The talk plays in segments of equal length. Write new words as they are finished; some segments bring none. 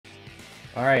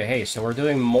Alright, hey, so we're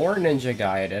doing more Ninja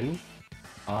Gaiden.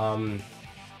 Um,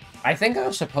 I think I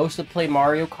was supposed to play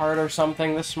Mario Kart or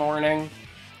something this morning,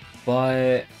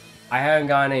 but I haven't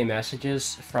gotten any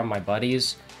messages from my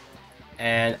buddies,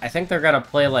 and I think they're gonna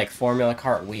play, like, Formula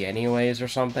Kart Wii anyways or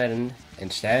something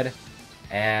instead,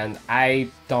 and I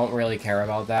don't really care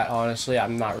about that, honestly.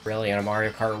 I'm not really in a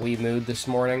Mario Kart Wii mood this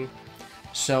morning,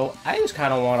 so I just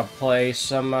kind of want to play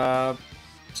some of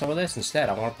this instead.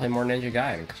 I want to play more Ninja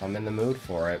Gaiden, because I'm in the mood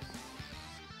for it.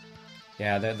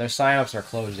 Yeah, their signups are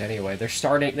closed anyway. They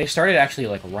started actually,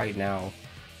 like, right now.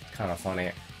 It's kind of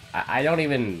funny. I don't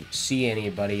even see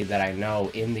anybody that I know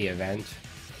in the event,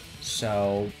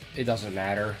 so it doesn't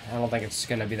matter. I don't think it's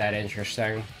gonna be that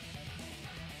interesting.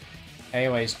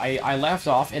 Anyways, I left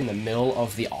off in the middle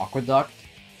of the Aquaduct,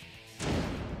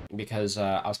 because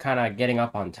I was kind of getting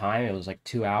up on time. It was like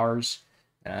 2 hours,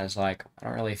 and I was like, I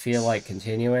don't really feel like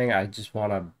continuing. I just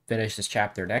want to finish this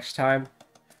chapter next time.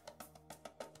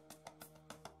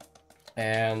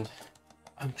 And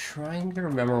I'm trying to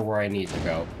remember where I need to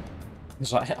go,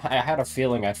 because I had a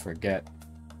feeling I'd forget.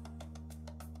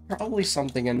 Probably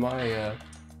something in my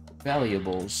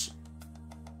valuables.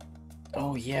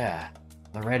 Oh yeah,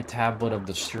 the red tablet of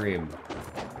the stream.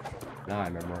 Now I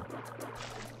remember.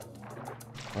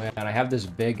 Oh yeah, and I have this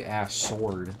big-ass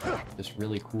sword. This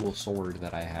really cool sword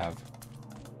that I have.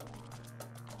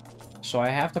 So I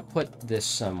have to put this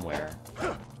somewhere.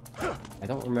 I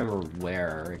don't remember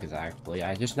where exactly.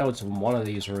 I just know it's in one of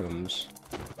these rooms.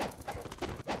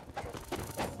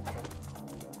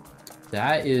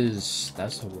 That's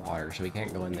the water, so we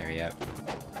can't go in there yet.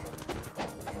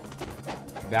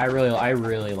 But I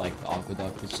really like the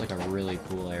Aqueduct. It's like a really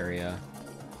cool area.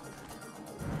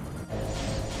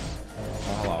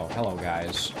 Oh, hello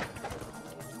guys.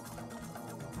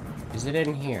 Is it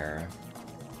in here?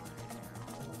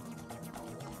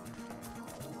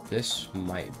 This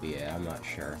might be it, I'm not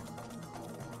sure.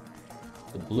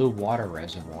 The blue water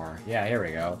reservoir. Yeah, here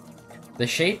we go. The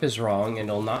shape is wrong and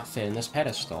it'll not fit in this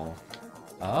pedestal.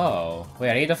 Oh. Wait,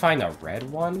 I need to find a red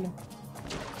one?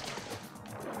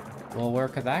 Well, where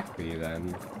could that be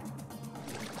then?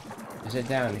 Is it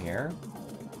down here?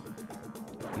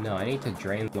 No, I need to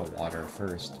drain the water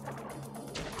first.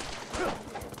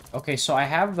 Okay, so I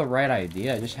have the right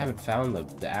idea, I just haven't found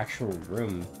the actual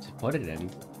room to put it in.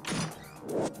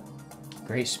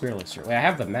 Great Spirit Elixir. Wait, I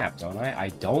have the map, don't I? I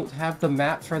don't have the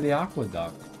map for the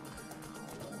Aqueduct.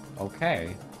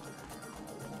 Okay.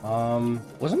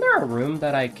 Wasn't there a room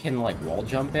that I can, like, wall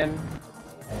jump in?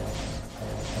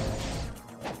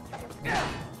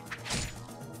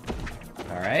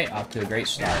 Alright, off to a great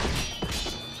start.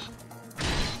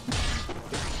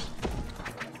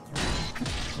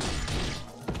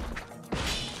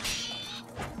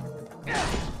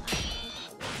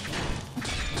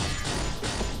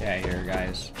 Yeah, here,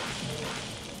 guys.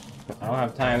 I don't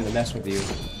have time to mess with you.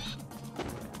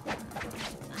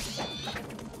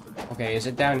 Okay, is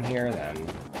it down here, then?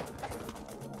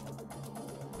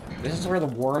 This is where the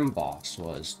worm boss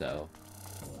was, though.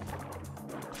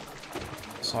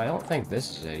 So I don't think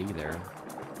this is it, either.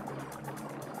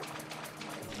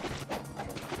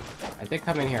 I did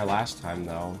come in here last time,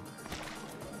 though.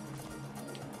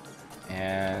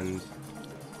 And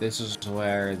this is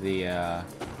where the,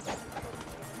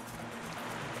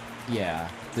 yeah,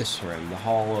 this room, the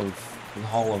hall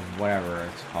of whatever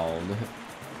it's called.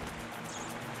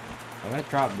 I'm gonna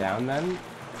drop down then,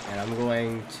 and I'm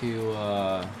going to,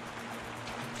 I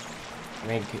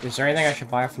mean, is there anything I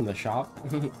should buy from the shop?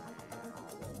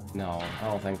 No, I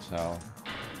don't think so.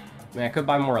 I mean, I could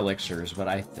buy more elixirs, but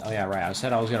oh yeah, right, I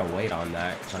said I was gonna wait on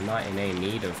that, because I'm not in any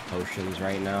need of potions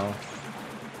right now.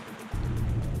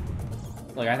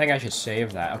 Look, I think I should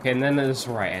save that. Okay, and then this is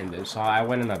where I ended, so I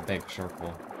went in a big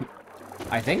circle.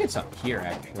 I think it's up here,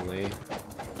 actually.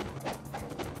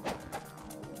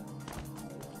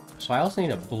 So I also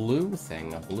need a blue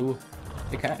thing,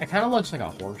 It kind of looks like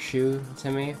a horseshoe to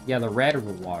me. Yeah, the red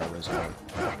water was on.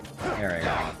 There we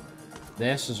go.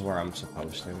 This is where I'm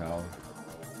supposed to go.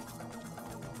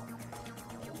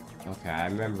 Okay, I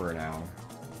remember now.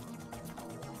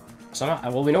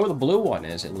 Well, we know where the blue one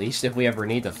is, at least, if we ever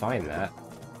need to find that.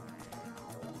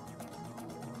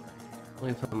 Let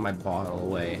me put my bottle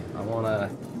away. I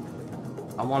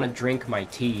wanna drink my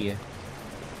tea.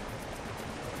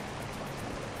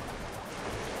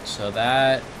 So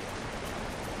that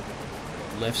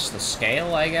lifts the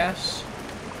scale, I guess.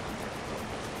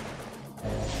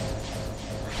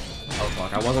 Oh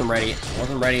fuck, I wasn't ready. I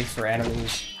wasn't ready for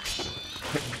enemies.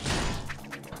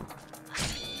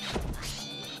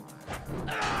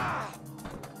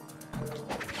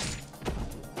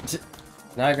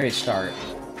 Not a great start.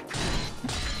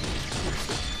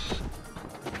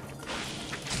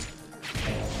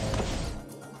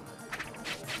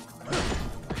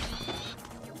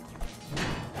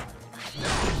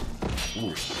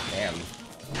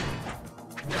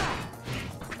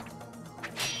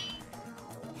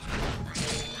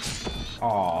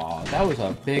 Aw, that was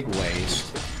a big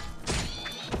waste.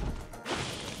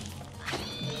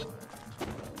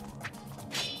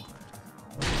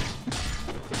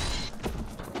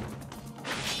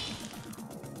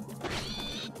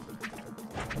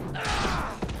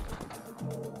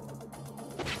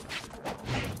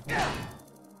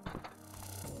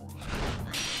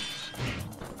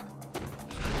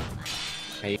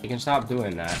 Hey, you can stop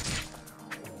doing that.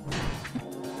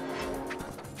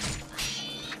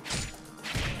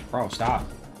 Bro, stop.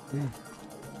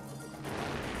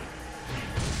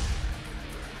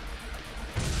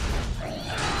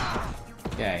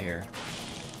 Get out of here.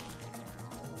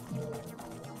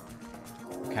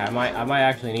 Okay, I might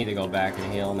actually need to go back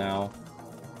and heal now.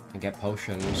 And get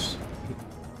potions.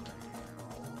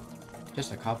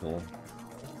 Just a couple.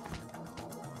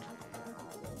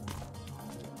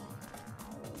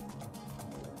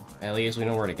 At least we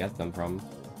know where to get them from.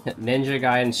 Ninja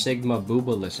Gaiden Sigma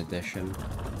Boobaless Edition.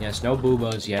 Yes, no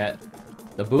boobas yet.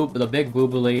 The big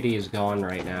booba lady is gone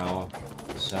right now,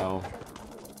 so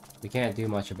we can't do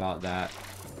much about that.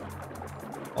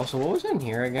 Also, what was in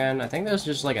here again? I think that was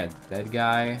just like a dead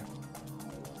guy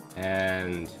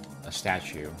and a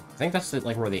statue. I think that's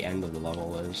like where the end of the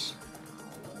level is.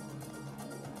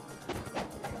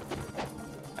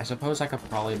 I suppose I could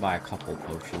probably buy a couple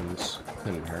potions.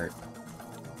 Couldn't hurt.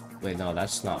 Wait, no,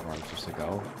 that's not where I'm supposed to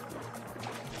go.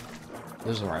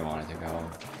 This is where I wanted to go.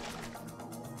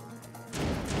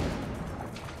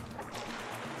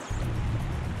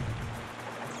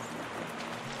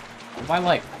 I'll buy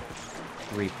like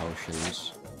 3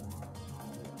 potions.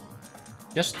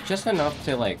 Just enough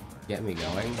to like get me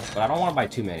going, but I don't want to buy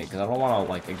too many because I don't want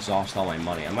to like exhaust all my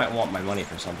money. I might want my money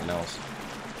for something else.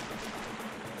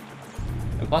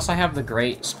 And plus I have the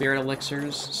great spirit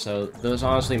elixirs, so those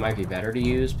honestly might be better to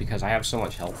use because I have so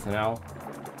much health now.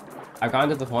 I've gotten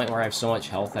to the point where I have so much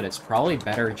health that it's probably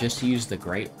better just to use the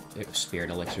great spirit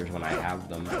elixirs when I have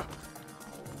them.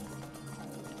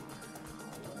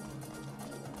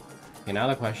 Okay, now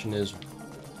the question is,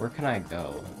 where can I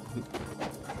go?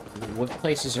 What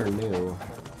places are new?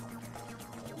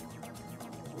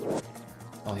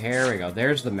 Oh, here we go.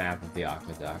 There's the map of the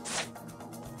Aquaduct.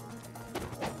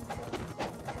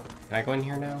 Can I go in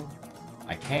here now?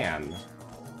 I can.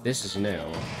 This is new.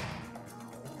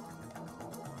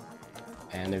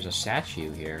 And there's a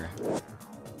statue here.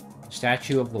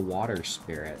 Statue of the water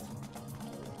spirit.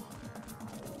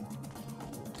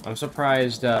 I'm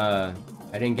surprised, I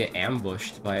didn't get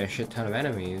ambushed by a shit ton of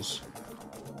enemies.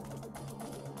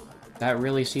 That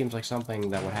really seems like something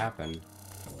that would happen.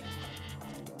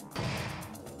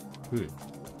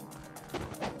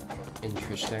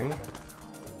 Interesting.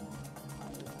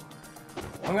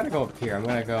 I'm gonna go up here. I'm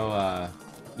gonna go,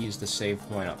 use the save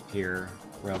point up here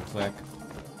real quick.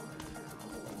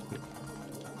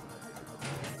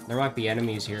 There might be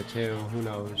enemies here, too. Who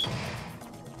knows?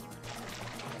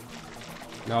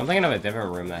 No, I'm thinking of a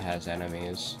different room that has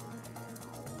enemies.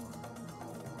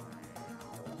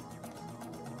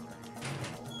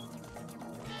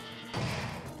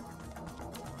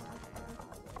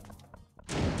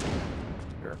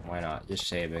 Sure, why not? Just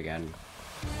save again.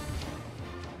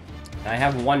 I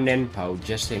have 1 ninpo,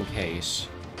 just in case.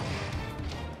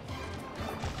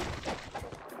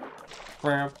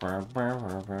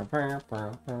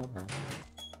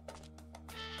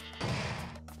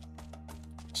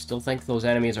 Still think those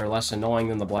enemies are less annoying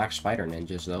than the black spider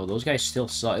ninjas, though. Those guys still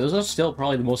suck. Those are still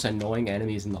probably the most annoying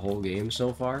enemies in the whole game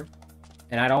so far.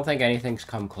 And I don't think anything's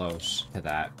come close to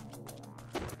that.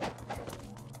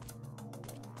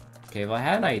 Okay, if I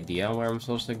had an idea on where I'm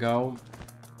supposed to go,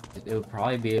 it would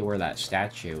probably be where that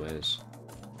statue is.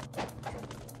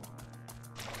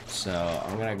 So,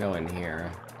 I'm gonna go in here.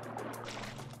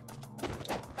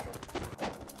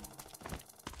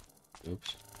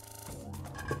 Oops.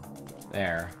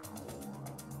 There.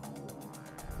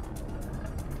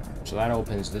 So that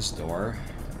opens this door.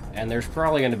 And there's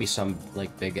probably going to be some,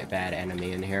 like, big bad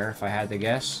enemy in here, if I had to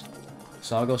guess.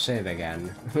 So I'll go save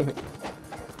again.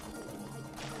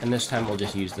 And this time we'll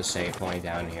just use the save point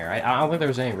down here. I don't think there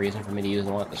was any reason for me to use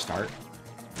the one at the start,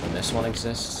 when this one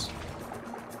exists.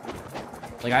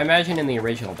 Like, I imagine in the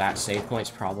original, that save point's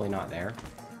probably not there.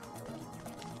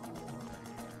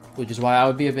 Which is why I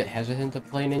would be a bit hesitant to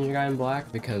play Ninja Gaiden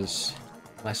Black, because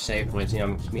less save points, you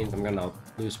know, means I'm gonna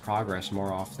lose progress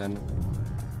more often.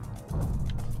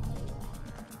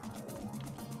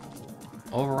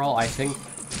 Overall, I think...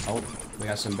 Oh, we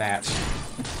got some bats.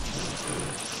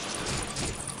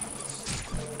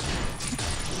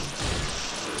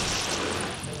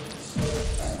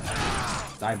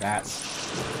 Die, bats.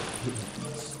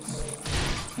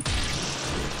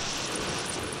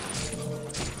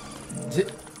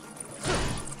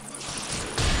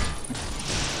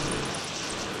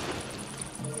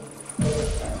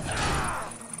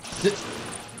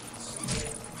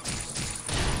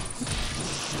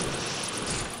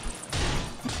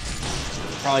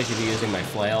 Probably should be using my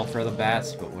flail for the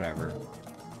bats, but whatever.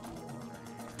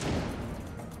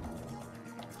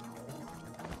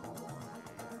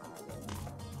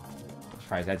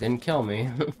 Surprised that didn't kill me.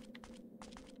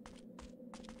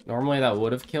 Normally that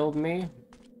would have killed me,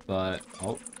 but...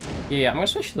 Oh. Yeah, I'm gonna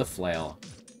switch to the flail.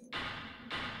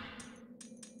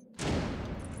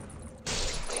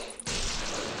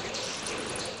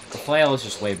 The flail is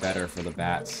just way better for the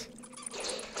bats.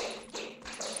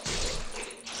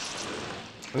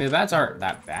 I mean, the bats aren't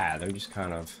that bad. They're just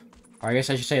kind of... Or I guess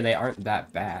I should say they aren't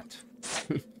that bad.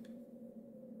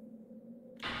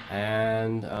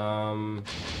 And, about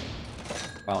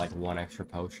like one extra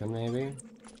potion, maybe?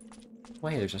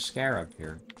 Wait, there's a scarab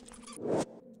here.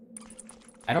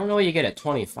 I don't know what you get at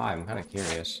 25. I'm kind of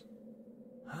curious.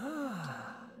 I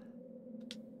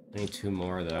need 2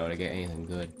 more, though, to get anything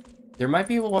good. There might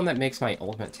be one that makes my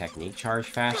ultimate technique charge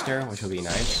faster, which would be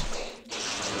nice.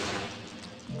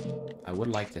 I would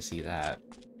like to see that.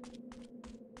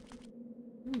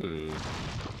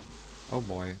 Oh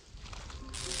boy.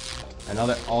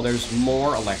 Another... Oh, there's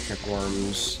more electric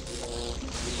worms.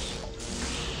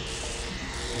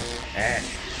 Eh.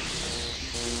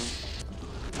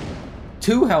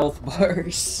 2 health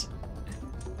bars.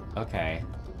 Okay.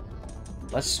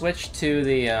 Let's switch to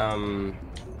the,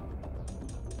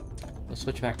 Let's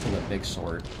switch back to the big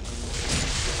sword.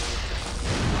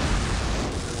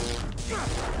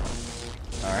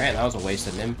 Alright, that was a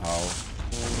wasted impo.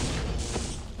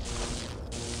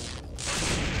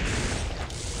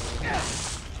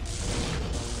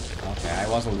 Okay, I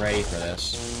wasn't ready for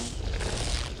this.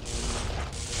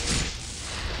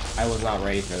 I was not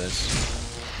ready for this.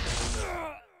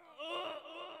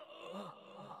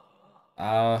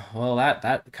 Well,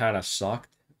 that kind of sucked.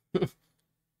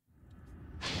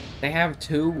 They have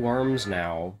 2 worms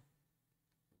now.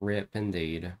 Rip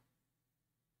indeed.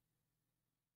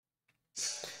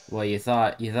 Well, you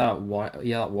thought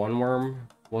one worm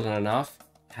wasn't enough?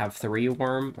 Have 3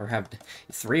 worm, or have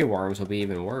 3 worms will be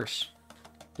even worse.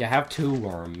 Yeah, have 2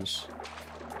 worms.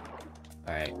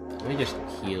 Alright, let me just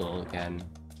heal again.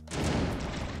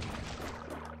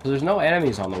 So there's no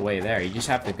enemies on the way there. You just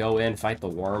have to go in, fight the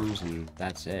worms, and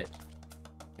that's it.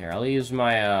 Here, I'll use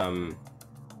my,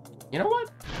 You know what?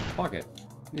 Fuck it.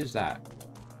 Use that.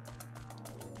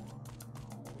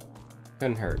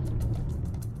 Couldn't hurt.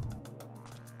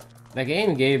 That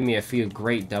game gave me a few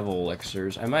great devil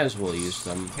elixirs. I might as well use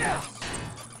them. And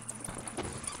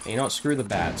you know what? Screw the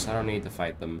bats. I don't need to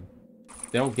fight them.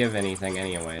 They don't give anything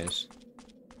anyways.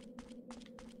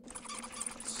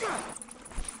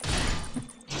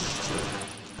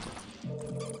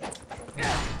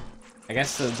 I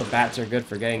guess the bats are good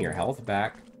for getting your health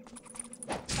back.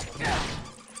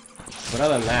 But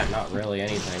other than that, not really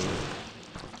anything.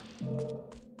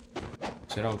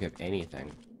 So they don't give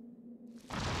anything.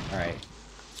 Alright.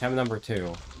 Attempt number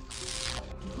 2.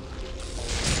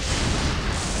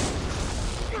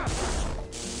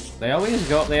 They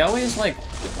always like...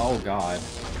 Oh god.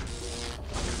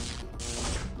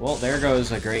 Well, there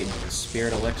goes a great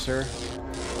spirit elixir.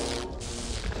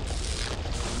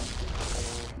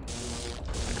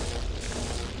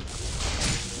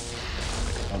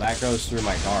 Oh, that goes through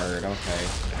my guard, okay.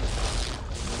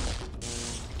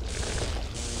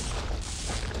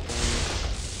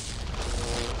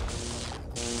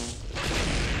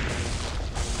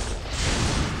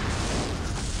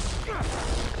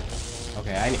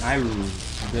 Okay, I'm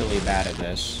really bad at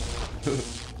this.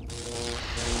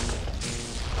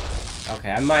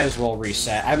 Okay, I might as well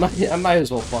reset. I might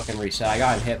as well fucking reset. I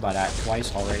got hit by that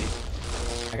twice already.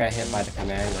 I got hit by the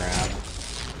command grab.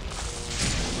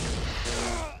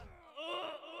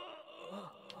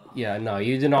 Yeah, no,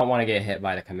 you do not want to get hit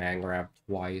by the command grab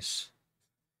twice.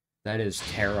 That is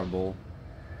terrible.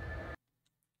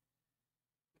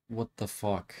 What the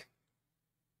fuck?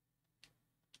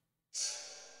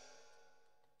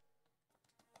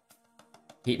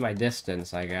 Keep my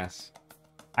distance, I guess.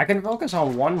 I can focus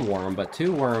on 1 worm, but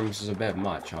 2 worms is a bit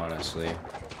much, honestly.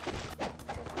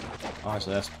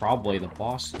 Honestly, that's probably the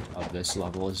boss of this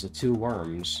level, is the 2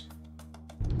 worms.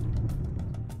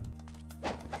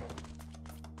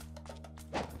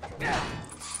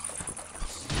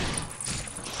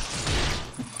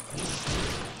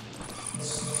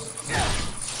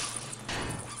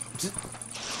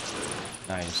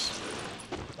 Nice.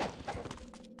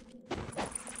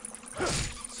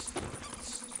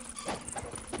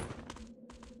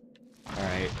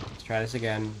 Alright, let's try this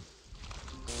again.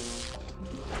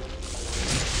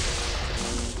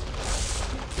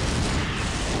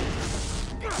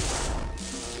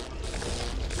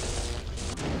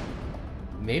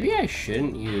 Maybe I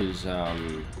shouldn't use,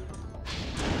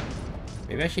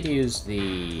 Maybe I should use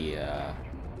the,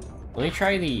 let me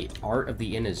try the Art of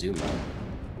the Inazuma.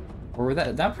 Or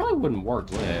that probably wouldn't work,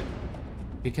 would it?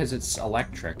 Because it's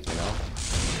electric, you know?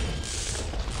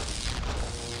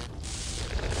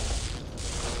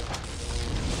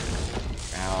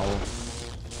 Ow.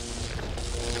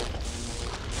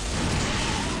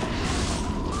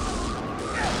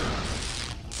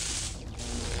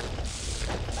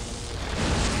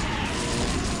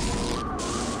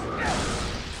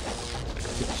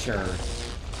 Sure.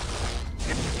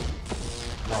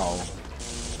 Bro.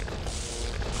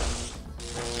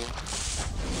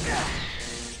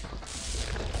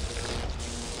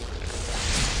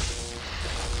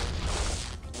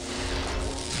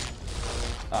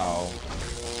 Oh.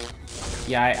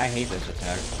 Yeah, I hate this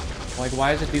attack. Like,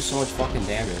 why does it do so much fucking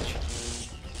damage?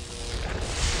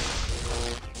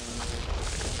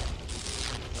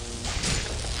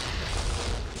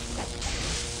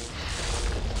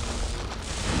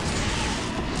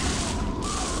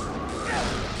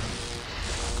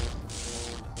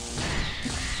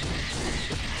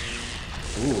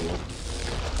 Ooh.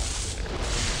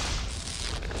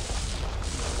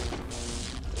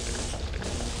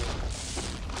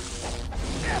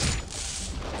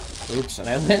 Oops, and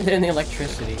I landed in the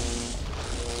electricity.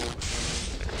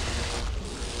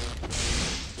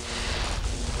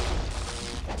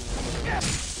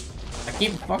 I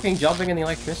keep fucking jumping in the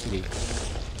electricity.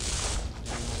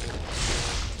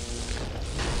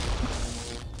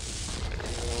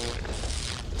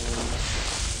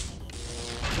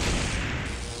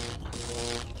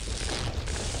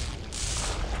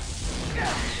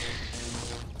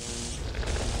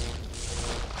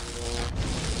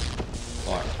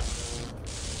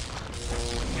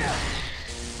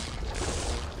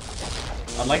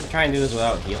 I'd like to try and do this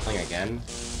without healing again.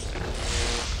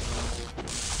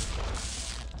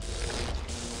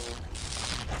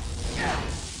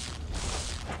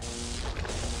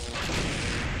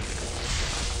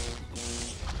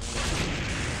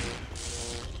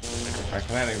 Alright,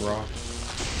 come at me, bro.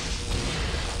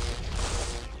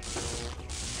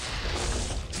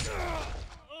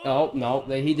 Oh, no,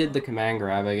 he did the command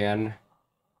grab again.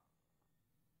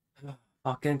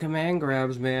 Fucking command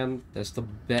grabs, man. That's the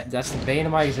bane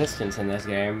of my existence in this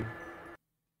game.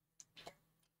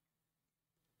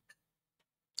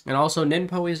 And also,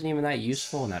 Ninpo isn't even that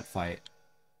useful in that fight.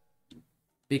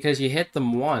 Because you hit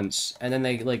them once, and then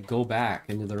they, like, go back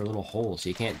into their little holes, so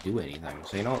you can't do anything.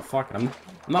 So, you know what, fuck it. I'm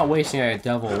not wasting a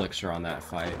devil elixir on that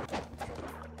fight.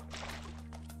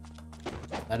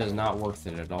 That is not worth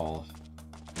it at all.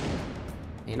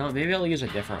 You know, maybe I'll use a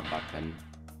different weapon.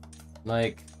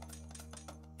 Like...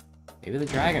 maybe the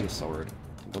Dragon Sword.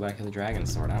 Go back to the Dragon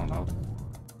Sword, I don't know.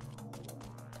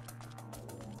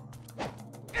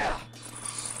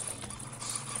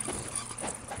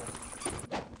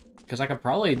 Because I could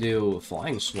probably do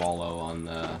Flying Swallow on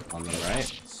the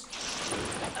right.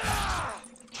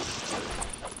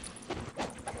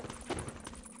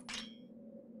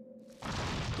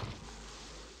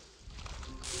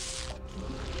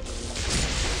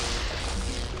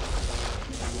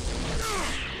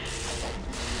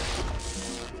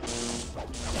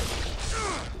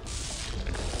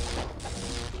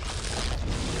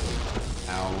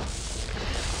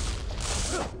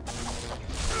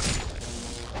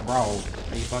 Bro,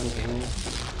 are you fucking kidding me?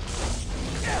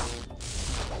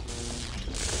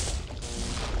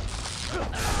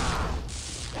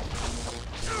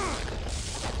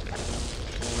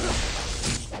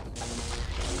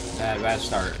 Bad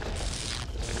start.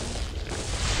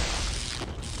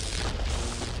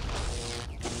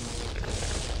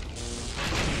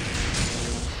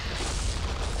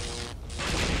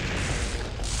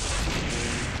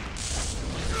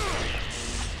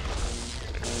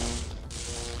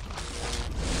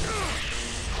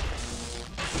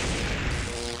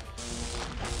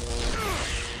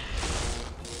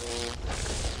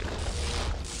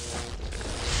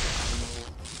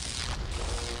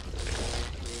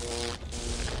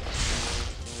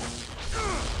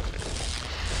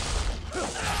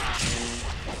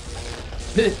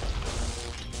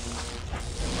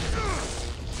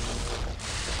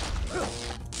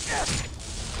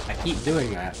 I keep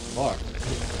doing that. Fuck.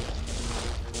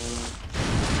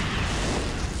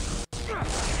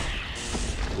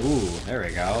 Ooh, there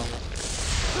we go.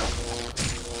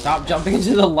 Stop jumping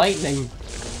into the lightning.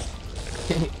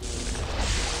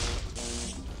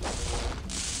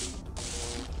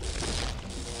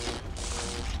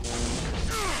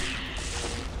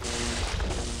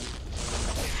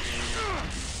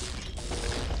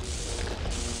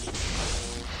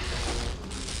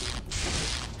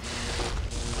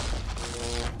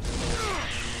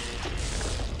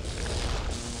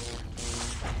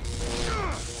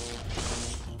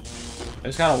 I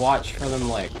just gotta watch for them,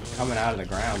 like, coming out of the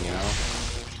ground, you know?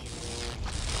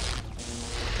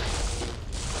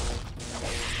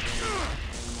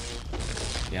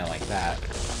 Yeah, like that.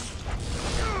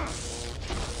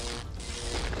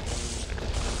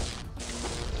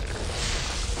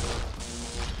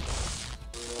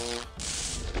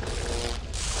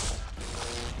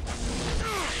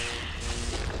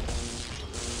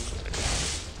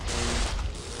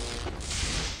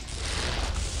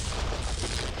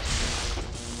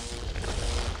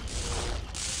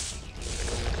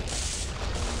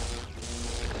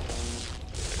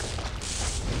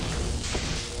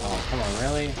 Oh, come on,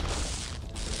 really?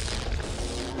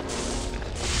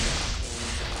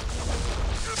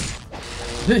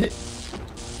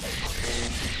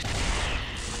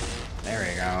 There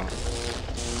we go.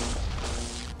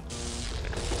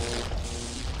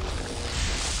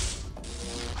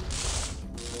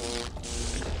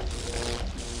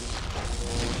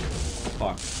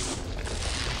 Fuck.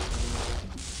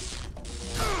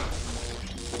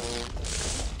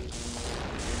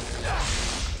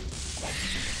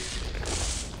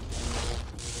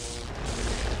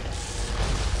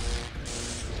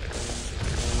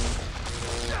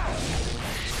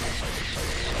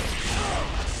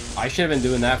 I should have been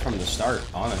doing that from the start,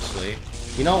 honestly.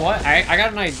 You know what? I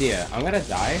got an idea. I'm gonna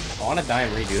die. I want to die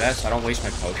and redo that so I don't waste my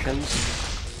potions.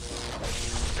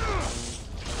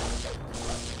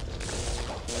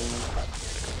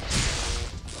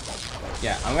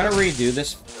 Yeah, I'm gonna redo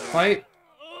this fight.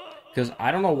 Because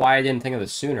I don't know why I didn't think of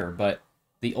this sooner, but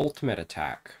the ultimate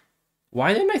attack.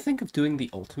 Why didn't I think of doing the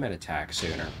ultimate attack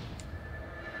sooner?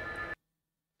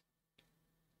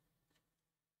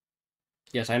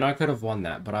 Yes, I know I could have won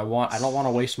that, but I don't want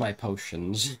to waste my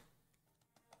potions.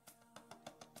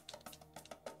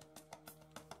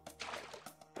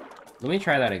 Let me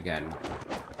try that again.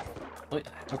 Wait,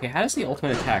 okay, how does the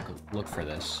ultimate attack look for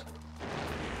this?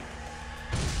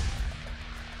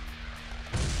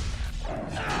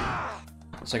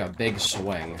 It's like a big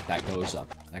swing that goes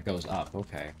up. That goes up,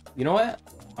 okay. You know what?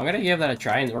 I'm gonna give that a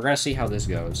try, and we're gonna see how this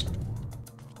goes.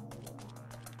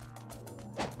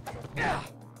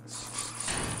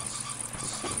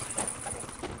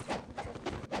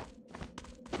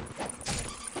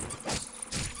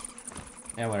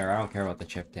 Yeah, whatever. I don't care about the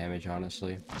chip damage,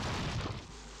 honestly.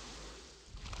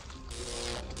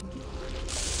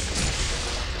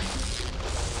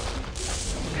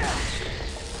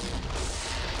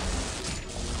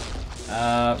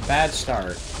 Bad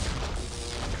start.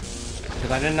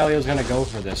 Because I didn't know he was gonna go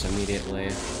for this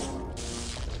immediately.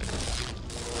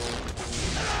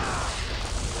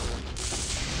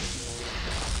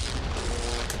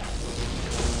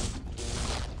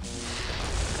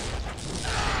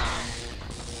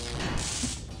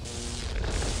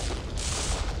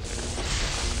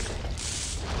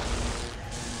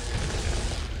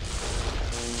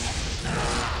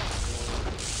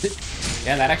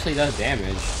 Yeah, that actually does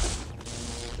damage.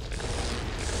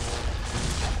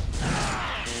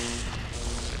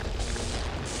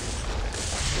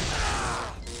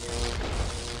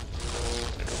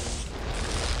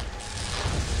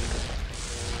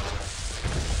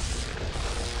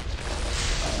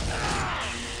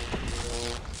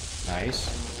 Nice.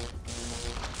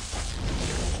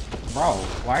 Bro,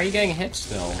 why are you getting hit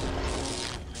still?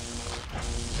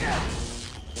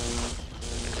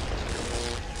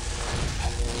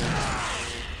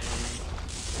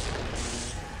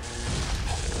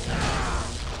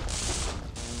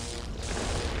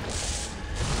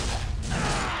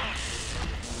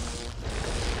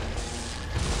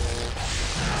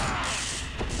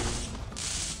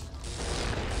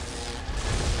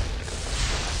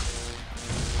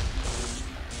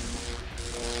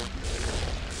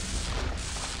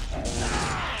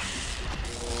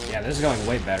 Yeah, this is going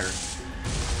way better.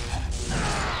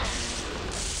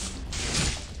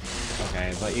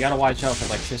 Okay, but you gotta watch out for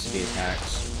electricity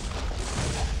attacks.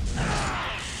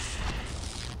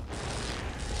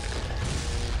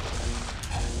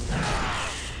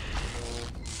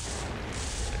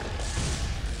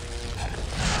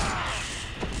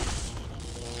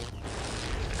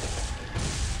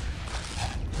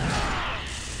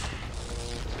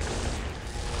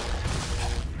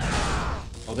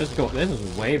 Oh, this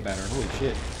is way better. Holy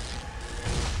shit.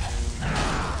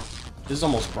 This is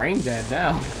almost brain dead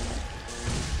now.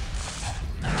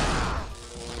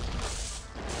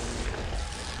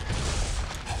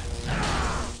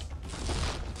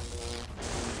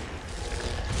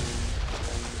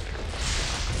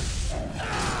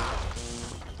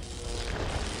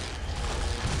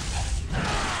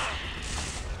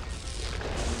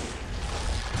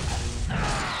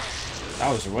 That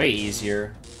was way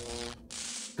easier.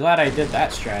 glad I did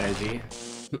that strategy.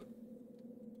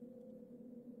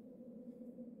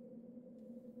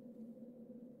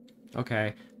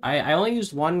 Okay. I only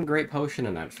used one great potion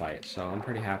in that fight, so I'm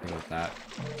pretty happy with that.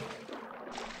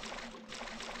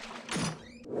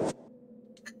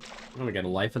 I'm gonna get a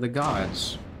Life of the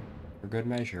Gods. For good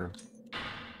measure.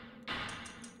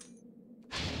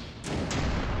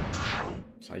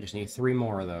 So I just need 3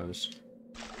 more of those.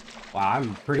 Wow,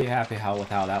 I'm pretty happy with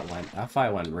how that went. That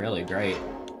fight went really great.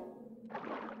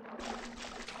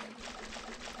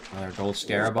 Another gold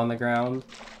scarab on the ground.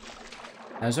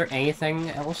 Now, is there anything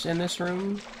else in this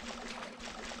room?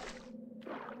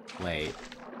 Wait.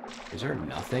 Is there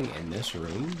nothing in this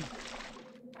room?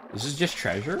 This is just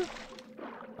treasure?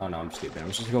 Oh no, I'm stupid. I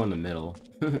was just going in the middle.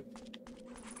 I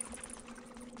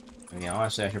mean,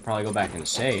 honestly, I should probably go back and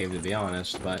save, to be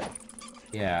honest, but...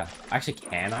 Yeah. Actually,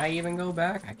 can I even go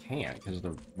back? I can't, because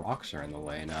the rocks are in the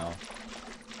way now.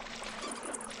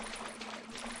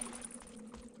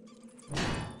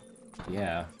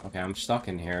 Yeah. Okay, I'm stuck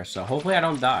in here, so hopefully I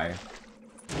don't die.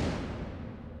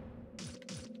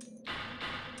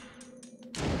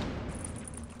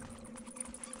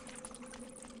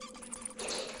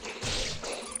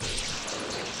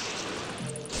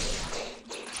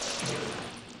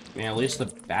 I mean, at least the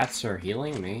bats are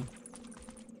healing me.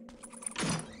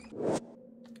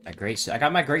 I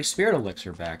got my Great Spirit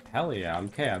Elixir back. Hell yeah,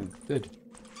 okay, I'm good.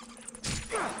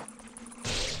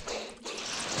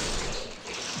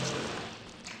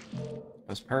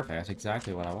 That's perfect, that's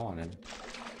exactly what I wanted.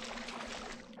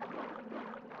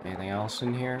 Anything else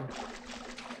in here?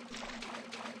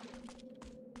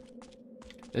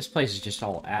 This place is just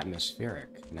all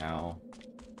atmospheric now.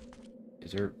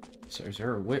 Is there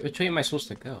which way am I supposed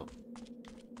to go?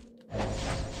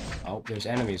 Oh, there's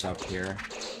enemies up here.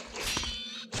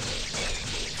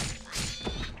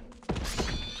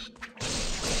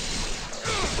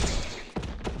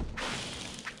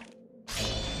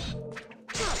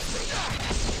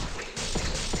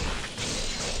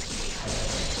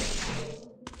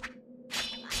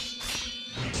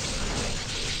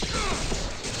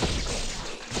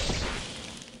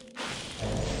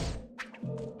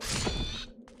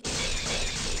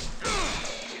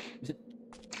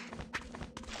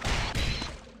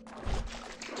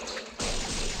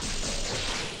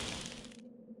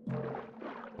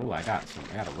 Oh, I got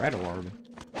a red orb.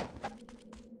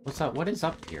 What's up? What is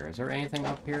up here? Is there anything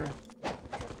up here?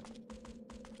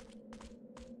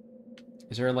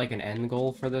 Is there like an end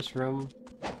goal for this room?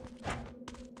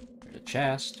 There's a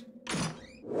chest.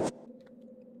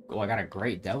 Oh, I got a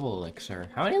great devil elixir.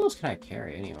 How many of those can I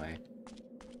carry anyway?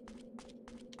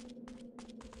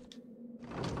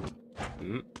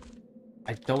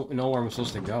 I don't know where I'm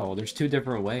supposed to go. There's 2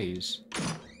 different ways.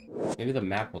 Maybe the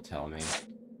map will tell me.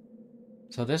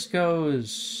 So this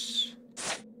goes...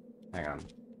 Hang on.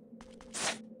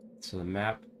 So the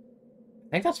map... I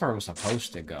think that's where I'm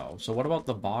supposed to go. So what about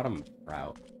the bottom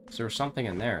route? Because there was something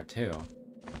in there, too.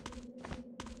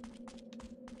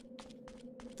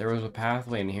 There was a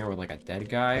pathway in here with, like, a dead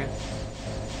guy.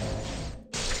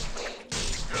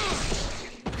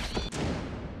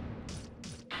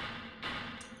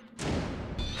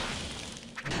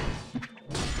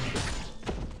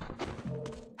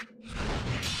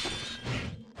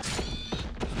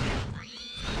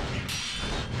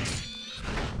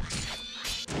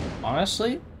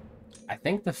 Honestly, I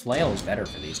think the flail is better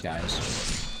for these guys.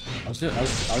 I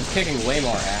was kicking way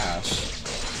more ass.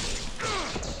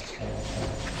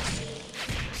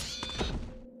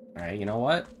 Alright, you know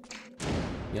what?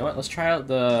 You know what? Let's try out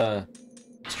the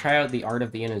art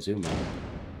of the Inazuma.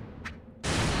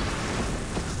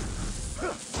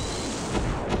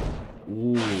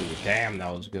 Ooh, damn,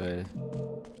 that was good.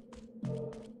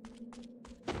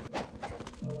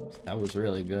 That was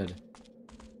really good.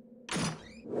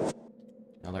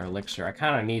 Another elixir. I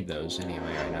kind of need those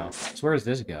anyway right now. So where does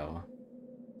this go?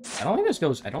 I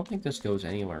don't think this goes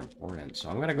anywhere important, so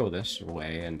I'm gonna go this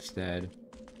way instead.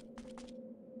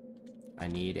 I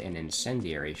need an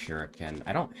incendiary shuriken.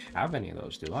 I don't have any of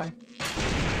those, do I?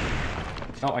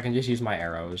 Oh, I can just use my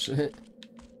arrows.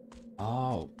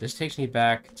 Oh, this takes me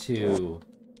back to...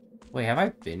 Wait, have I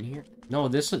been here? No,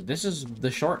 this is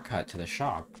the shortcut to the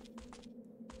shop.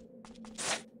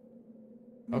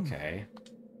 Okay.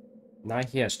 Now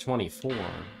he has 24.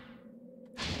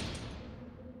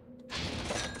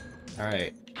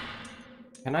 Alright.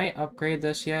 Can I upgrade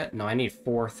this yet? No, I need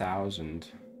 4,000.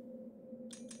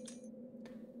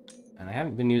 And I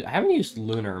haven't used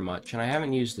Lunar much, and I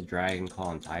haven't used the Dragon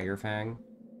Claw and Tiger Fang.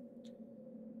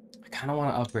 I kind of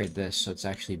want to upgrade this so it's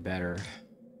actually better.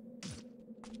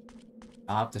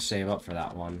 I'll have to save up for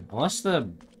that one. Unless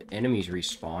the enemies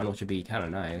respawn, which would be kind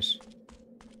of nice.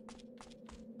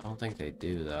 I don't think they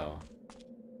do, though.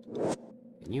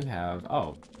 And you have...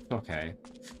 Oh, okay.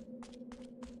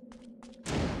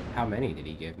 How many did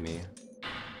he give me?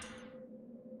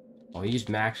 Oh, he just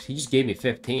gave me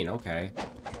 15, okay.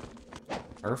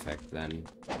 Perfect, then.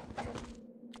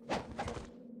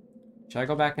 Should I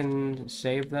go back and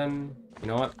save then? You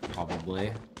know what?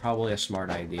 Probably. Probably a smart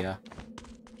idea.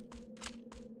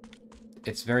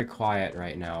 It's very quiet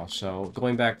right now, so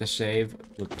going back to save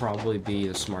would probably be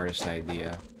the smartest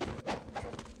idea.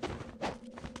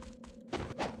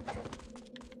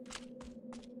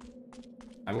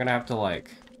 I'm gonna have to, like,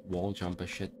 wall jump a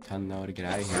shit ton, though, to get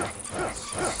out of here.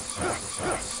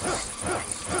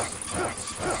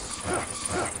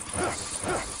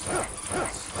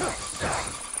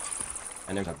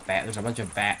 And there's a bunch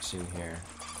of bats in here.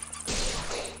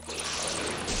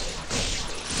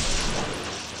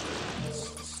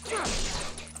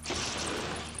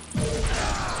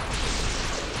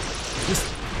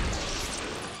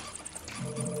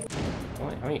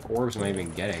 How many orbs am I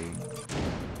even getting?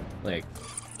 Like,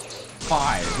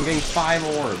 5. I'm getting 5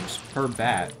 orbs per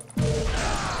bat.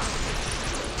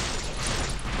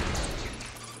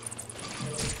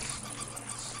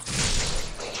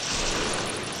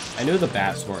 I knew the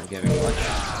bats weren't giving much.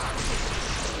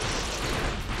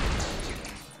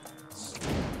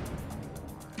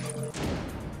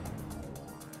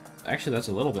 Actually, that's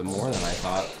a little bit more than I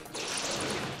thought.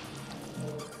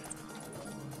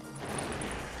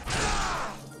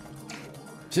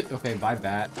 Okay, bye,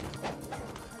 bat.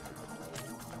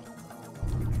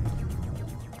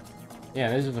 Yeah,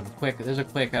 there's a quick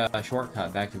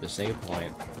shortcut back to the save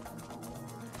point.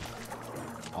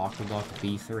 Aquaduct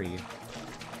B3.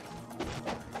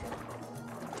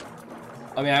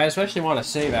 I mean, I especially want to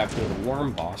save after the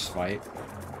worm boss fight.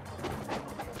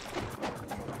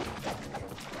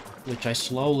 Which I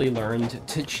slowly learned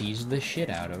to cheese the shit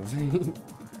out of.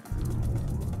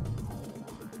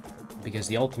 Because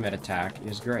the ultimate attack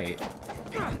is great.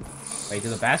 Wait, do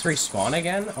the bats respawn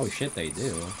again? Oh shit, they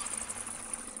do.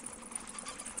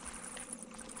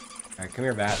 Alright, come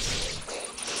here, bats.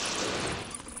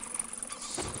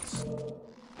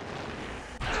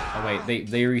 Oh wait,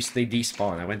 they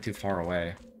despawn. I went too far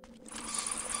away.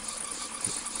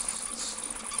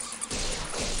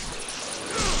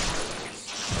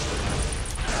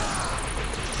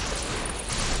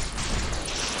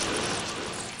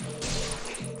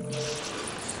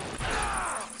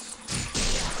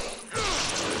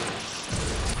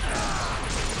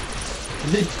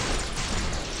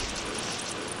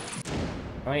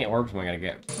 How many orbs am I gonna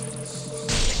get?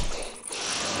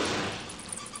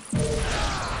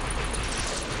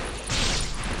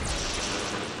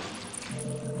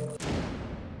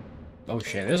 Oh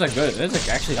shit, this is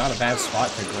actually not a bad spot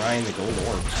to grind the gold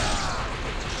orbs.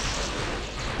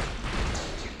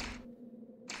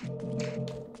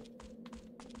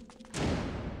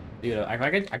 Dude,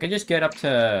 I could just get up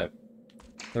to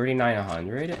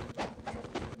 3,900.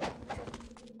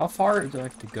 How far do I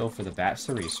have to go for the bats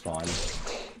to respawn?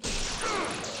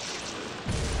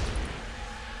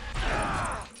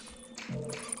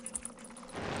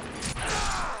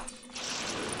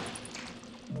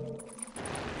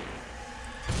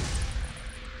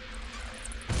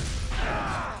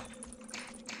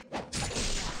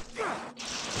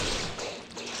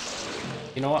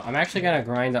 You know what? I'm actually gonna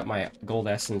grind up my gold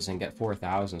essence and get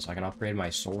 4,000 so I can upgrade my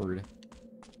sword.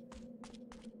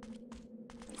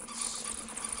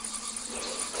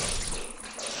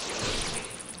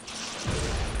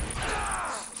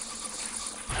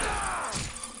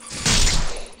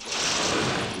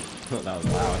 That was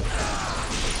loud.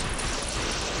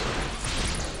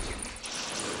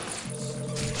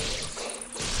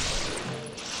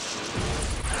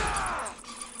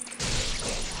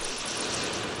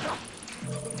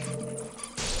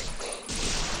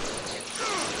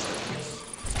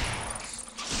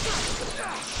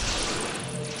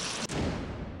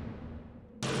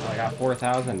 Well, I got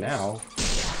 4,000 now.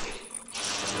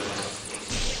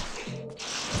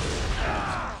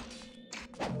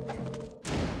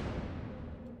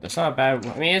 It's not bad.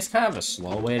 I mean, it's kind of a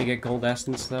slow way to get gold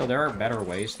essence, though. There are better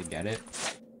ways to get it.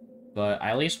 But I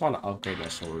at least want to upgrade my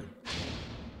sword.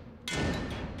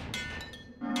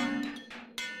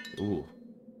 Ooh.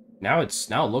 Now it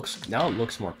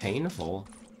looks more painful.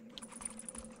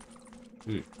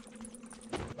 Hmm.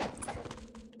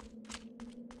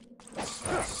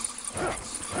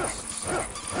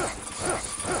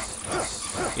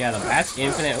 Yeah, the bats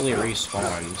infinitely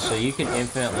respawn, so you can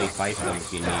infinitely fight them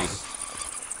if you need.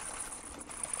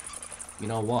 You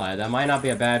know what? That might not be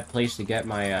a bad place to get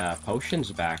my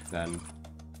potions back, then.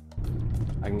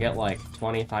 I can get like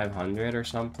 2,500 or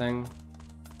something.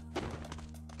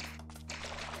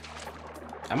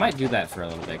 I might do that for a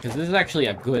little bit, because this is actually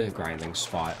a good grinding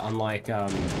spot, unlike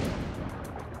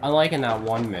in that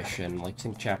one mission, like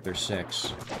in Chapter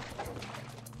 6.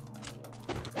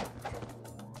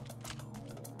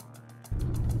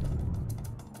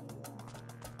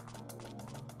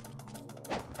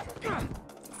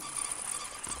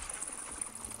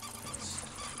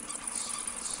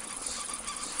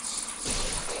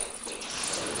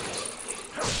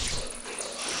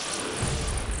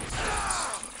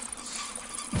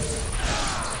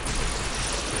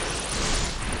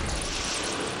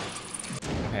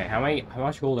 How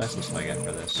much gold essence do I get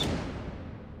for this?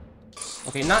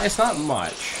 Okay, it's not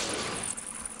much.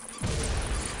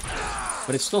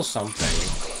 But it's still something.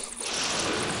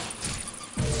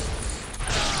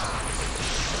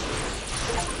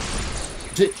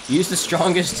 Use the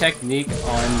strongest technique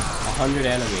on 100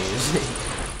 enemies.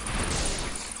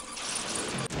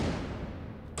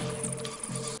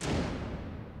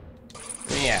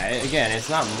 Yeah, again, it's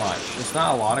not much. It's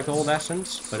not a lot of gold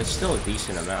essence, but it's still a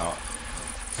decent amount.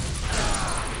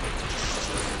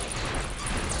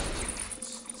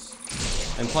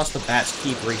 And plus the bats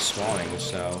keep respawning,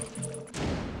 so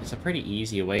it's a pretty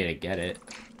easy way to get it.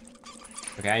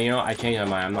 Okay, you know what? I changed my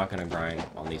mind. I'm not gonna grind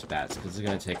on these bats, because it's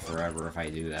gonna take forever if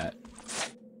I do that.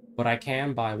 But I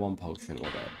can buy one potion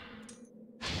with it.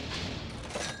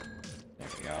 There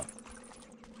we go.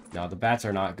 No, the bats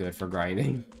are not good for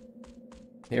grinding.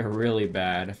 They're really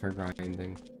bad for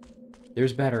grinding.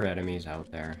 There's better enemies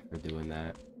out there for doing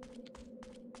that.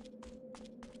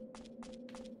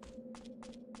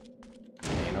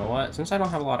 You know what? Since I don't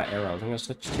have a lot of arrows, I'm gonna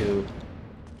switch to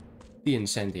the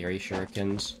incendiary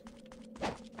shurikens.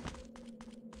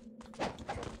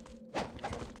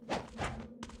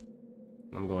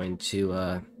 I'm going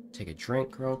to take a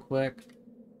drink real quick.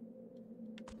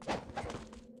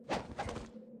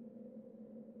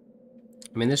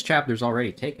 I mean, this chapter's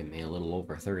already taken me a little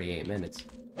over 38 minutes.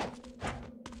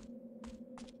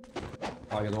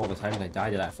 Probably all the times I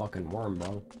died to that fucking worm,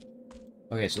 bro.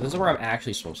 Okay, so this is where I'm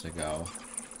actually supposed to go.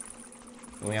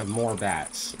 And we have more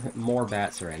bats. More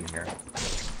bats are in here.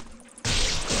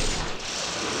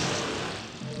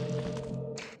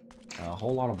 A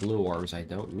whole lot of blue orbs I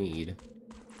don't need.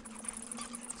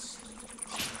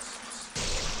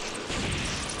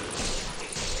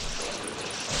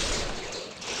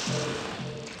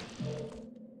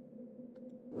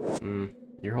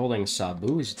 You're holding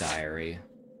Sabu's diary.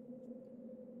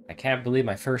 I can't believe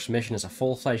my first mission as a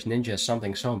full-fledged ninja is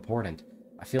something so important.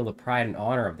 I feel the pride and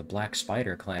honor of the Black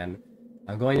Spider clan.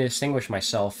 I'm going to distinguish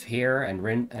myself here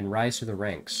and rise through the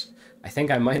ranks. I think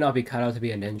I might not be cut out to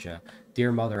be a ninja.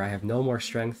 Dear mother, I have no more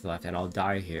strength left and I'll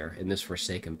die here, in this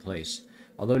forsaken place.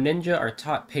 Although ninja are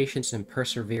taught patience and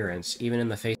perseverance, even in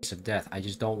the face of death, I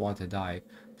just don't want to die.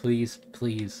 Please,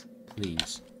 please,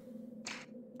 please.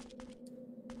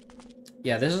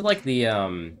 Yeah, this is like the,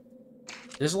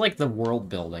 this is like the world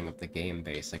building of the game,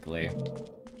 basically.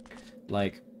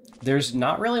 Like, there's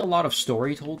not really a lot of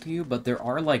story told to you, but there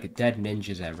are, like, dead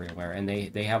ninjas everywhere, and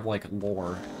they have, like,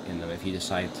 lore in them if you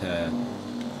decide to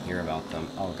hear about them.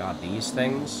 Oh god, these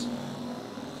things?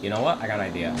 You know what? I got an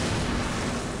idea.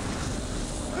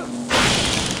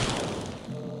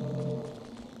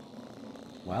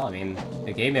 Well, I mean,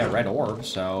 it gave me a red orb,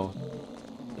 so...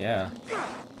 yeah.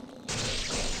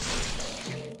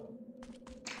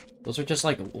 Those are just,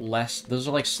 like, less... those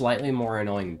are, like, slightly more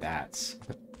annoying bats.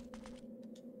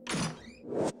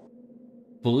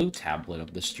 Blue tablet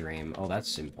of the stream. Oh,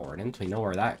 that's important. We know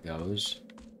where that goes.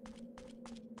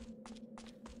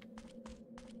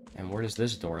 And where does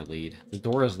this door lead? The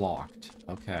door is locked.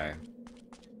 Okay.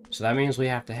 So that means we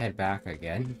have to head back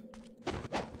again.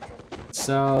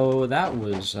 So, that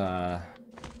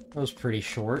was pretty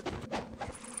short.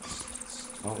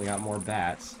 Oh, we got more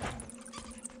bats.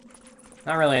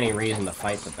 Not really any reason to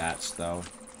fight the bats, though.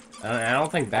 I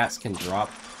don't think bats can drop...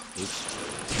 oops.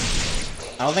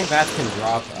 I don't think bats can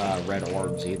drop red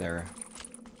orbs, either.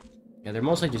 Yeah, they're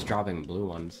mostly just dropping blue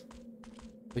ones.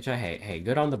 Which I hate. Hey,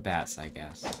 good on the bats, I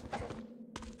guess.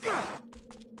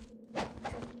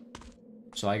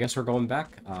 So I guess we're going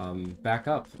back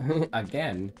up.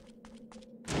 Again.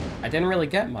 I didn't really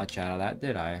get much out of that,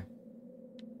 did I?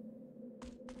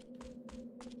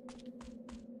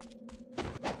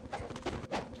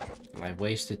 I've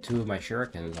wasted 2 of my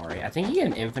shurikens already. I think you get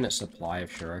an infinite supply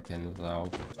of shurikens, though.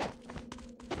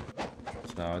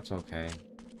 So, it's okay.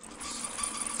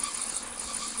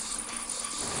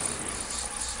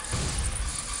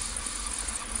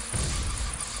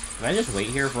 Can I just wait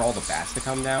here for all the bats to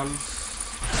come down?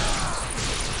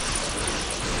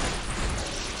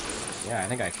 Yeah, I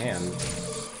think I can.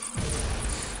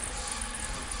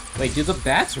 Wait, do the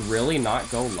bats really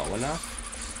not go low enough?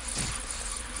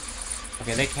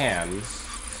 Okay, they can.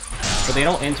 But they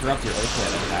don't interrupt your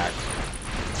ultimate attack.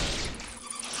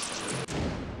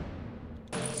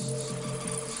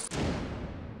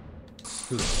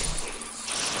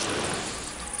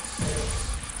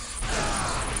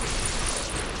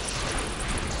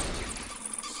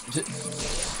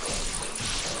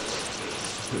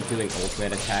 Doing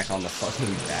ultimate attack on the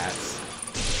fucking bats.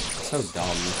 So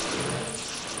dumb.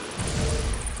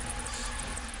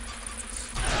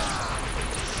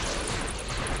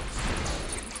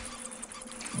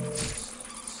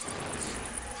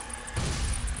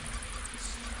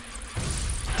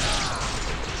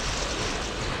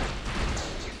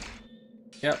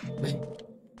 Yep.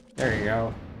 There you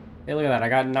go. Hey, look at that. I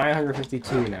got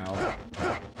 952 now.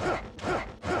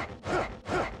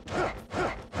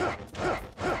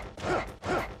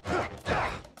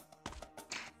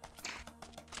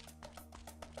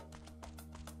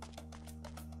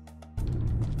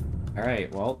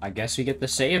 Alright, well, I guess we get the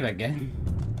save again.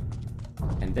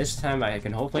 And this time I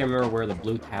can hopefully remember where the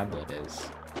blue tablet is.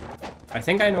 I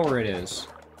think I know where it is.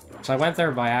 So I went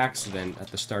there by accident at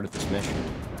the start of this mission.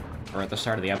 Or at the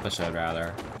start of the episode,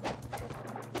 rather.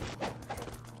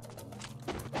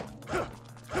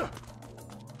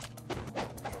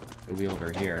 It'll be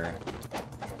over here.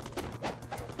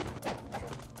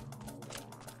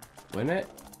 Wouldn't it?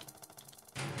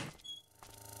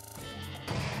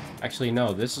 Actually,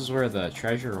 no, this is where the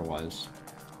treasure was.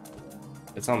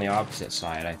 It's on the opposite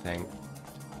side, I think.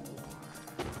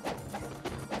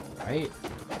 Right?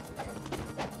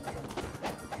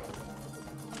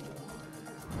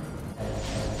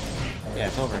 Yeah,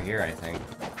 it's over here, I think.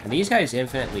 And these guys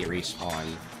infinitely respawn.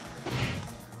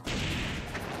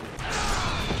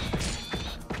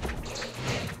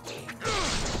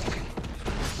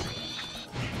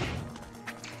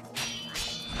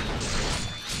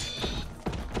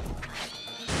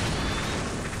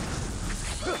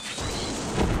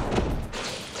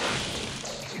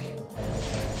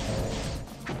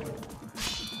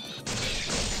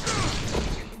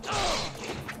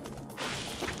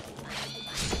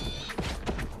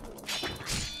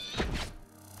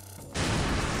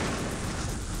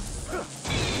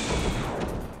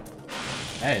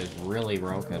 That is really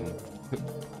broken.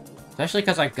 Especially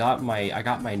because I got my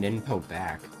Ninpo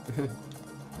back.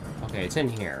 Okay, it's in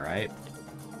here, right?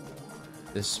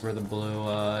 This is where the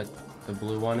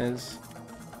blue one is?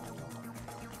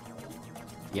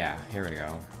 Yeah, here we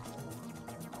go.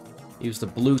 Use the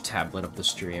blue tablet of the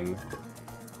stream.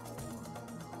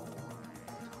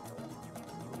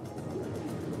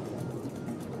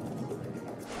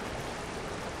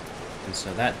 And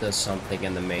so that does something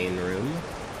in the main room.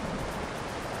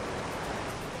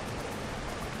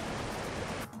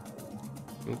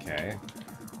 Okay.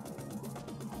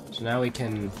 So now we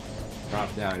can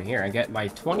drop down here and get my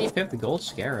 25th gold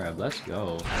scarab. Let's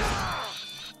go.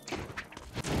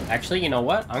 Actually, you know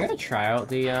what? I'm gonna try out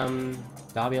the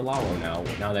Davialalo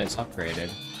now that it's upgraded.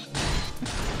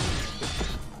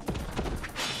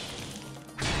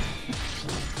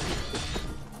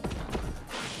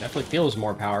 Definitely feels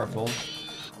more powerful.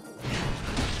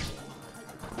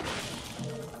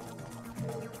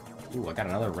 Ooh, I got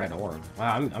another red orb.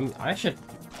 Wow, I should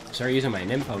start using my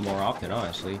Ninpo more often,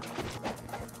 honestly.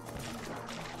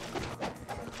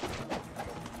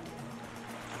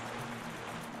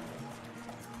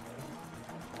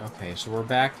 Okay, so we're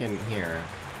back in here.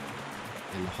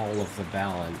 In Hall of the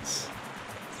Balance.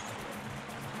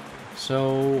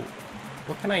 So,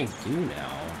 what can I do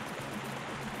now?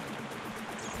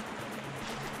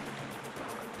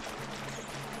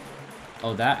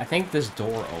 Oh, I think this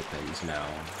door opens now,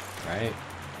 right?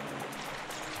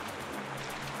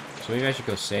 So maybe I should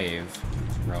go save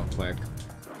real quick.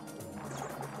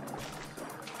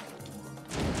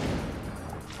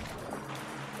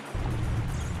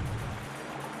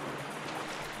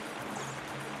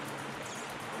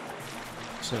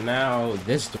 So now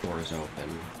this door is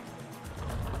open.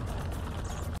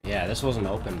 Yeah, this wasn't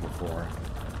open before.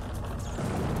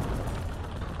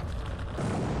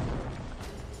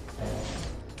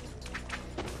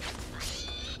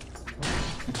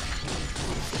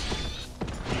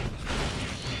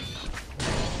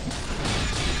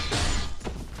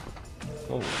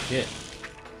 Oh shit.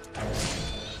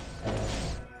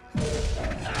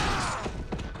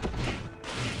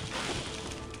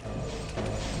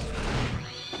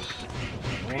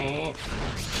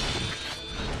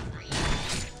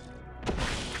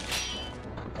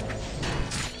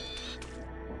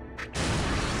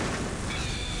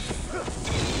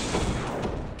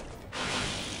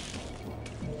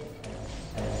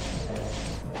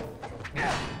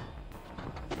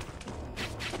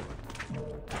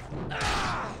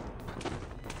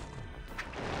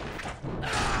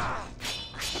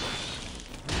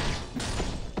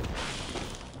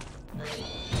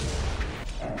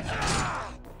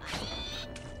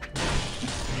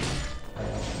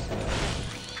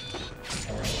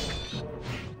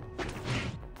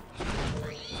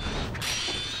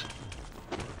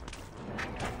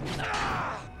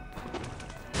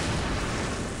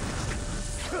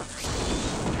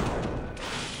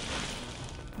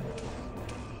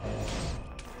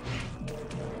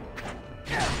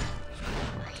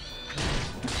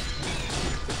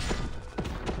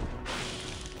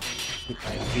 I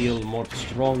feel more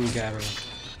stronger.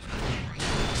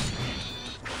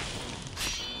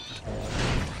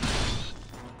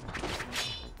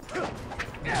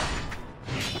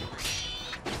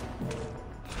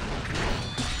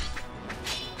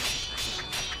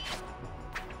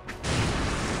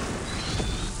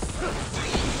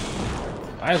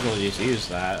 Might as well just use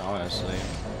that, honestly.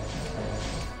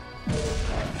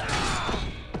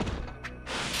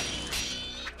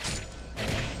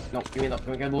 No, give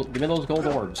me those gold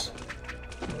orbs.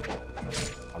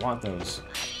 I want those.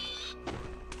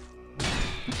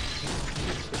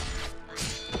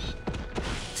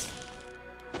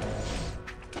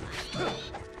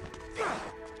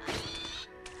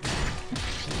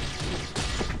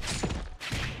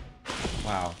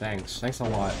 Wow, thanks. Thanks a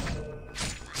lot.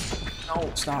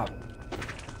 No, stop.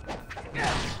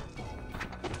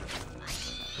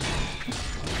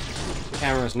 The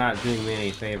camera's not doing me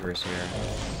any favors here.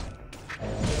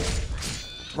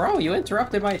 Bro, you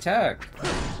interrupted my attack.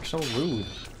 You're so rude.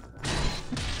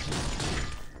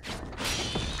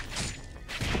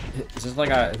 Is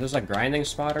this a grinding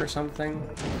spot or something?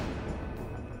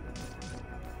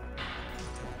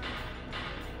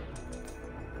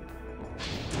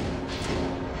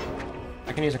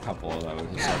 I can use a couple of those,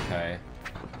 it's okay.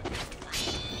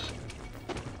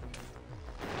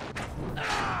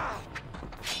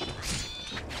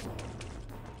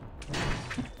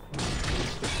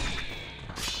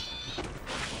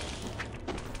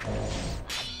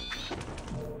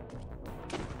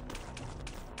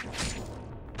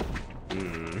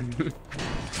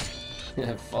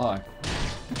 Yeah, fuck.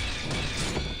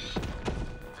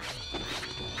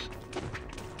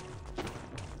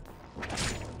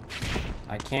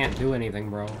 I can't do anything,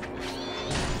 bro.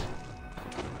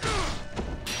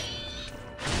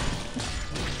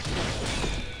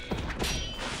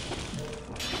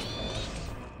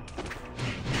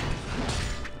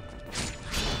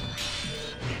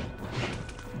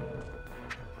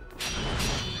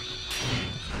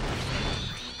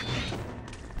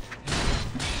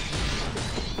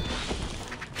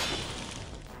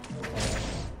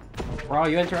 Bro,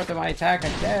 you interrupted my attack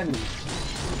again!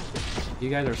 You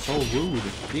guys are so rude.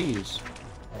 Jeez.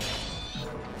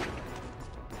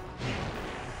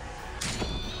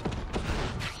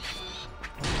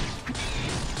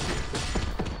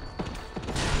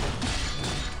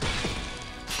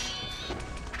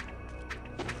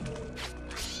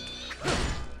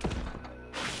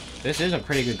 This is a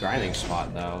pretty good grinding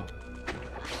spot, though.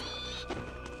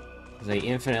 They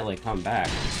infinitely come back.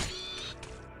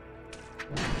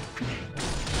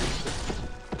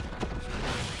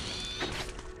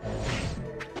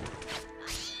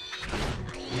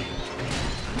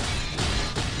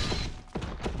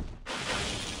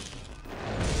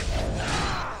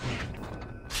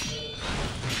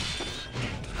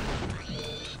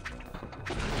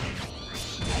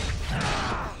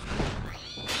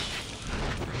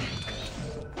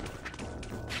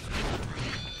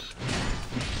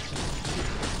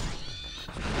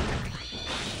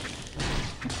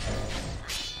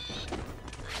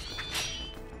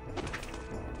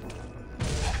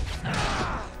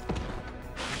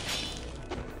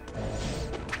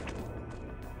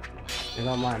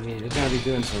 Don't mind me, just gonna be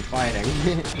doing some fighting.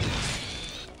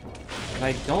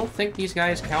 I don't think these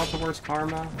guys count towards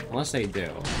karma, unless they do.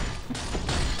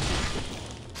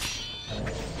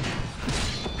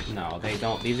 No, they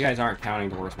don't. These guys aren't counting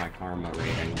towards my karma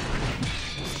rating.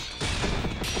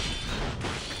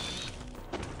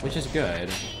 Which is good.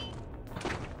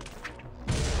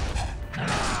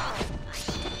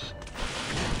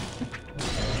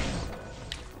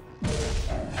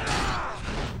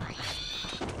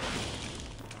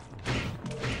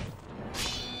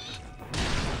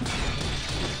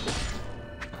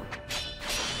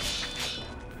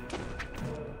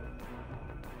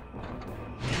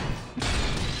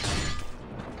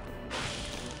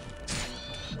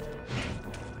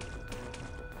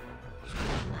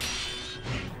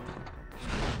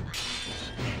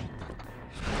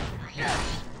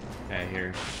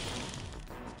 Here.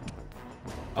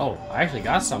 Oh, I actually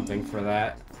got something for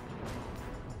that.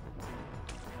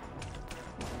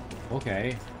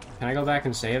 Okay. Can I go back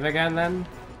and save again then?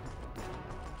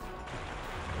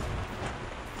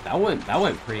 That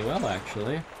went pretty well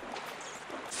actually.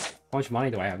 How much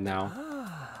money do I have now?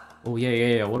 Oh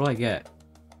yeah. What do I get?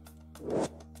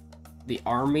 The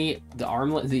armlet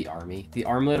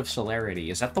of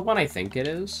celerity. Is that the one I think it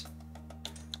is?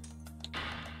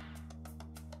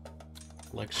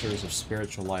 Elixirs of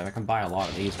spiritual life. I can buy a lot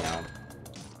of these now.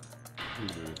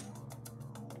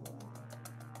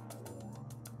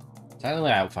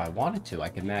 Technically, if I wanted to, I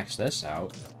could max this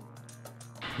out.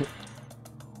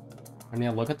 I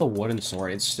mean, look at the wooden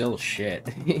sword. It's still shit.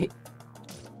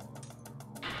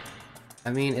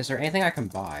 I mean, is there anything I can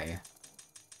buy?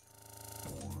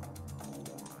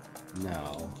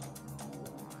 No.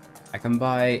 I can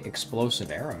buy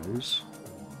explosive arrows.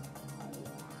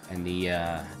 And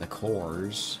the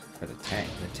cores for the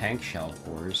tank shell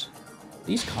cores.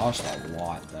 These cost a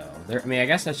lot, though. I mean, I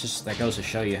guess that goes to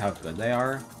show you how good they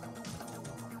are.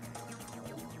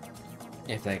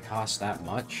 If they cost that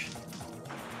much.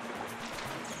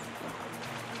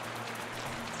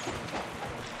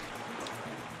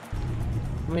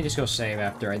 Let me just go save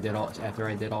after I did all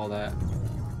that.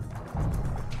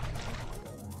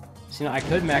 See, now I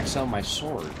could max out my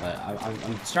sword, but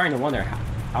I'm starting to wonder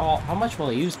how much will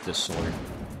I use this sword?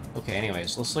 Okay,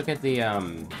 anyways, let's look at the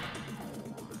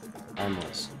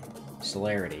armlets.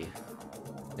 Celerity.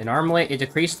 An armlet, it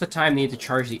decreases the time needed to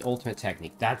charge the ultimate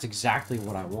technique. That's exactly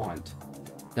what I want.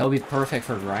 That would be perfect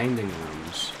for grinding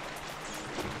rooms.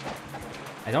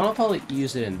 I don't know if I'll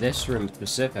use it in this room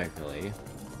specifically.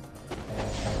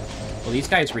 Well, these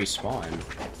guys respawn.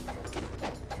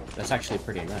 That's actually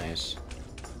pretty nice.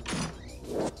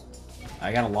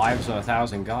 I got a Lives of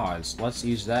 1,000 Gods. Let's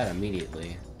use that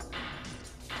immediately.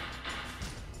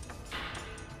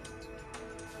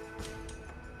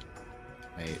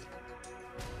 Wait.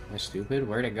 Am I stupid?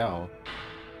 Where'd it go?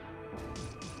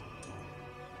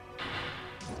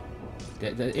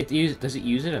 Does it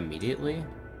use it immediately?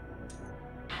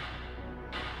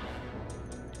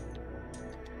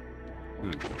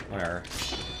 Whatever.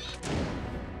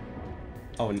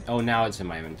 Oh, now it's in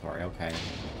my inventory. Okay.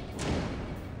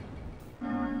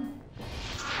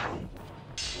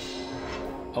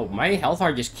 Oh, my health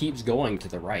bar just keeps going to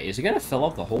the right. Is it gonna fill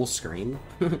up the whole screen?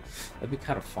 That'd be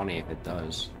kind of funny if it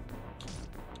does.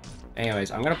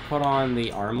 Anyways, I'm gonna put on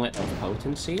the Armlet of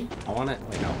Potency. I want it...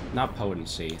 Wait, no. Not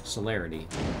Potency. Celerity.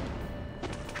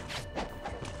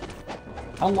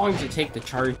 How long does it take to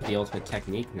charge the ultimate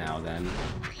technique now, then?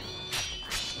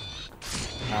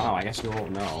 Oh, I guess we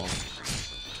won't know.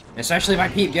 Especially if I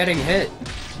keep getting hit.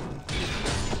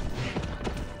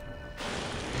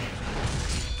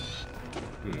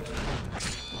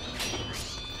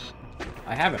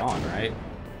 I have it on, right?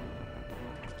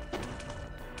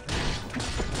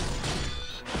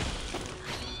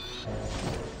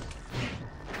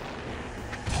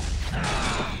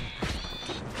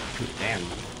 Damn.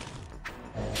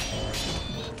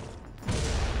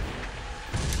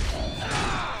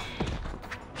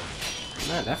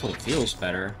 That definitely feels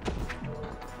better.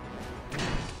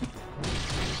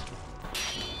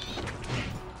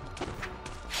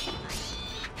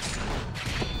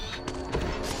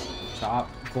 Stop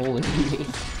bullying me.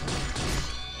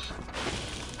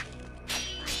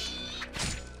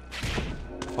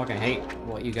 Fucking hate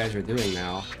what you guys are doing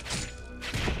now.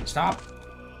 Stop!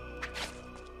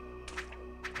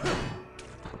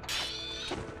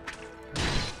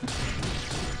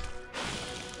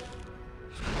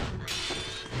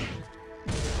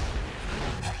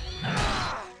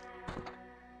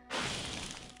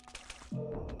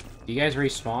 Do you guys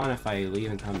respawn if I leave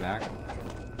and come back?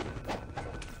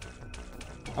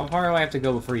 How far do I have to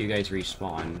go before you guys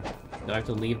respawn? Do I have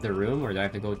to leave the room, or do I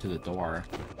have to go to the door?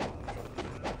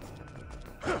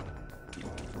 I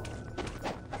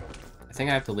think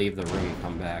I have to leave the room and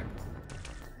come back.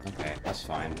 Okay, that's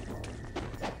fine.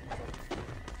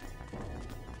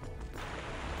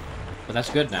 But that's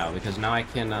good now, because now I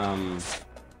can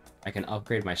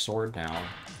upgrade my sword now.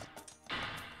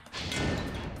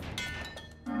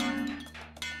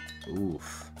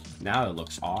 Oof. Now it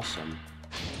looks awesome.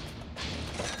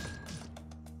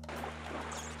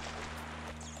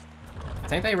 I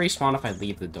think they respawn if I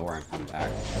leave the door and come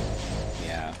back.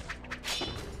 Yeah.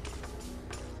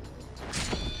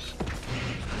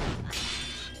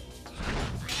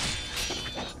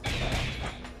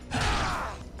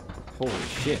 Holy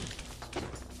shit.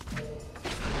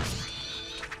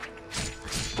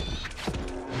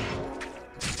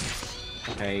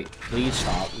 Okay, please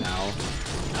stop now.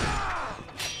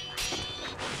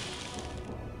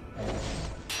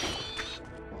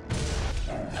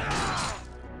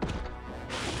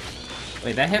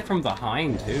 Wait, that hit from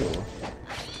behind, too.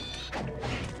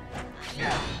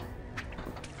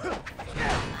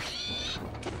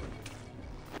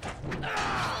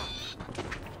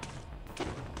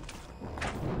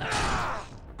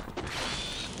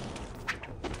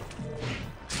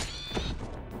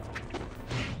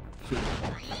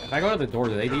 If I go to the door,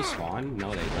 do they despawn?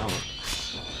 No, they don't.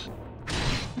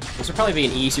 This would probably be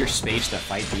an easier space to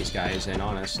fight these guys in,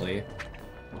 honestly.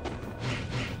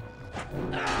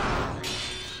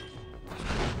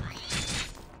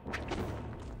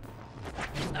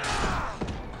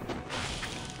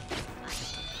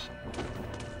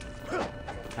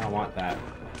 don't want that.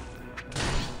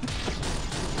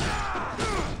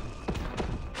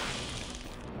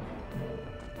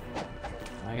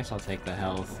 I guess I'll take the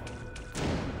health.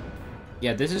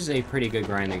 Yeah, this is a pretty good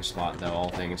grinding spot, though, all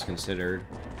things considered.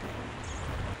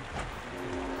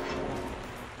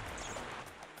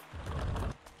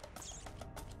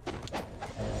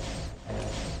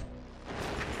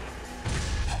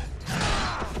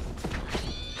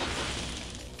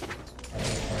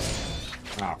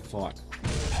 Ah, fuck.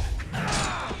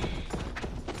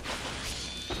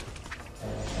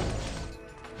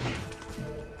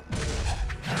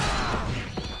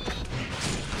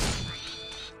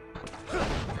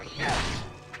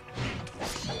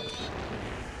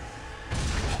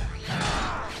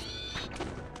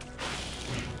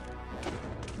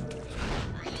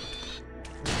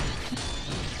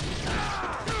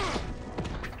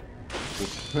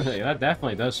 That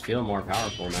definitely does feel more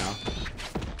powerful now.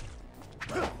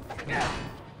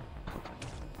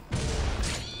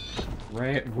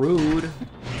 Right, rude.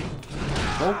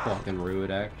 So fucking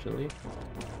rude, actually.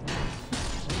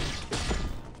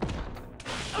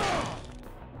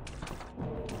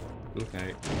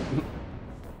 Okay.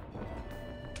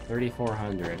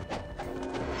 3,400.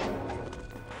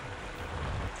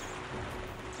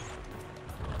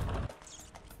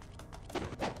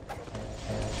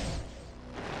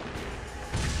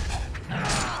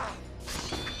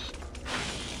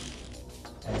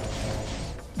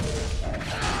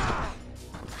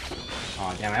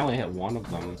 Aw, damn, I only hit one of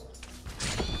them.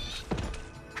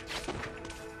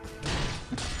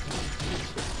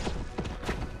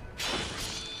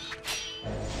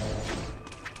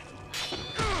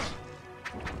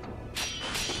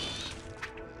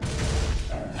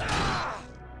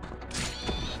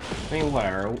 I mean,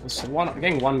 whatever. So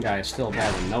getting one guy is still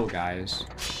better than no guys.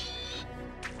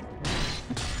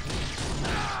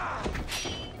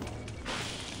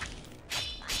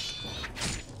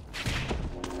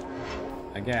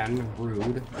 Again,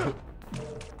 rude.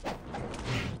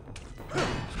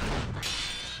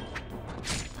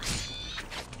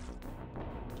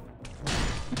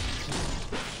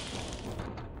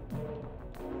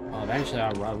 Well, eventually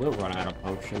I will run out of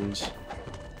potions.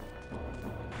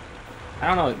 I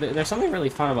don't know, there's something really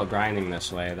fun about grinding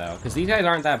this way, though, because these guys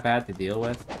aren't that bad to deal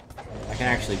with. I can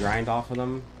actually grind off of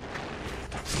them.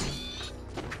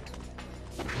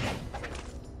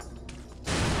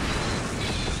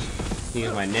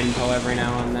 Use my Ninpo every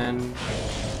now and then.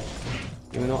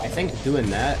 Even though I think doing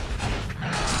that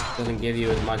doesn't give you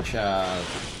as much,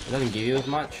 it doesn't give you as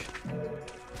much.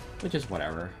 Which is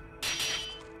whatever.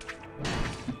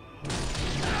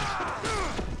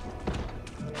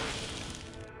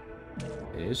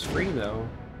 It is free, though.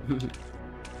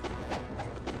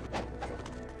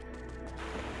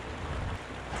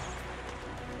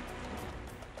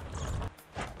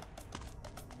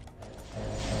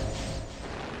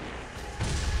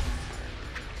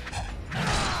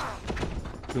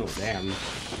 Oh, damn.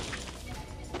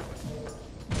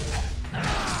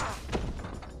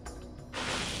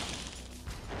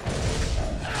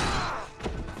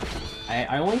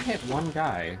 I only hit one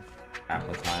guy half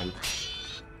the time.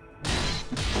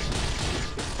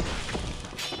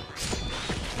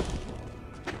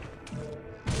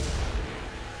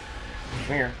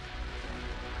 Come here.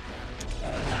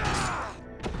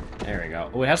 There we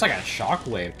go. Oh, it has like a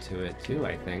shockwave to it, too,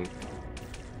 I think.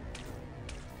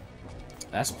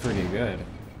 That's pretty good.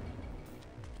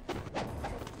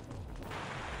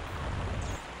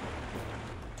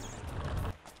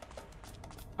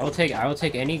 I will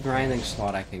take any grinding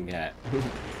slot I can get.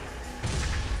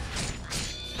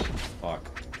 Fuck.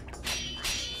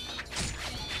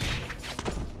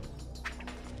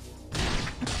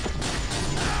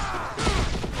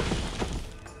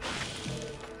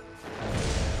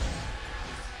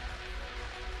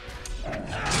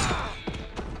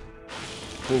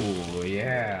 Ooh,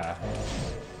 yeah.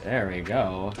 There we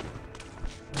go.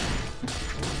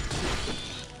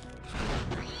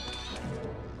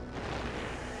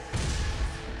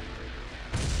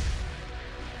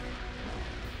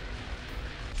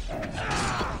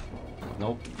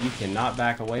 Nope, you cannot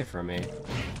back away from me.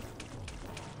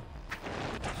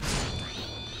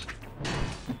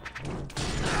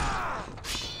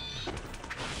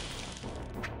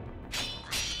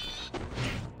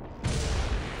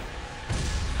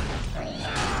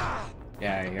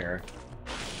 Yeah, here.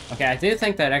 Okay, I do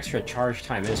think that extra charge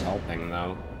time is helping,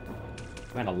 though.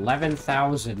 I'm at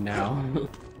 11,000 now.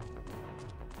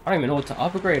 I don't even know what to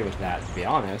upgrade with that, to be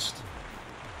honest.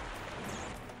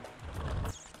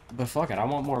 But fuck it, I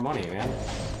want more money, man.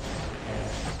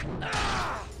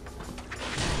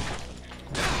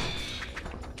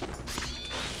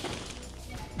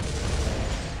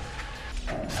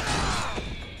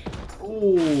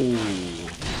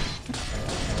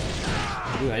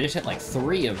 I just hit like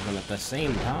 3 of them at the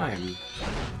same time.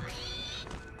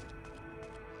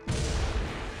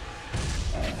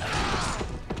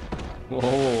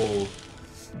 Whoa.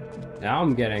 Now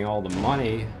I'm getting all the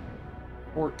money.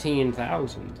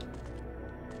 14,000.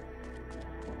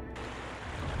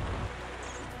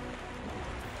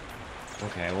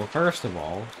 Okay, well, first of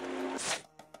all,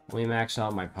 let me max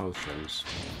out my potions.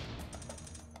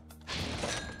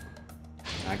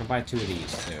 I can buy 2 of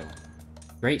these, too.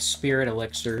 Great Spirit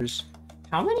Elixirs.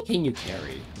 How many can you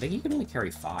carry? I think you can only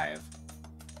carry 5.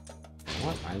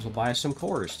 What? Might as well buy some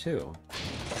cores, too.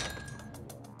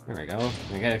 There we go.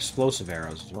 I get explosive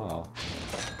arrows as well.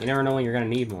 You never know when you're gonna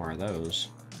need more of those.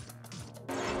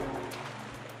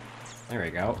 There we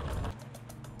go.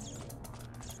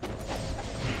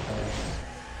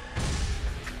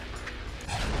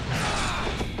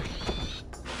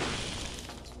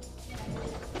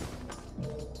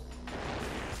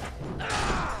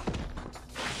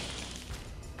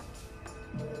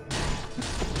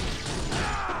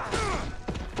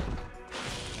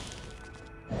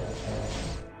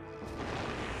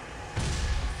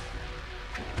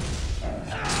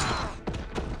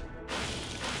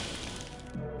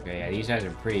 Okay, yeah, these guys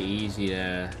are pretty easy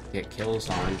to get kills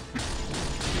on.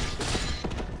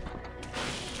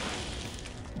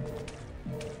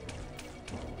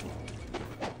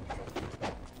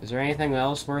 Is there anything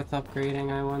else worth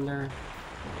upgrading, I wonder?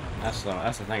 That's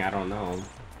the thing, I don't know.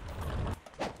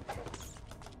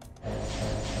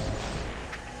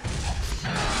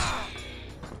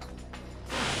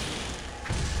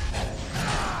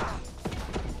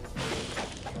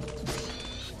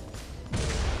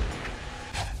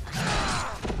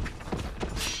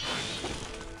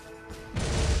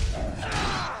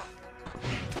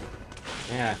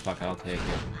 Yeah, fuck, I'll take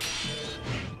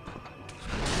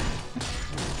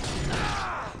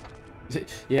it.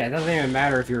 Yeah, it doesn't even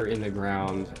matter if you're in the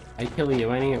ground. I kill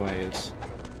you anyways.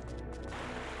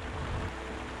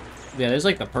 Yeah, this is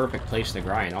like the perfect place to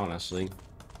grind, honestly.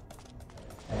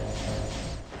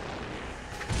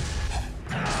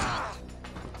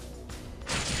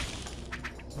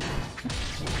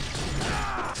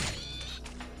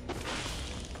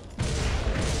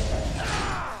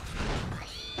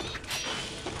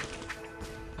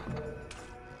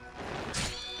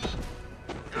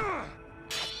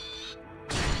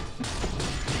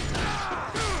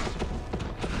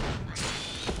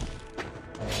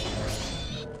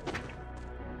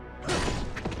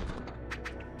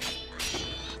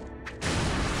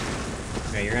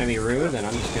 Okay, you're gonna be rude, then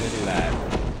I'm just gonna do that.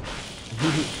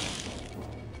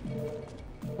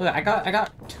 Look, I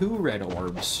got 2 red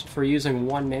orbs for using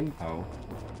 1 ninpo.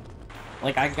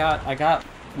 Like, I got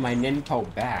my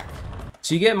ninpo back.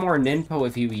 So you get more ninpo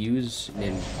if you use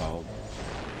ninpo.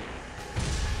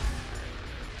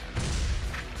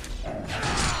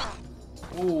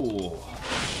 Ooh.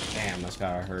 Damn, that's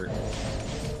gotta hurt.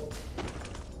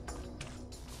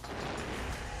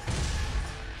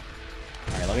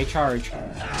 Alright, let me charge.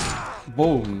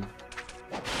 Boom.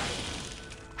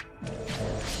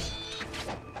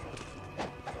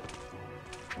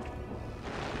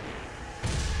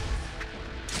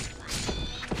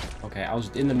 Okay, I was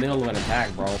in the middle of an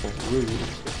attack, bro. Rude.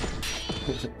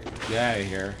 Get out of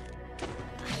here.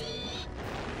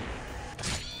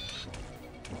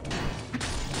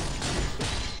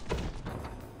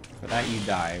 For that, you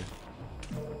die.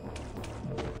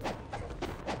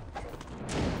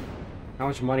 How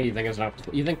much money do you think is enough?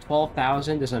 You think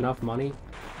 12,000 is enough money?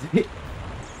 I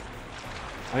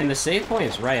mean, the save point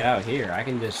is right out here. I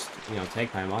can just, you know,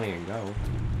 take my money and go.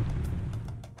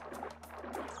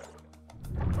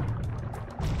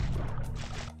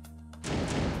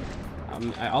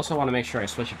 I also want to make sure I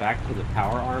switch back to the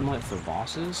power armlet for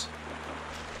bosses.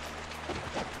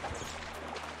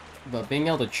 But being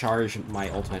able to charge my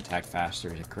ultimate attack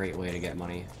faster is a great way to get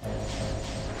money.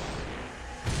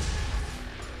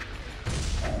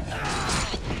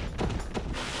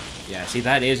 Yeah, see,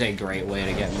 that is a great way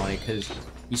to get money, because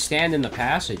you stand in the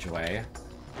passageway.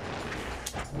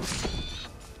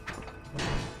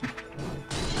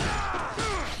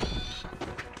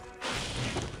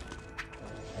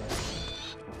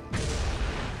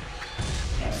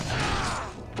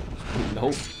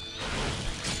 Nope.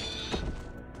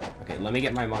 Okay, let me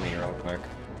get my money real quick.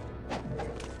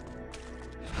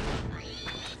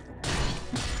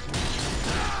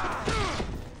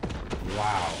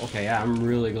 Wow, okay, yeah, I'm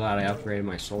really glad I upgraded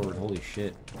my sword, holy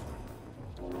shit.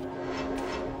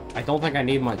 I don't think I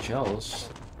need much else.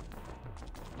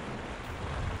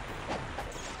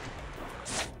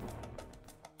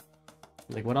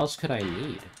 Like, what else could I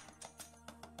need?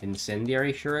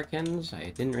 Incendiary shurikens?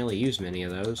 I didn't really use many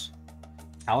of those.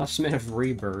 Talisman of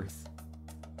Rebirth.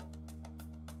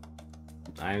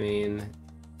 I mean,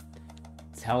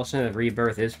 Talisman of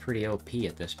Rebirth is pretty OP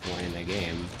at this point in the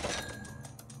game.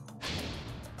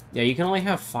 Yeah, you can only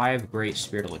have 5 Great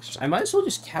Spirit Elixirs. I might as well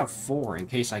just have 4 in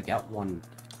case I get one,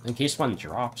 in case one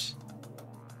drops.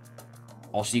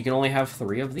 Also, you can only have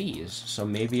 3 of these, so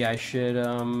maybe I should,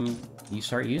 you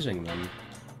start using them.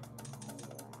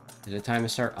 Is it time to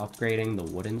start upgrading the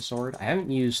wooden sword? I haven't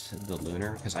used the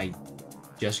lunar, because I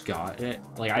just got it.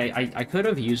 Like, I could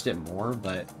have used it more,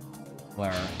 but...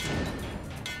 where?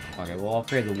 Okay, we'll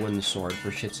upgrade the wooden sword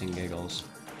for shits and giggles.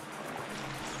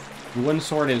 The wooden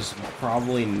sword is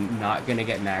probably not gonna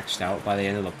get maxed out by the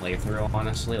end of the playthrough,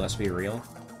 honestly, let's be real.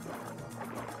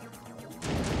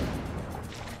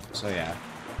 So yeah.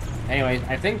 Anyway,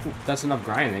 I think that's enough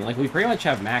grinding. Like, we pretty much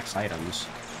have max items.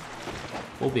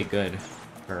 We'll be good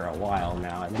for a while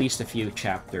now, at least a few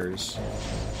chapters.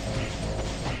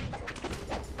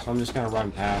 So I'm just gonna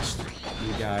run past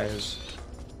you guys.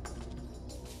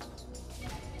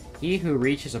 He who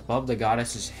reaches above the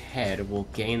goddess's head will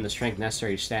gain the strength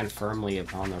necessary to stand firmly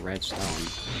upon the red stone.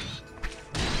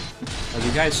 Oh,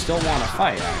 you guys still want to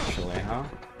fight, actually, huh?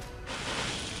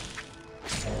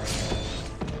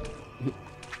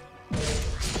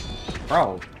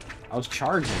 Bro, I was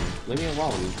charging. Leave me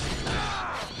alone.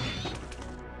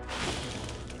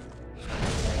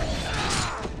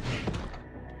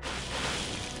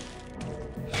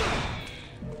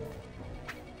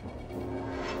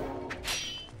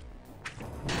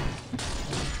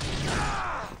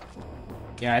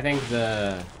 Yeah, I think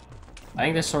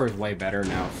this sword is way better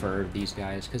now for these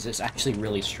guys, because it's actually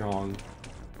really strong.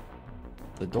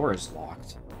 The door is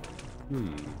locked. I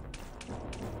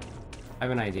have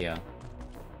an idea.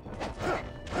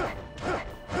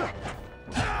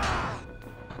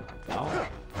 No?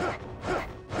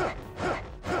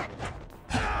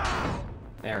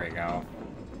 There we go.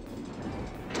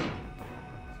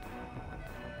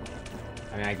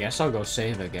 I mean, I guess I'll go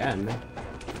save again.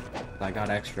 I got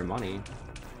extra money.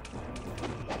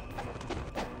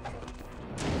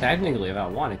 Technically, if I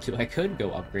wanted to, I could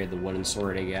go upgrade the wooden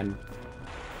sword again.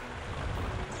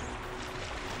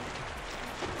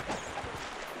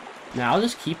 Now, I'll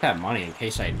just keep that money in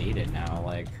case I need it now,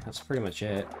 like, that's pretty much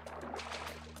it.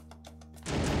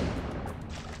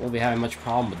 Won't be having much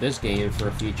problem with this game for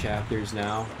a few chapters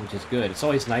now, which is good. It's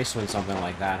always nice when something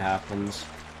like that happens.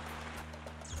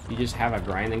 You just have a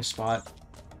grinding spot.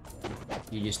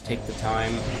 You just take the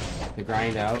time to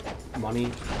grind out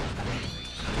money.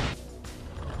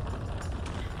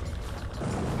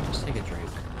 Just take a drink.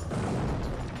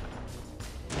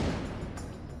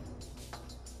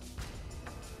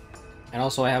 And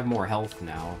also I have more health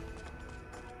now.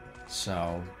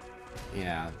 So,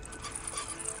 yeah.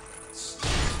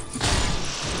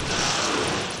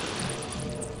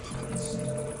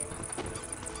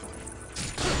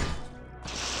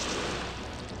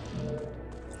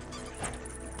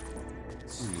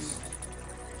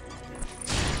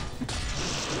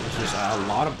 There's a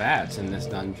lot of bats in this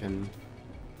dungeon.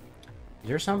 Is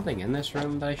there something in this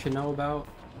room that I should know about?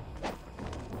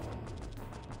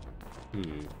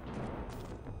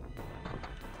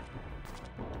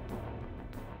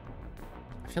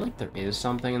 I feel like there is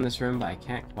something in this room, but I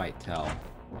can't quite tell.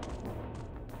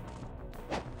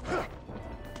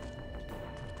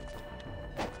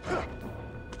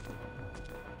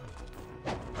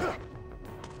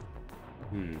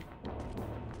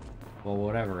 Well,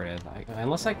 whatever it is.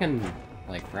 Unless I can,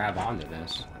 like, grab onto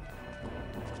this.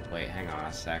 Wait, hang on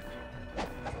a sec.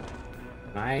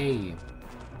 Can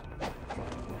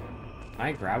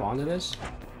I grab onto this?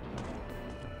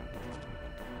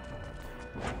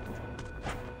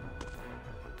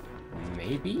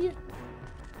 Maybe?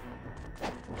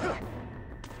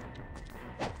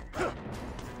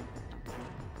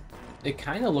 It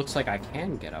kind of looks like I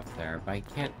can get up there, but I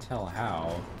can't tell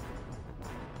how.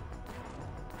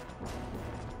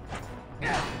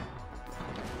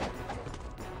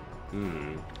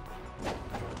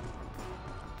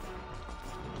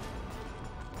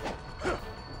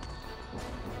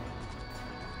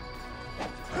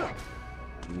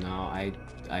 No, I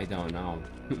don't know.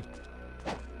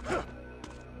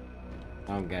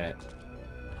 I don't get it.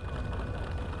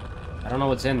 I don't know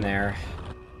what's in there,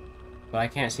 but I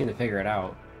can't seem to figure it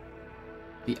out.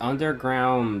 The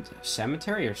underground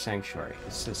cemetery or sanctuary?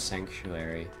 It says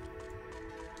sanctuary.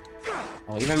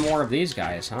 Oh, even more of these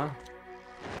guys, huh?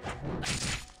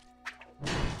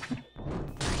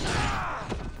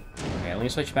 Okay, let me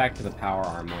switch back to the power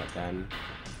armlet then.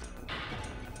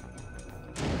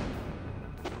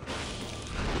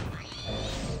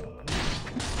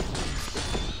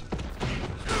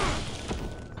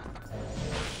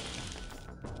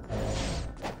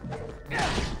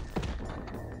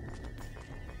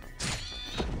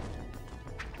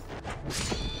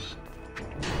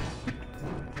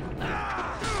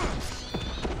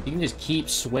 You can just keep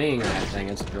swinging that thing.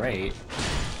 It's great.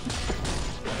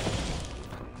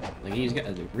 Like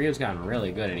Ryo's gotten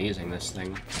really good at using this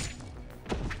thing.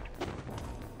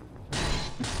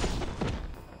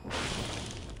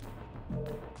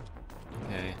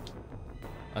 Okay.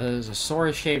 There's a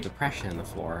sword-shaped depression in the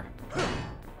floor.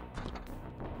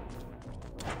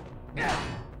 I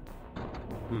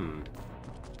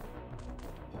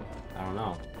don't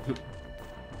know.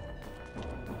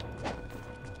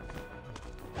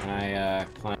 Can I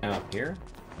climb up here?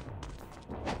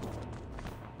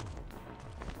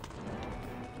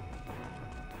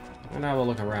 I'm gonna have a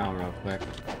look around real quick.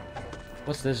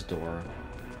 What's this door?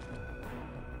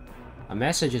 A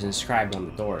message is inscribed on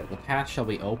the door. The path shall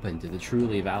be open to the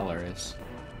truly valorous.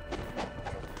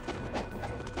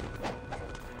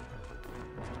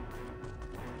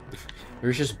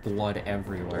 There's just blood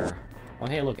everywhere. Oh,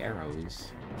 hey, look, arrows.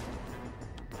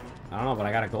 I don't know, but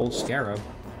I got a gold scarab.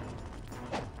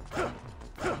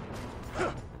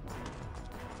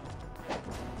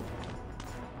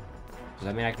 Does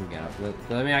that mean I can get up? Does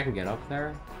that mean I can get up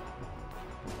there?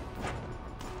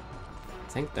 I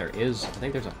think there is. I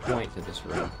think there's a point to this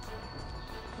room.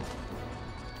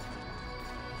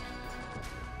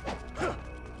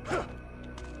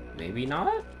 Maybe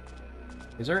not?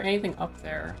 Is there anything up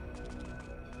there?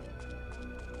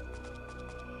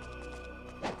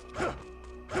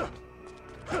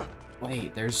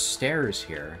 Wait, there's stairs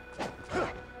here.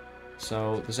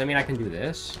 So, does that mean I can do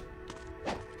this?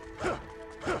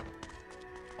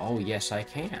 Oh, yes, I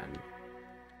can.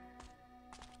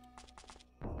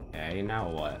 Okay, now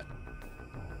what?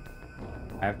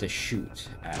 I have to shoot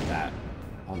at that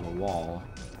on the wall.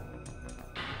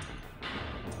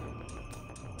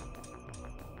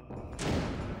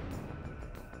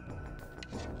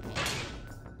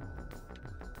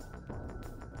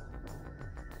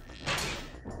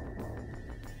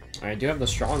 I do have the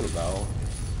strong bow.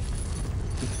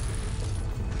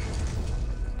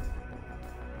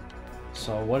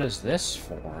 So what is this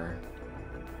for?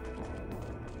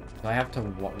 Do I have to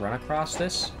run across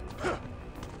this?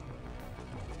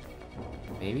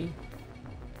 Maybe?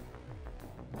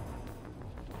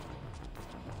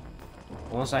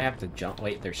 Unless I have to jump.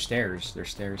 Wait, there's stairs.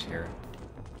 There's stairs here.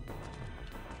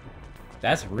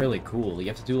 That's really cool. You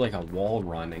have to do like a wall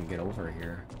run and get over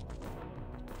here.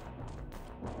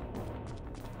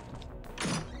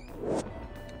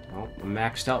 Well, I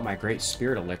maxed out my great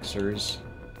spirit elixirs.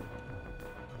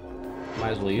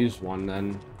 Might as well use one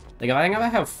then. Like, I think if I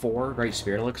have 4 great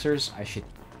spirit elixirs, I should,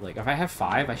 like, if I have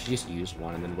 5, I should just use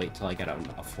one and then wait till I get a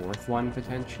 4th one,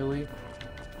 potentially.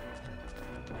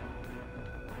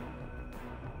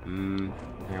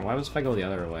 Yeah, what if I go the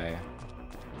other way?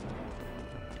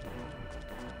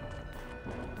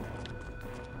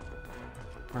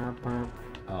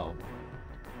 Oh.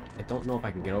 I don't know if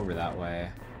I can get over that way.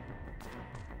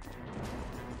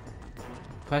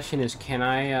 Question is, can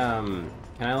I,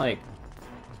 like,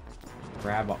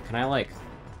 grab up? Can I, like...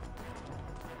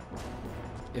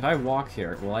 If I walk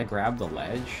here, will I grab the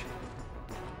ledge?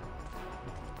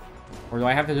 Or do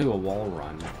I have to do a wall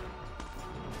run?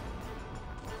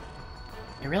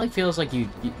 It really feels like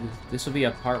this would be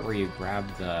a part where you grab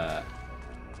the...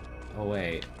 Oh,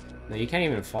 wait. No, you can't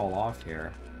even fall off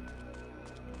here.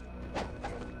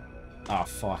 Oh,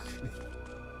 fuck.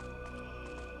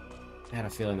 I had a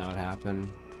feeling that would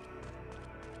happen.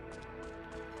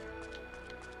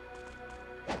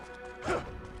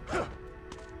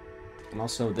 And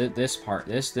also, this part,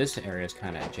 this area is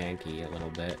kind of janky a little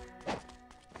bit.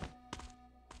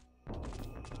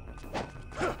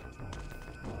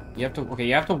 You have to, okay,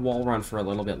 you have to wall run for a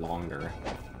little bit longer.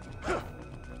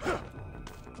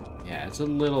 Yeah, it's a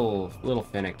little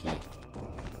finicky.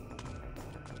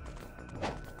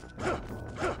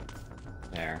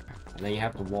 There. And then you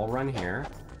have to wall run here.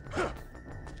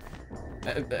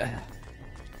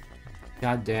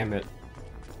 God damn it.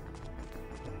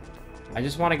 I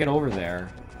just want to get over there.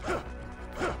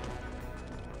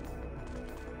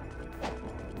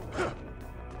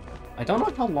 I don't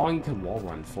know how long you can wall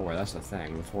run for, that's the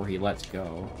thing, before he lets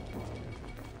go.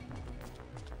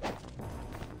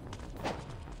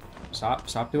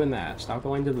 Stop doing that. Stop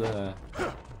going to the...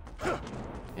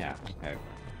 Yeah, okay.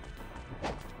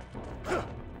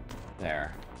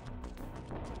 There.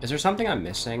 Is there something I'm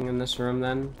missing in this room,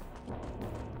 then?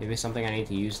 Maybe something I need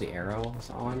to use the arrows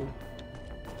on?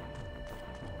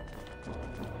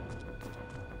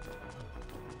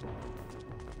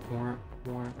 More.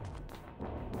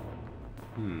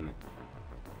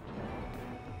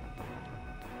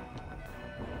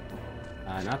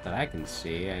 Not that I can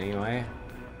see, anyway.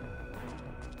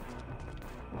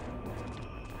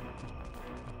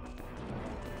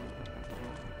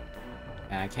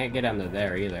 And I can't get under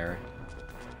there either.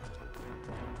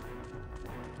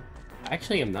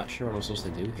 Actually, I'm not sure what I'm supposed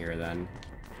to do here, then.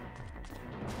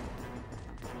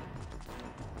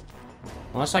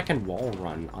 Unless I can wall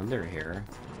run under here.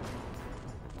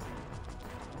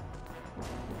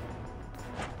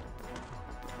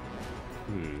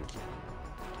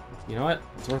 You know what?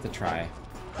 It's worth a try.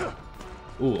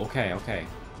 Ooh, okay, okay.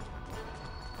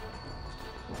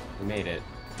 We made it.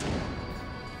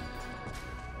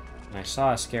 And I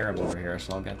saw a scarab over here,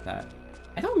 so I'll get that.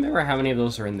 I don't remember how many of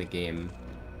those are in the game.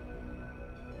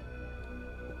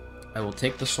 I will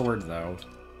take the sword, though.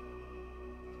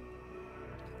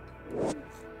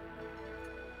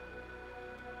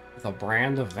 With a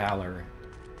brand of valor.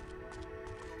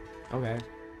 Okay.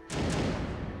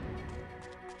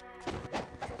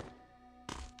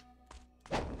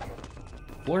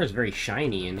 The floor is very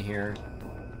shiny in here.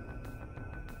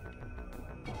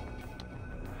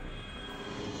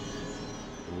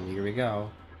 And here we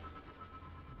go.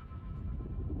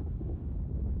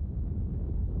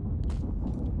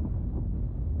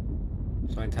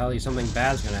 So I can tell you something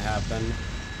bad's gonna happen.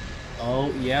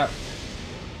 Oh, yep.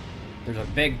 There's a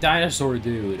big dinosaur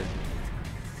dude.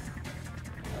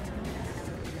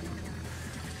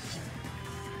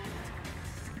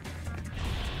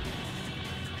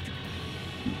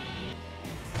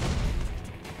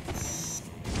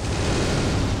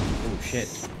 Oh, shit.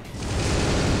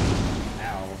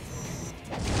 Ow.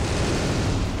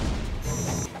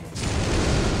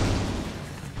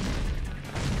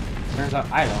 Turns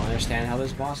out I don't understand how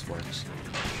this boss works.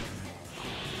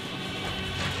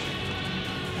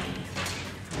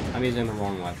 I'm using the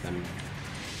wrong weapon.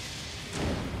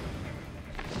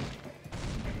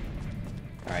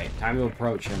 Alright, time to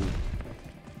approach him.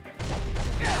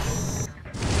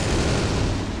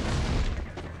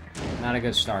 Not a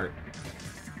good start.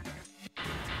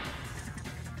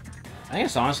 I think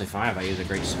it's honestly fine if I use a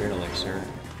great spirit elixir.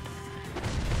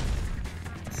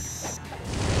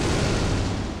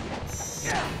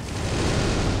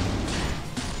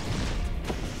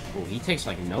 Oh, he takes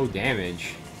like no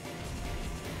damage.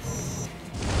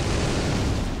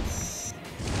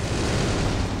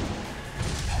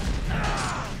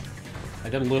 I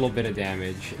did a little bit of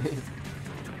damage.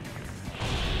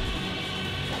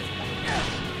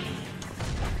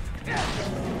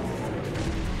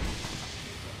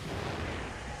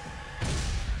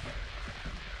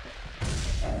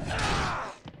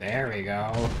 There we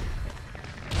go.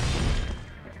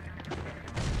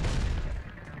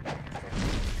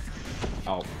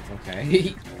 Oh,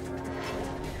 okay.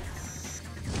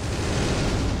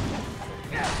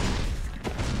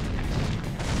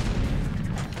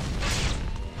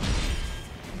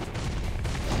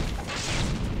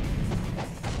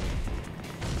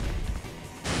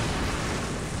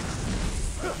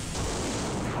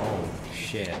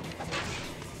 Shit.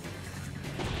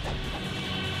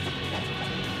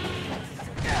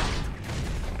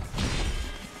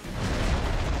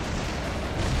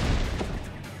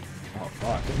 Oh,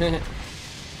 fuck.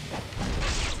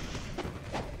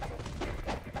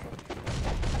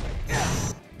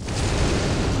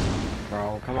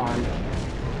 Bro, come on.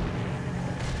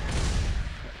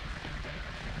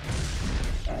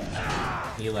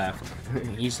 He left.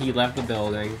 He left the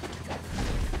building.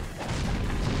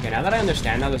 Okay, now that I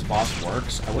understand how this boss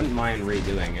works, I wouldn't mind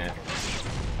redoing it.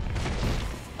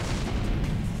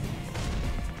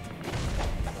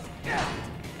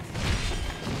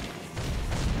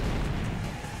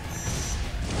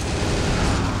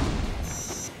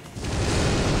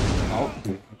 Oh.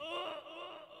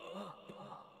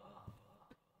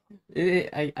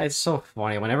 It's so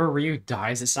funny. Whenever Ryu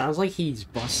dies, it sounds like he's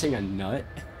busting a nut.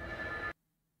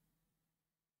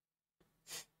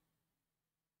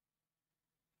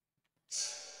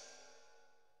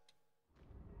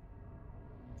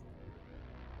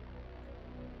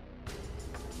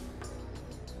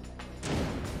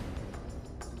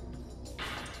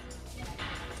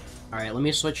 Alright, let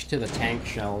me switch to the tank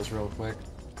shells real quick.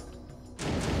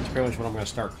 That's pretty much what I'm going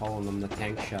to start calling them, the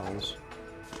tank shells.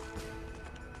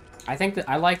 I think that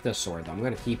I like this sword, though. I'm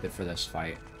going to keep it for this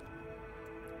fight.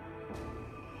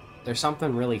 There's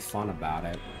something really fun about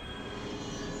it.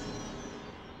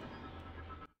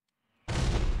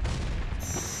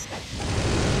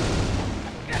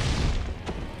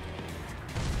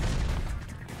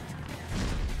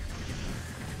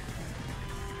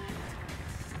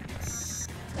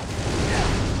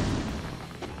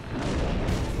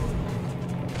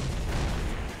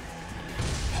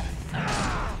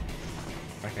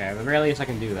 Okay, at the very least I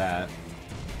can do that.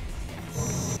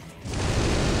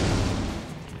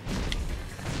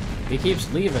 He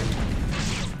keeps leaving.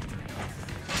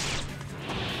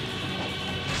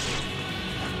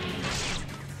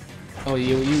 Oh,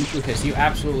 okay, so you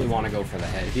absolutely want to go for the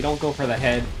head. If you don't go for the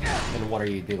head, then what are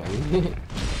you doing?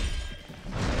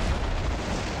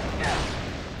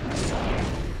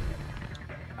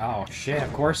 Oh, shit,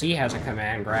 of course he has a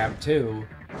command grab, too.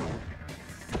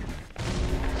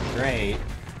 Great.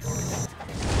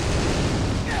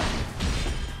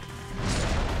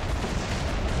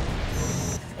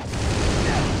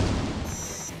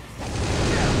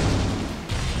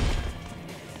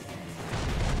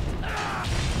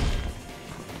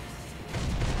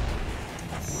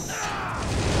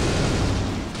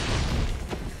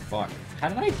 Fuck. How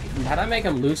did I make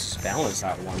him lose his balance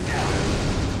that one time?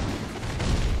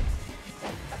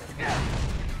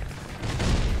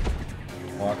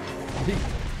 Fuck.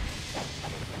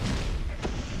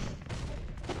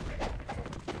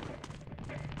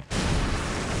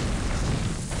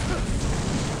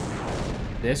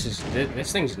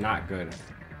 This thing's not good.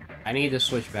 I need to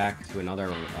switch back to another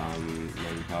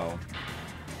Linpo.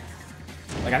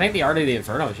 Like, I think the Art of the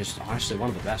Inferno is just honestly one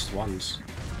of the best ones.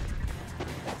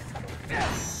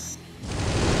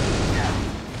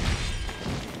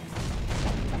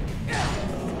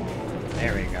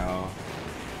 There we go.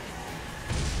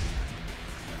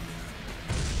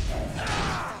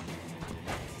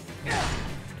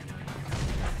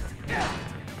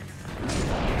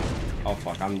 Oh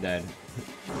fuck, I'm dead.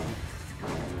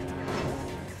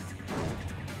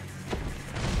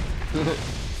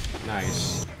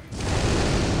 Nice.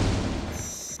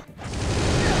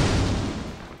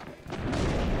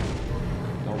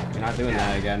 Nope, you're not doing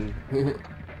that again.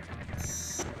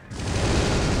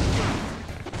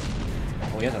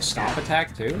 Oh, he has a stomp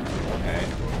attack too? Okay.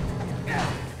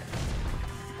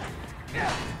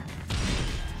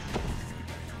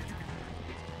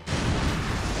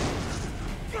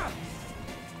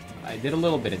 I did a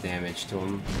little bit of damage to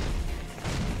him.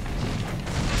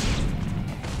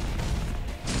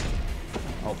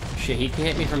 Oh, shit, he can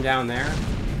hit me from down there?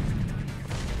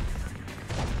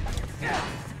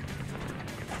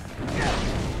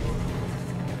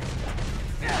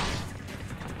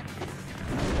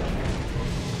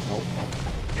 Nope.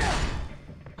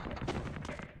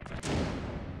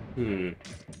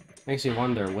 Makes me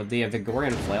wonder, would the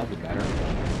Vigorian Flail be better?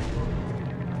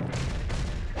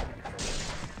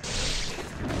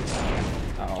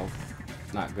 Uh-oh.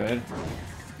 Not good.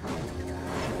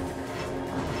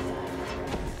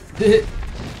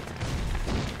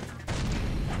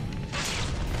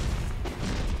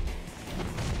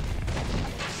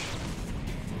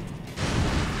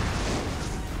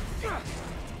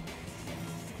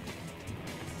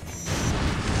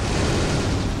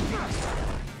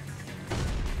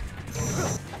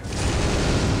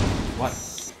 What?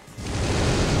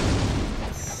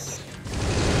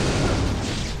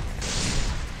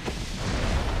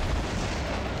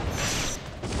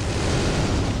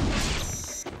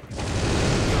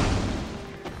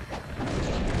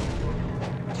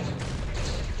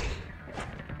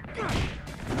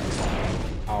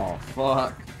 Oh,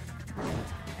 fuck.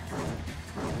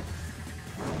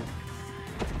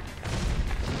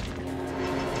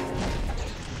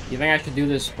 You think I should do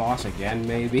this boss again,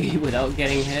 maybe, without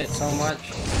getting hit so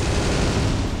much?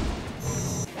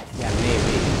 Yeah,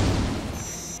 maybe.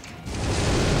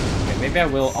 Okay, maybe I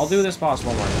will. I'll do this boss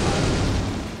one more time.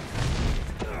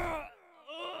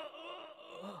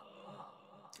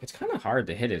 It's kind of hard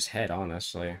to hit his head,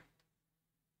 honestly.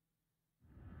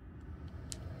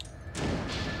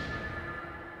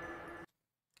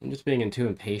 I'm just being too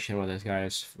impatient with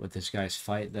this guy's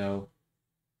fight, though.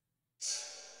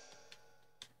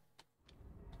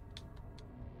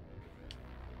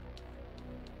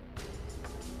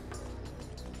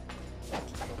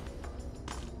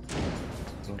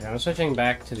 Okay, I'm switching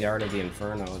back to the Art of the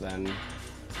Inferno, then.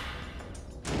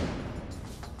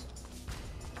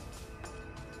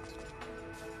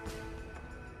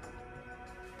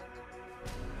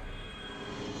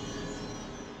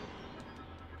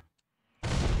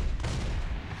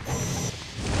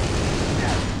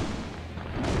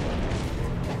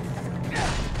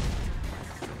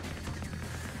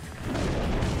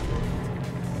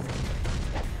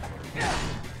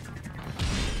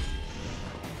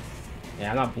 Yeah,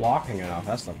 I'm not blocking enough,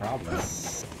 that's the problem.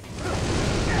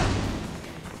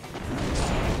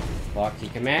 Fuck, he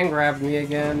command grabbed me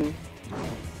again.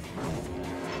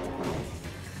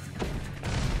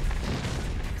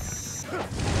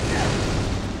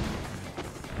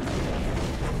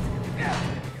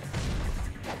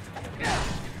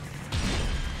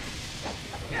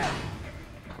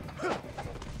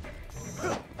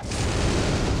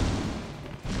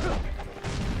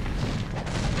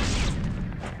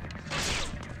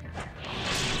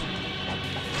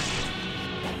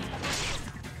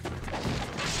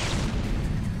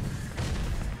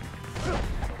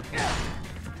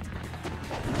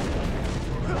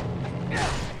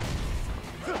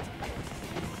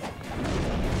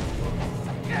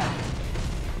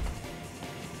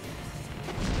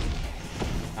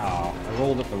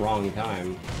 the wrong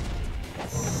time.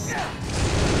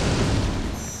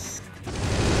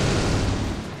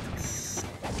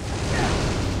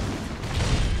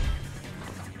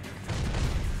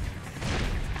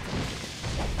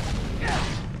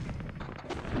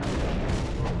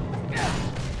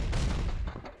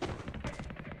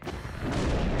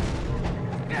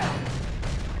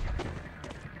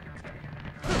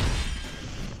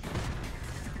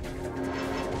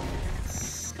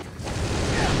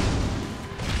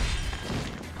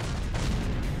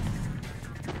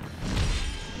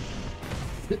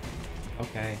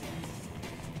 Okay.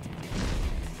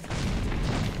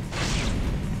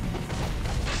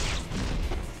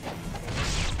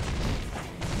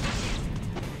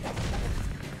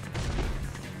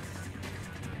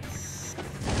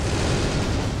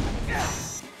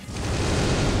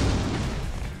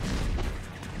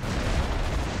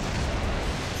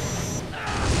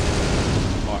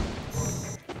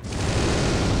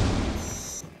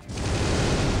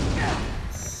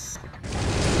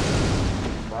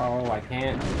 Bro, I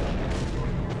can't.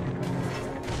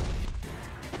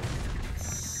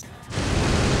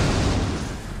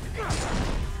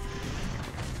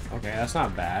 Okay, that's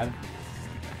not bad.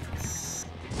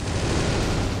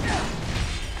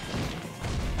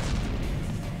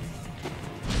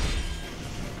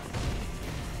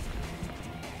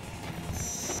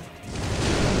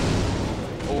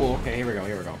 Oh, okay, here we go,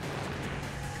 here we go.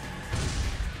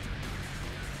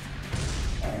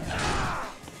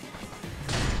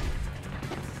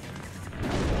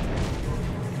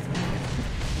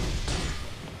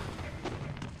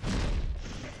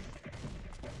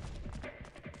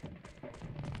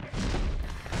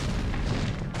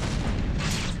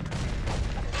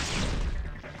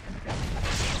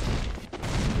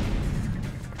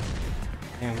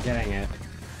 I'm getting it.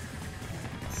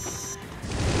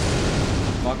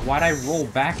 Fuck, why'd I roll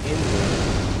back into it?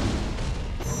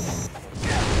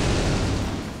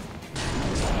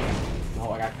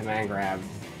 Oh, I got command grabbed.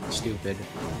 Stupid.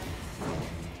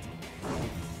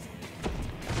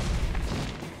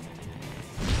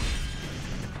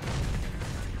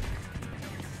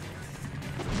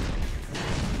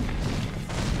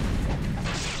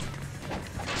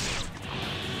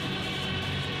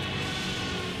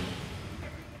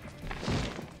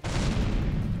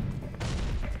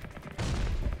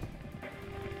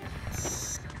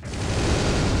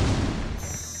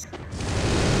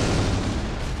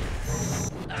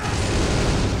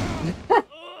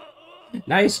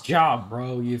 Nice job,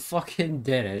 bro. You fucking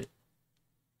did it.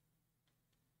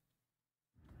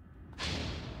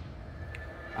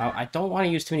 I don't want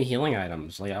to use too many healing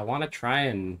items. Like, I want to try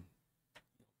and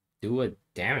do a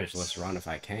damage-less run if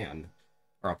I can.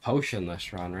 Or a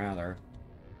potion-less run, rather.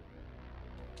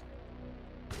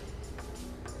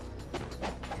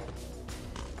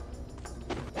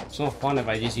 It's no fun if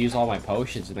I just use all my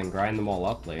potions and then grind them all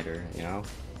up later, you know?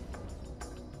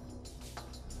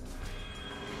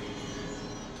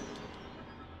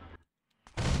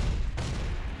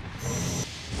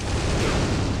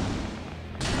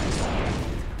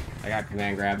 I got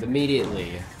command grabbed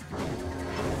immediately.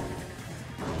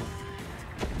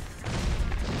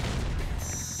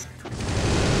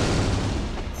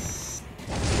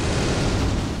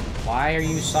 Why are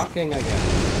you sucking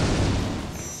again?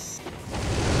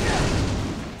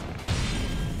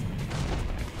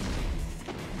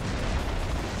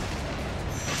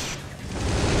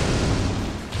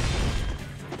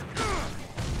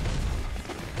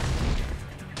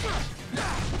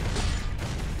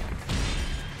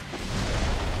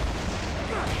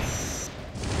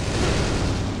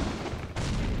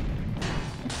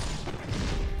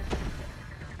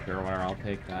 Sure, whatever, I'll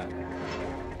take that.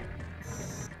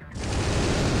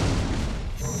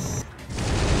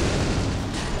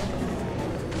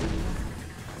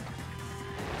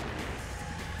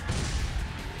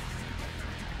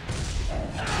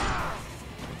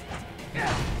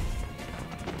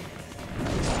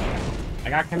 I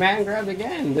got command grabbed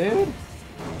again, dude.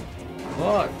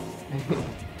 Look.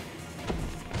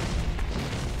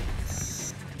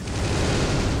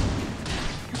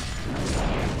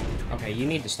 Okay, you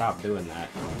need to stop doing that.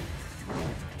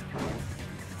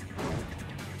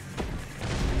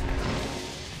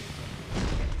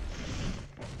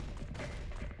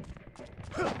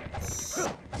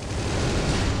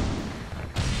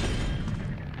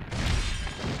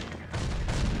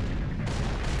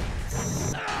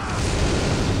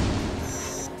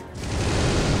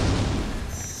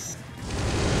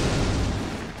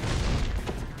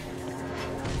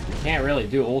 Can't really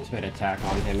do ultimate attack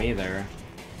on him either.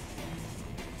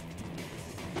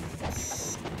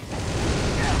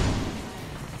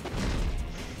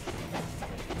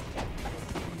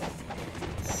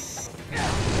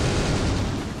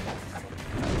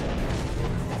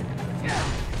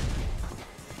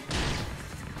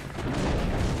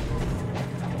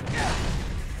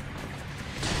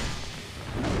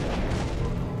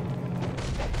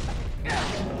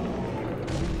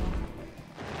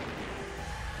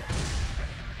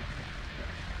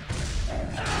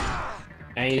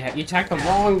 And you attacked the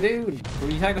wrong dude! Or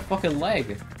you attacked the fucking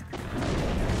leg!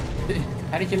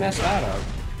 How did you mess that up?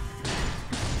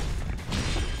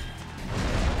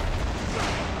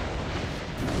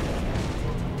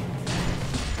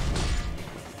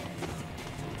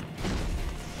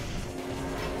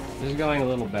 This is going a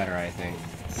little better, I think.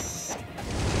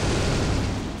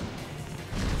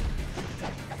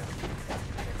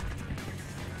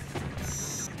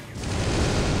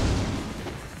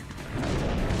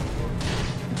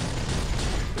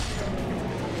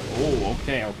 Oh,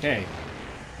 okay, okay.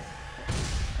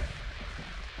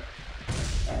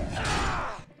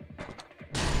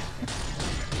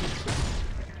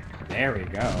 There we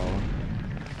go.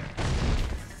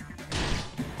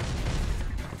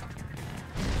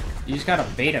 You just gotta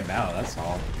bait him out, that's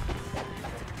all.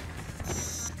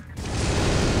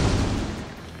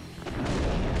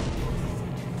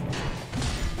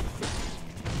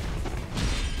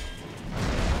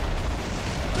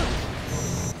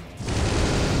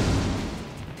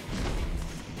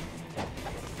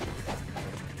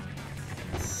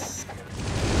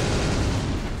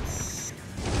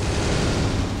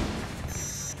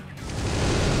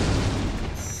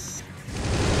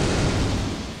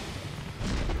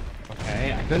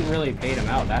 Couldn't really bait him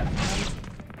out that time.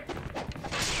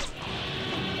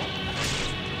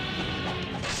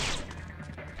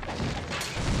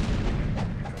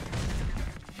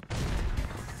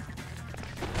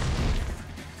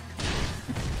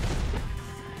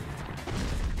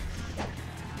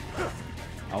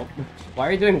 Oh, why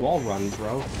are you doing wall runs,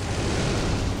 bro?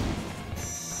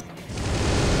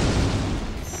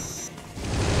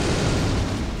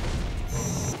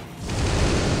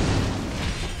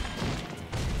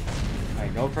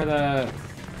 Go for the...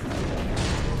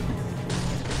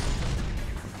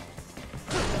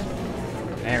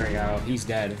 There we go, he's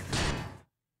dead.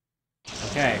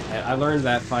 Okay, I learned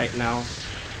that fight now.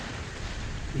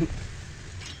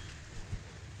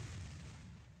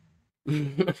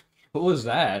 What was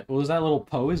that? What was that little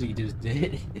pose he just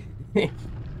did? He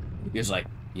was like,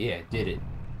 yeah, did it.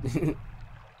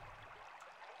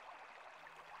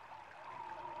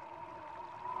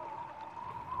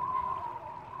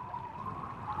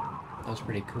 That was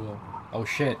pretty cool. Oh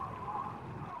shit.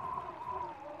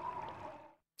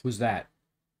 Who's that?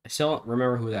 I still don't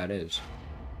remember who that is.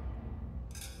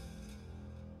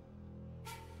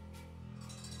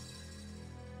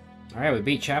 Alright, we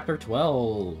beat chapter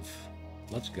 12.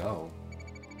 Let's go.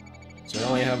 So we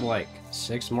only have like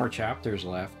 6 more chapters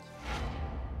left.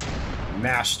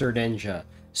 Master Ninja.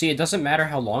 See, it doesn't matter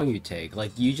how long you take.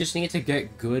 Like, you just need to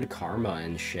get good karma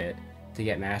and shit to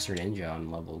get Master Ninja on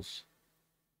levels.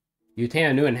 You attain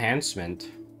a new enhancement.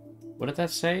 What did that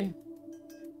say?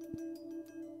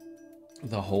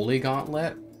 The Holy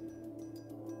Gauntlet?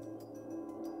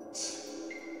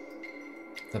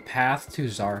 The Path to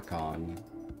Zarkon.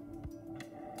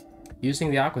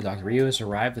 Using the Aquaduct, Ryu has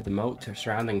arrived at the moat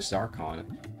surrounding Zarkon.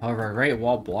 However, a great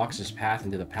wall blocks his path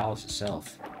into the palace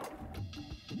itself.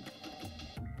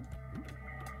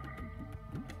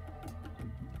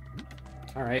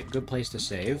 Alright, good place to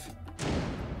save.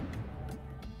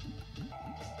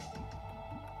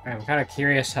 I'm kind of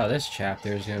curious how this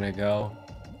chapter is gonna go.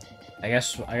 I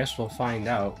guess we'll find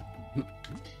out.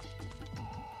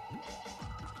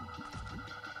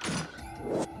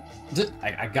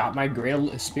 I got my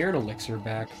great spirit elixir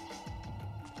back.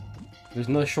 There's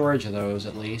no shortage of those,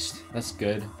 at least. That's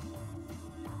good.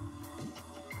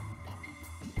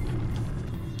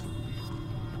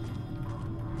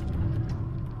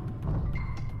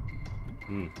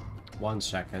 Hmm. 1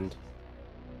 second.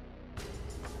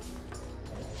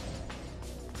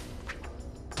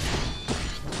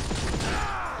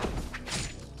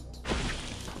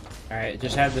 Alright,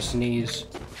 just had to sneeze.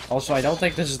 Also, I don't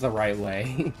think this is the right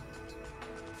way.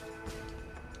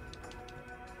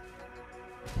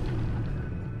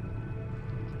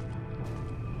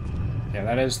 Yeah,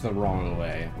 that is the wrong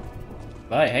way.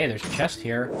 But hey, there's a chest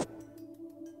here.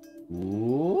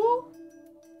 Ooh.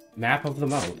 Map of the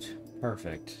moat.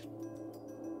 Perfect.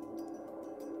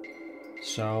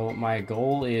 So, my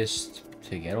goal is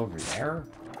to get over there?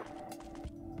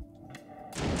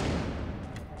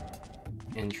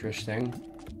 Interesting.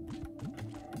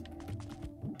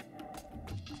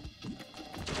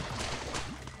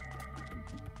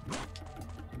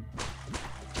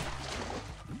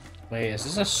 Wait, is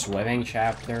this a swimming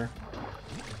chapter?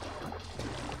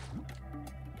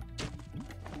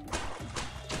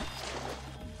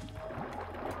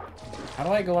 How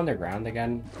do I go underground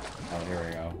again? Oh, here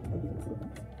we go.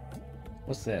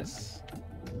 What's this?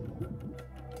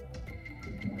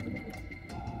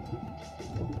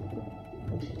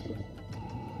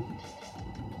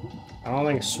 I don't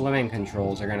think swimming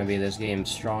controls are gonna be this game's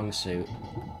strong suit.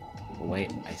 But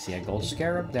wait, I see a gold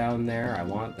scarab down there. I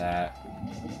want that.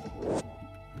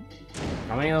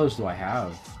 How many of those do I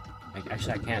have?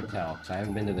 Actually, I can't tell, because I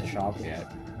haven't been to the shop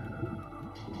yet.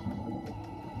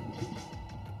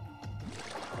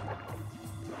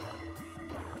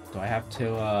 Do I have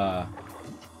to,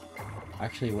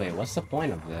 Actually, wait, what's the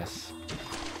point of this?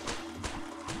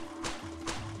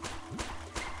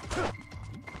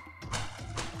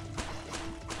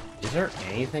 Is there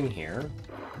anything here?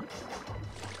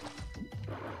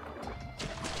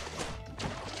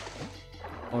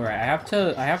 Alright, I have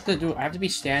to be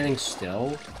standing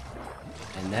still,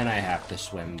 and then I have to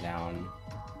swim down.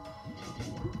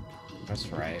 That's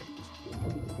right.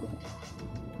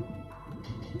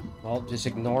 Well, just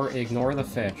ignore the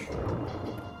fish.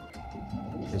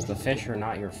 Because the fish are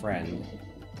not your friend.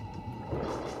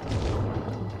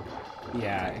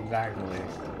 Yeah, exactly.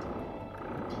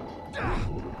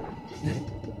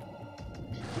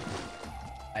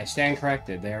 I stand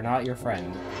corrected, they are not your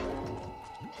friend.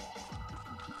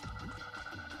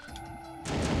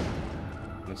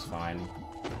 That's fine.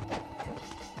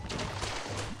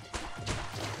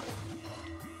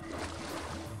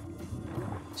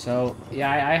 So,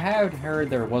 yeah, I had heard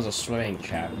there was a swimming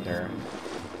chapter.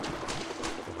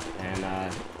 And, I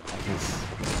can...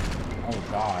 Oh,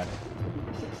 God.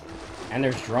 And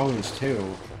there's drones,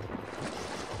 too.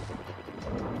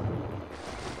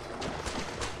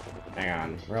 Hang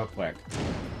on, real quick.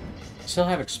 I still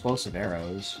have explosive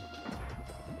arrows.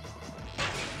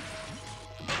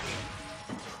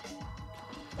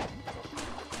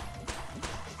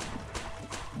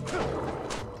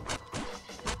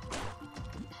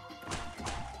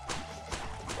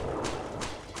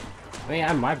 I mean,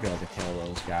 I might be able to kill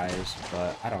those guys,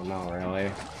 but I don't know,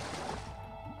 really.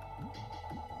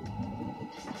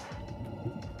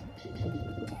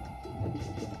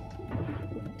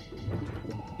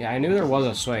 Yeah, I knew there was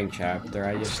a swimming chapter,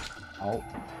 I just... Oh.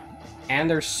 And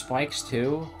there's spikes,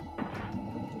 too?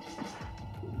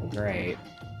 Great.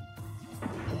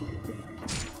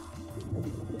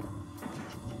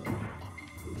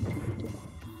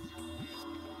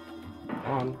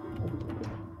 Come on.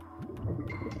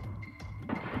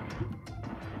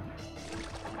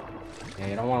 Yeah,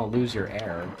 you don't want to lose your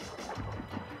air.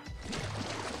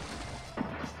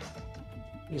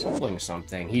 He's holding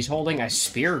something. He's holding a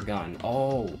spear gun.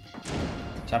 Oh.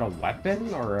 Is that a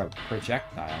weapon or a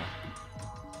projectile?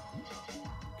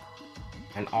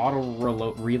 An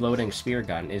auto-reloading spear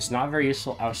gun is not very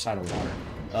useful outside of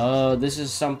water. This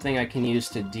is something I can use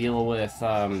to deal with,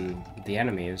 the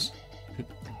enemies.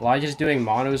 Will I just doing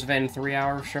mono's event 3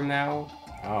 hours from now?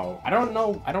 Oh, I don't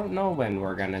know when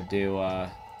we're gonna do,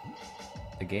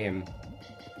 the game.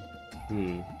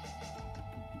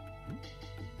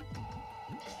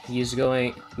 He's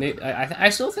going... I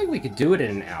still think we could do it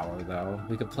in an hour, though.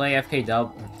 We could play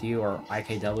FKW or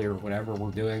IKW or whatever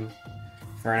we're doing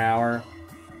for an hour.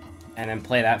 And then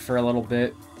play that for a little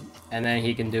bit. And then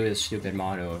he can do his stupid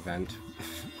mono event.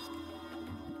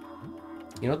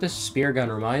 You know what this spear gun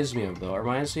reminds me of, though? It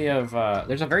reminds me of,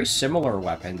 there's a very similar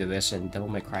weapon to this in Devil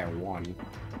May Cry 1. Kinda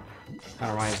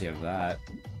reminds me of that.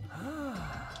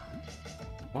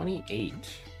 28.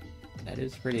 That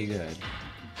is pretty good.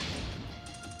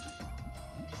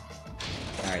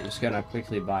 Alright, just gonna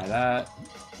quickly buy that.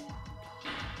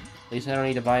 At least I don't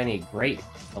need to buy any great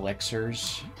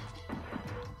elixirs.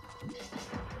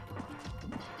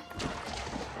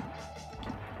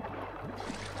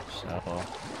 So,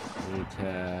 I need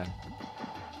to...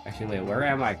 Actually, wait, where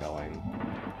am I going?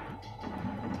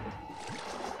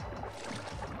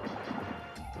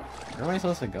 Where am I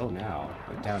supposed to go now?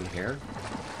 Like down here?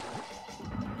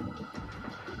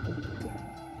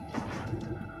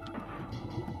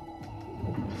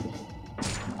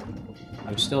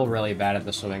 I'm still really bad at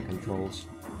the swimming controls.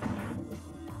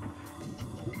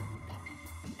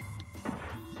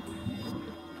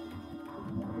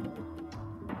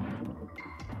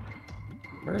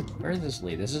 Where does this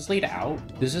lead? Does this lead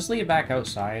out? Does this lead back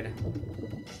outside?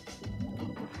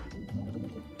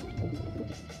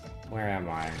 Where am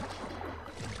I?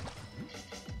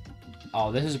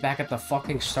 Oh, this is back at the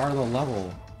fucking start of the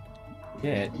level.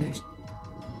 Shit.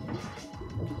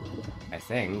 I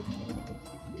think.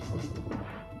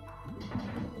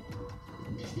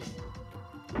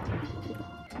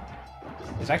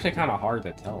 It's actually kind of hard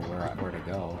to tell where to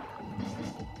go.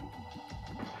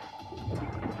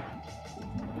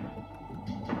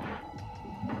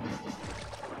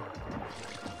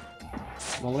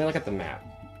 Well, let me look at the map.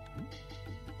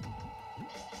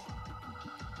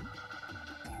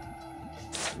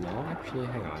 No, actually,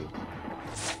 hang on.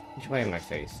 Which way am I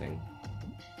facing?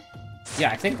 Yeah,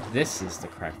 I think this is the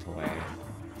correct way.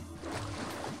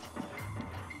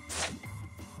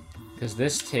 Because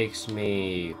this takes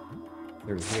me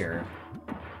through here.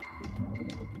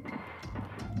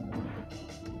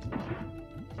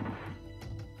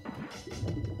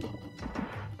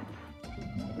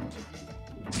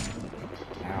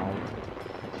 Ow.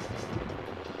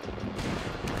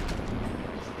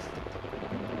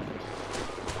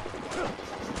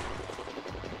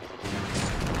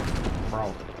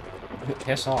 Bro.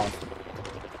 Piss off.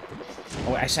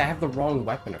 Oh, I have the wrong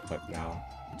weapon equipped now.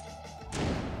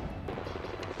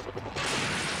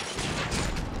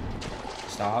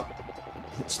 Stop.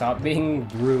 Stop being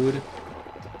rude.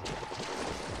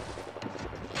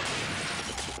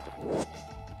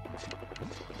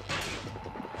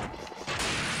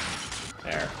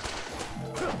 There.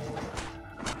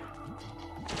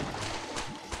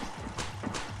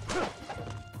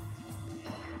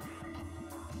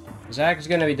 Zach is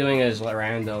gonna be doing his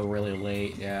rando really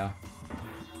late, yeah.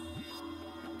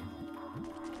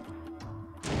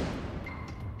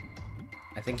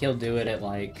 I think he'll do it at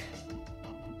like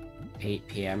 8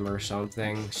 PM or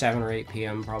something. 7 or 8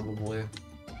 PM probably.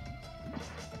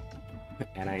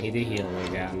 And I need to heal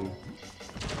again.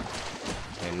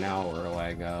 Okay, now where do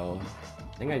I go?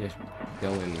 I think I just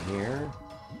go in here.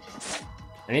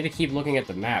 I need to keep looking at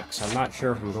the map, because I'm not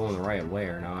sure if I'm going the right way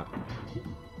or not.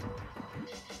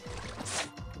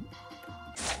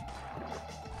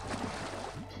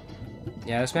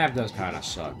 Yeah, this map does kind of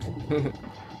suck.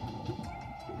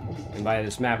 And by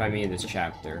this map, I mean this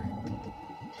chapter.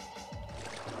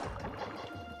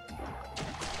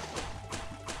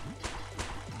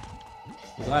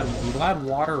 I'm glad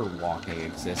water walking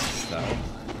exists, though.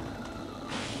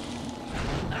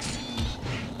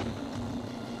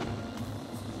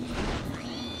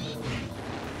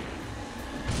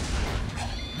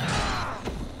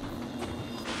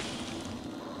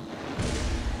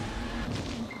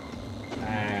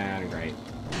 And great.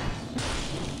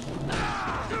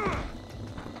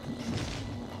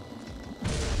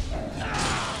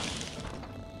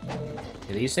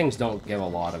 Yeah, these things don't give a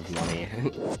lot of money.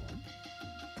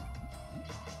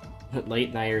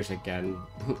 Late nighters again.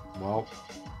 Well,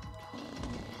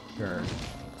 sure.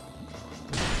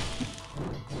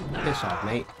 Piss off,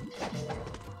 mate.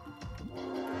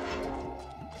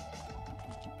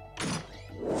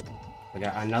 I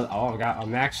got another. Oh, I'm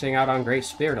maxing out on Great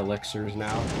Spirit elixirs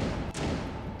now,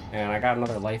 and I got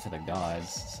another Life of the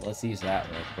Gods. So let's use that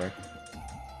real quick.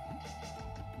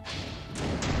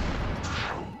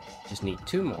 Just need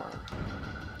 2 more.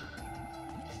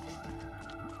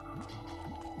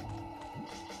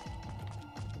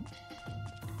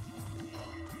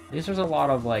 These there's a lot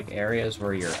of like areas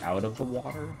where you're out of the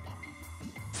water.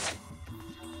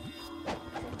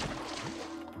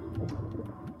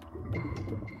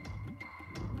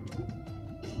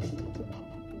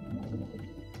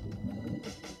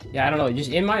 Yeah, I don't know,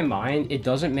 just in my mind, it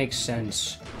doesn't make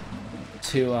sense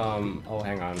to, oh,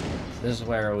 hang on. This is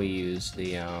where we use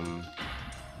the,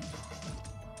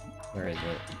 where is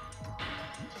it?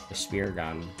 The spear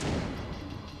gun.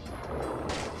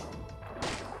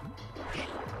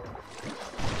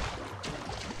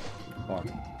 Fuck.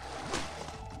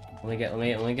 Let me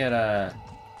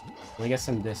get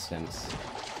some distance.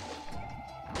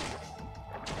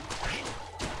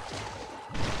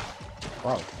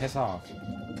 Bro, piss off.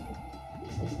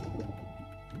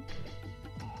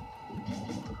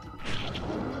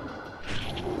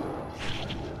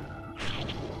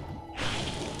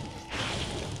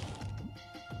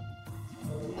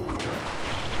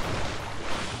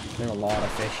 There are a lot of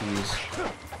fishies.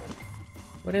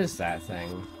 What is that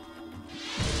thing?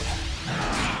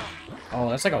 Oh,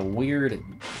 that's like a weird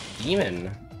demon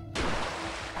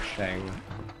thing.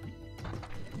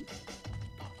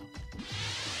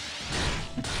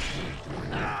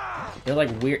 They're like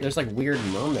weird. There's like weird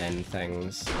merman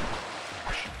things.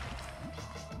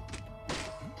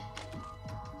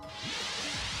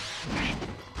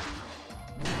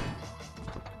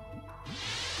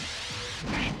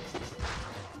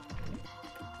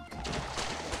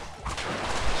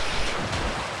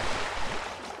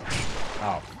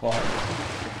 Oh, fuck.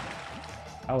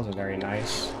 That wasn't very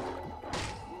nice.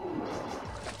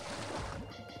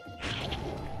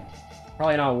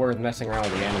 Probably not worth messing around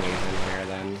with the enemies in here,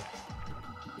 then.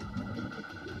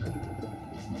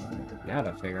 Now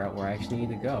to figure out where I actually need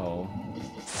to go.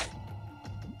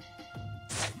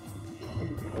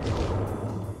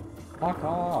 Fuck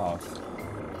off.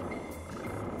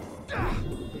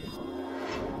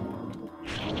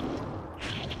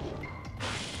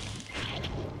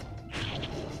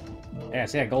 Yeah, I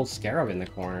see a gold scarab in the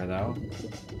corner, though.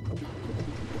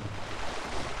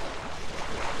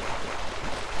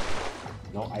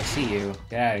 No, I see you.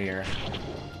 Get out of here.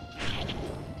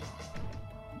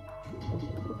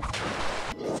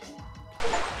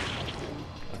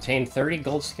 Obtained 30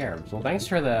 gold scarabs. Well, thanks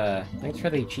for the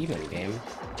achievement, game.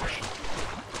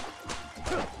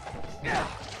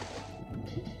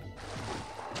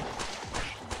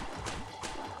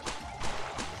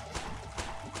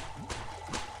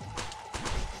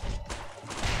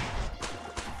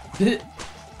 Yeah,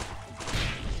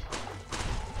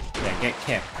 get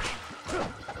kicked.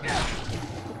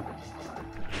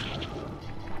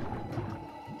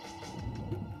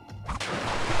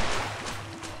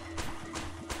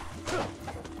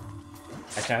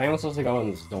 Actually, I think I'm supposed to go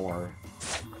in this door.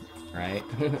 Right?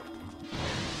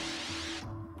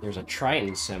 There's a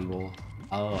Triton symbol.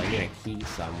 Oh, I need a key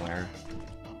somewhere.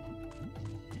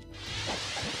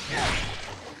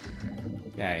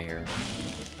 Get out of here.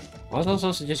 I was also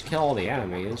supposed to just kill all the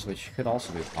enemies, which could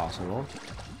also be possible.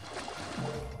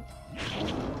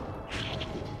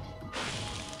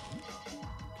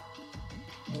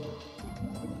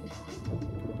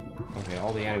 Okay,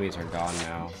 all the enemies are gone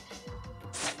now.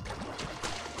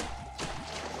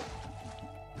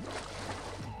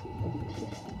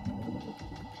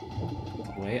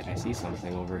 Wait, I see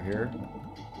something over here.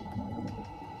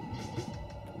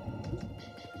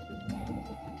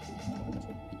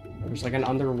 There's like an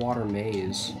underwater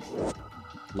maze.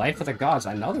 Life of the Gods,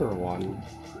 another one.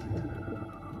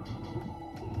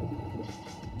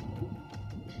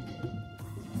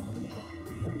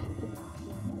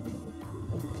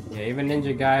 Yeah, even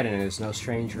Ninja Gaiden is no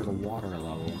stranger to water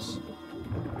levels.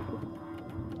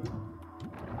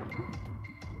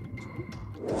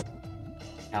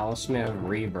 Talisman of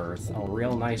Rebirth. Oh,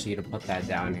 real nice of you to put that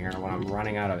down here when I'm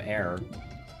running out of air.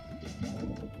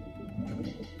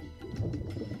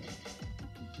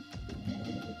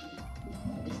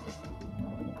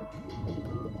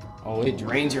 Oh, it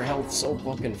drains your health so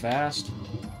fucking fast.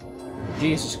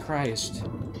 Jesus Christ.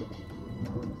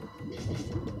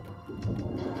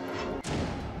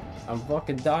 I'm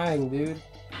fucking dying, dude.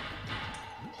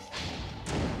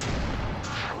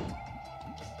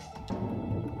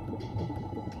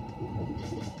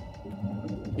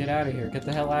 Get out of here. Get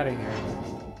the hell out of here.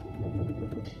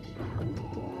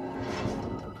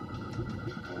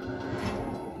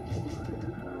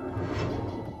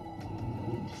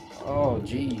 Oh,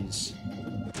 jeez.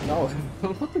 No, I'm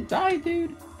about to die,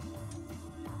 dude.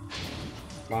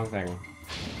 Wrong thing.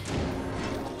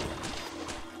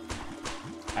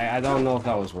 I don't know if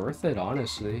that was worth it,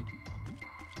 honestly.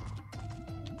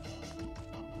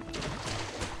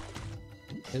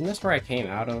 Isn't this where I came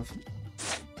out of?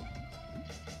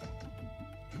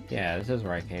 Yeah, this is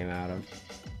where I came out of.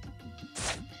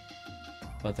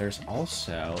 But there's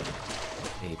also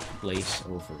a place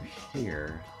over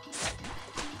here.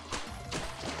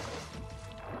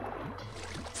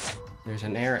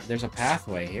 There's a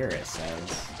pathway here, it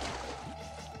says.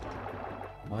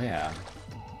 Oh yeah.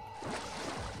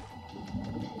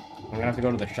 I'm gonna have to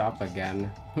go to the shop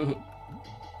again.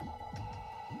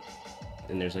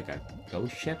 And there's like a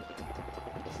ghost ship.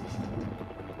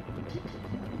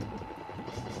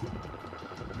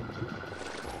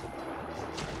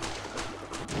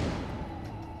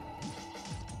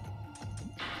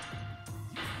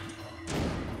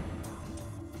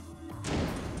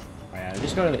 Oh yeah,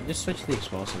 just switch to the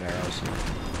explosive arrows.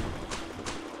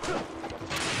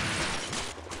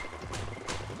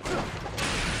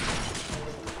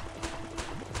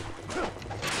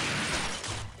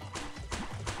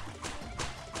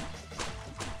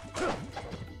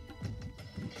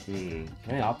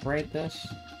 Can I operate this?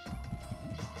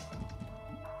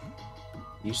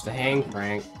 Use the hang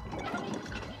crank.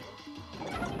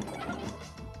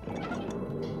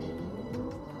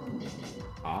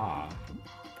 Ah.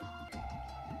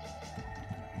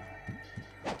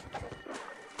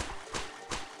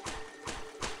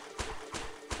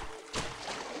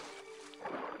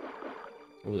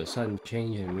 Oh, the sudden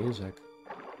change in music.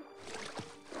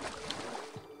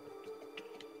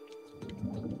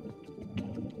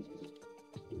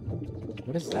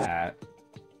 What is that?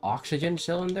 Oxygen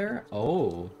cylinder?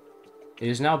 Oh. It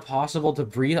is now possible to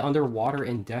breathe underwater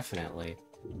indefinitely.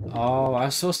 Oh, I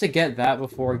was supposed to get that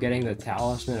before getting the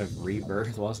Talisman of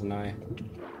Rebirth, wasn't I?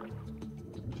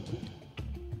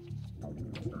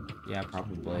 Yeah,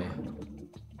 probably.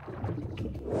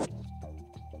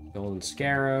 Golden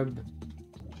Scarab.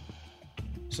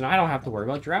 So now I don't have to worry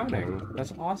about drowning.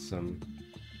 That's awesome.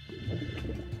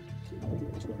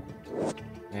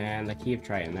 And the key of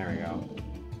Triton, there we go.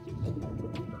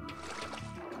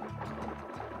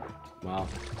 Well,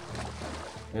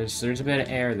 there's a bit of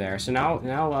air there. So now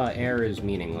air is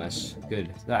meaningless.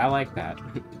 Good. I like that.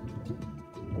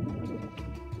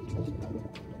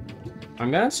 I'm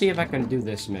gonna see if I can do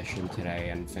this mission today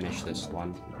and finish this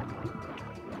one.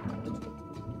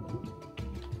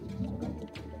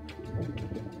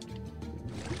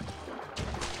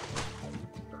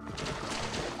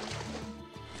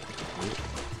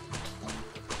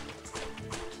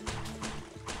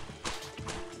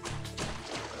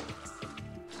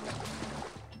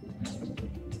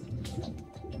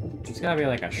 There's gotta be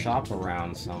like a shop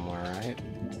around somewhere, right?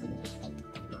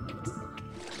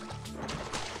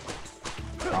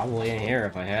 Probably in here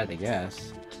if I had to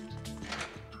guess.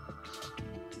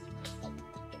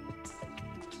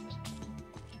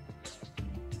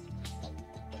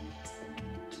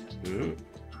 Hmm.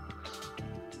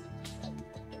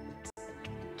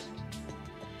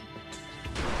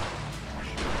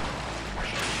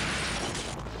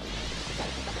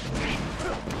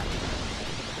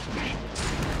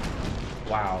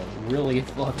 Wow, really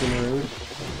fucking rude.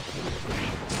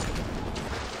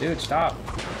 Dude, stop.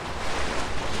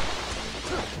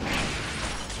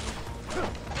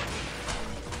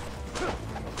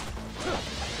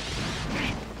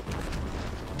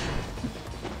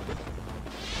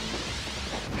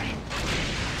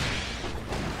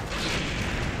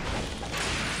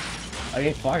 I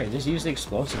mean, fuck it, just use the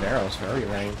explosive arrows for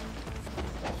everything.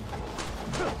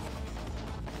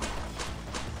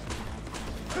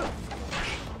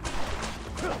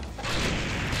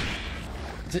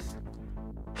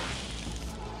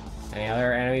 Any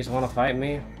other enemies want to fight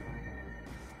me?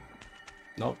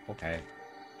 Nope, okay.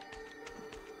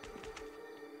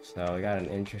 So, we got an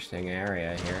interesting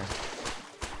area here.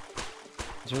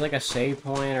 Is there like a save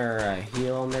point or a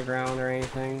heal underground or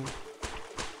anything?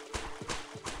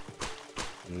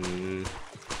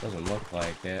 Doesn't look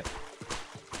like it.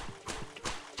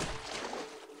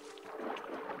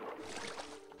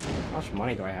 How much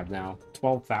money do I have now?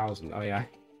 12,000. Oh yeah.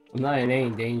 I'm not in any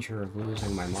danger of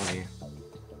losing my money.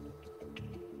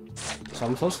 So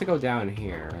I'm supposed to go down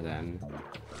here, then.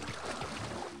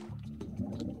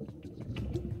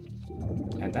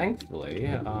 And thankfully,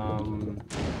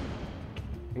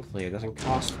 thankfully it doesn't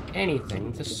cost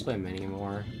anything to swim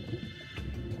anymore.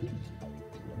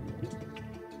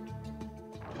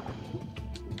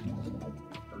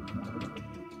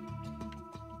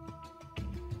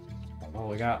 Oh,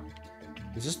 we got...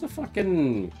 Is this the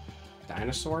fucking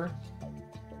dinosaur?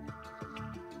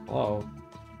 Hello?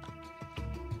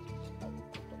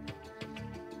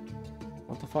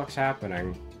 What the fuck's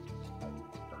happening?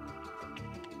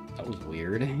 That was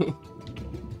weird.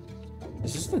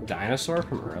 Is this the dinosaur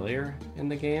from earlier in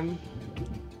the game?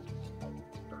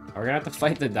 Are we gonna have to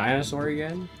fight the dinosaur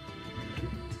again?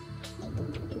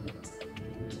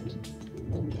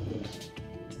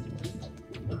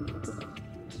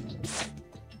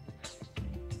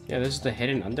 Yeah, this is the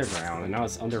hidden underground, and now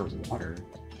it's underwater.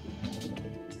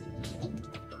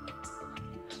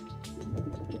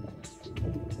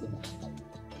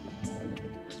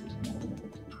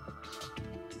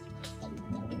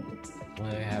 What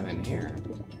do they have in here?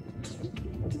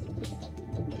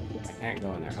 I can't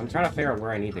go in there. I'm trying to figure out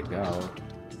where I need to go.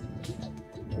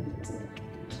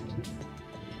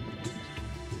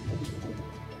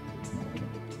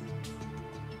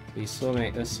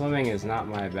 The swimming is not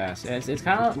my best. It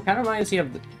kind of reminds me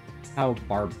of how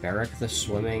barbaric the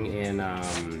swimming in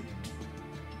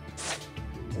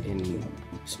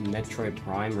Metroid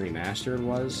Prime Remastered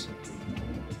was.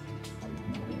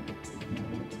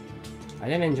 I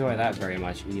didn't enjoy that very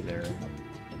much either.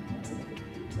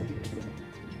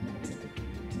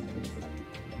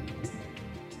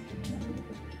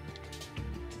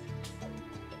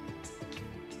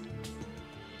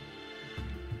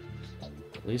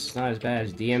 At least it's not as bad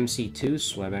as DMC2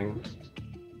 swimming.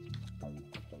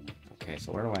 Okay,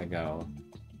 so where do I go?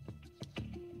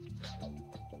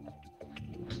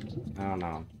 I don't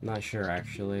know. I'm not sure,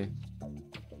 actually.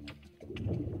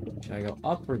 Should I go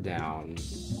up or down?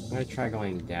 I'm gonna try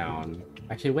going down.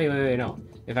 Actually, wait, no.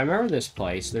 If I remember this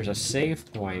place, there's a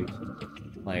save point,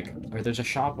 like, or there's a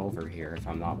shop over here, if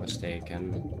I'm not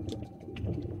mistaken.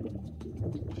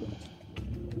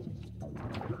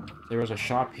 There was a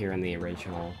shop here in the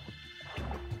original.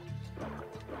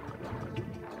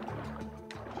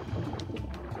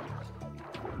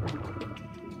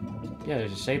 Yeah,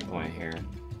 there's a save point here.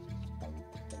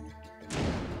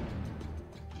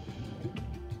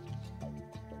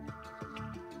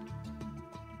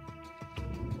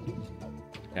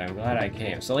 Yeah, I'm glad I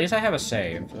came. So at least I have a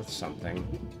save. That's something.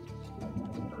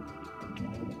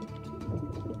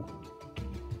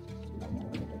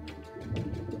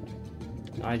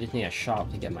 I just need a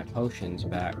shop to get my potions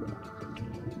back.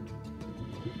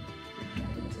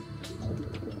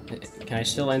 Can I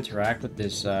still interact with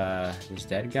this this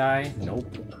dead guy? Nope.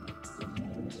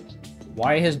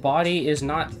 Why his body is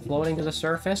not floating to the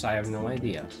surface, I have no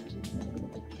idea.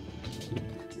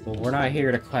 But we're not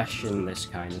here to question this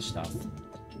kind of stuff.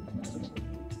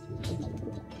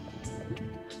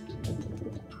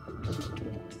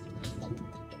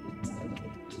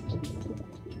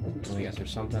 Oh, I guess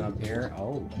there's something up here.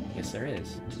 Oh, yes there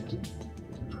is.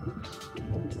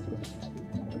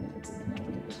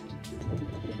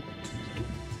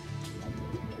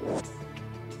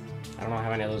 I don't know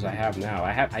how many of those I have now.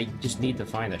 I just need to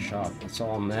find a shop. That's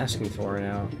all I'm asking for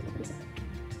now.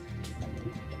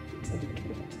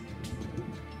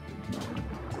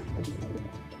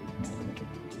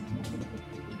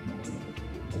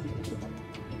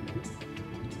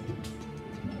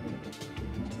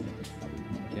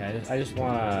 Yeah, I just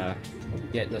want to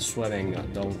get the swimming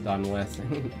done with.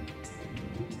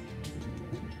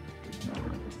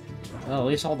 Well, at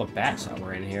least all the bats that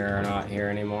were in here are not here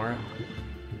anymore.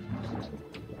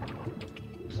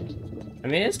 I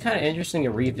mean, it's kind of interesting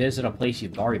to revisit a place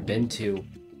you've already been to,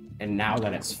 and now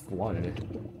that it's flooded.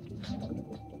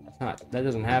 That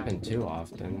doesn't happen too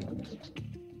often.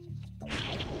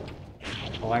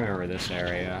 Oh, I remember this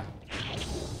area.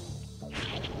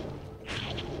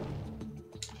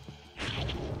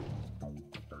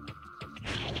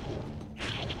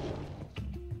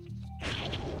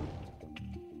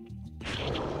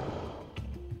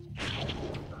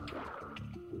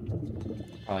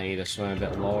 Probably need to swim a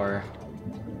bit lower.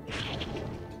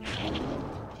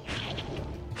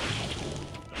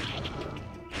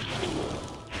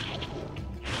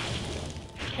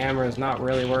 Camera's not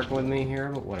really working with me here,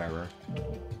 but whatever.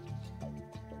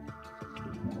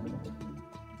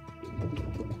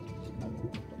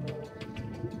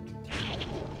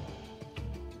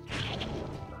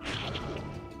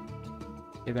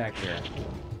 Get back here.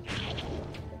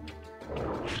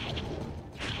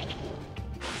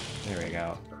 There we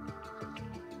go.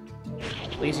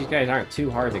 At least these guys aren't too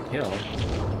hard to kill.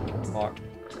 Fuck.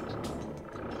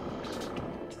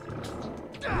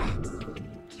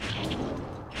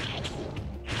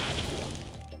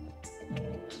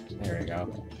 There we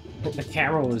go. The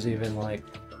camera was even, like,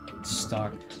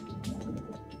 stuck.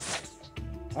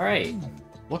 Alright.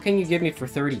 What can you give me for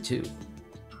 32?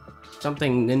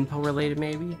 Something Ninpo related,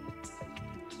 maybe?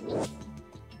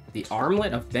 The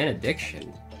Armlet of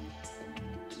Benediction.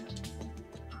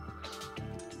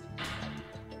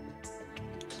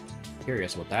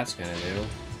 Curious what that's gonna do.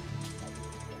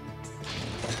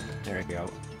 There we go.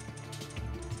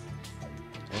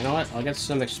 You know what? I'll get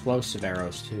some explosive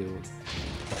arrows too.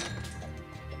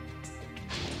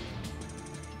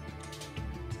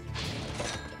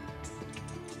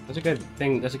 That's a good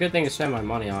thing. That's a good thing to spend my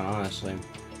money on, honestly.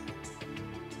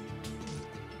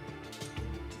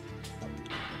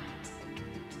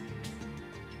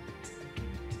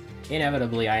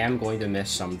 Inevitably, I am going to miss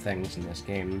some things in this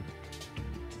game.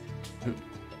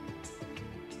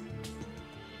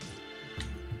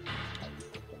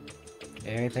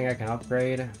 Anything I can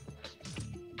upgrade?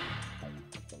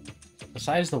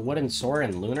 Besides the wooden sword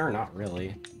and lunar? Not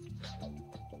really.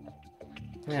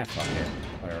 Yeah, fuck it.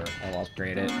 Whatever, I'll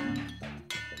upgrade it.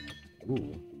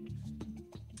 Ooh.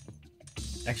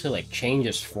 Actually, like,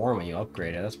 changes form when you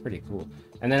upgrade it. That's pretty cool.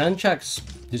 And then unchucks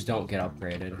just don't get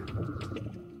upgraded.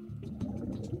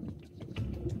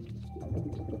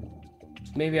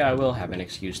 Maybe I will have an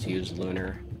excuse to use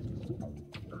lunar.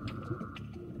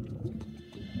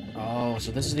 Oh,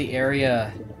 so this is the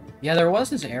area... Yeah, there was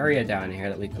this area down here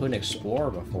that we couldn't explore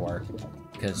before,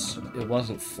 because it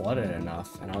wasn't flooded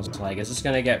enough, and I was like, is this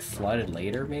gonna get flooded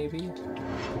later, maybe?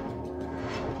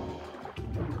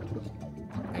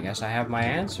 I guess I have my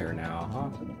answer now, huh?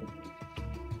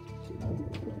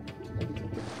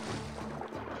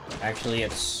 Actually,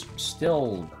 it's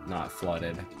still not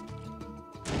flooded.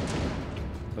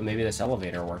 But maybe this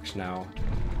elevator works now.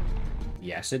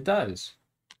 Yes, it does.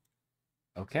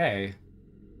 Okay.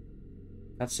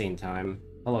 Cutscene time.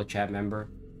 Hello, chat member.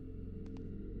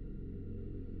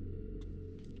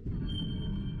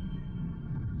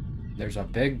 There's a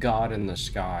big god in the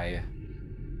sky.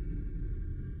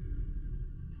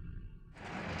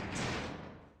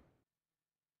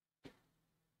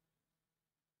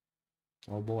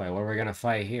 Oh boy, what are we gonna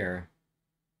fight here?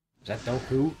 Is that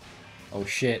Doku? Oh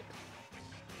shit.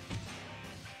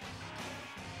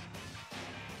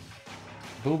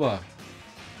 Booba.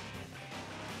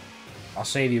 I'll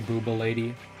save you, Booba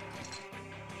lady.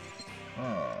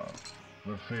 Ah,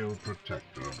 the failed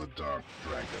protector of the Dark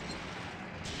Dragon.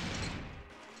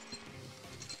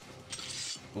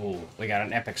 Ooh, we got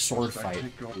an epic sword Must I fight.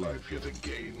 take your life yet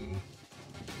again?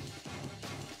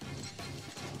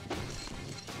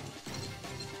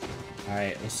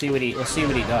 Alright, let's see what he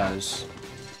does.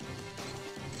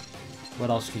 What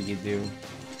else can you do?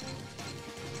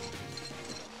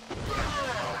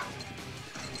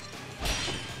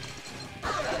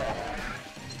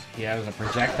 He has a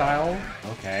projectile?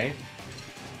 Okay.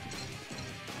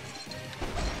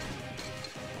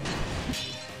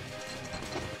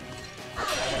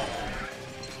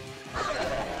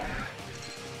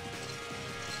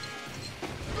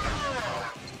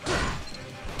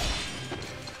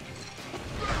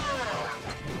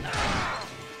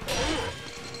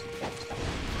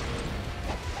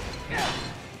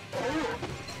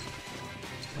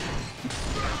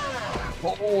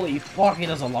 Holy fuck, he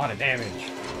does a lot of damage.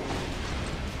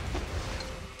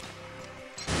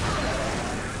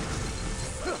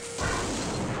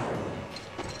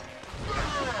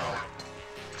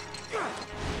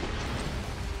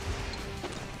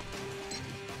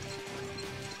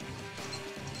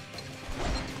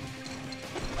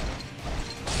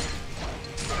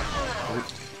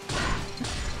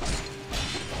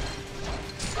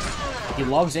 He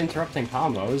loves interrupting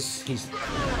combos. He's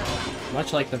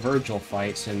much like the Virgil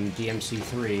fights in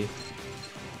DMC3.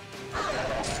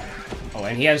 Oh,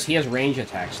 and he has range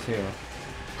attacks too.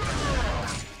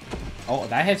 Oh,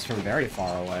 that hits from very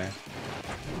far away.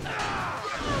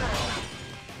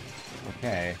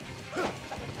 Okay.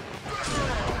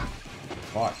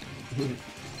 Fuck.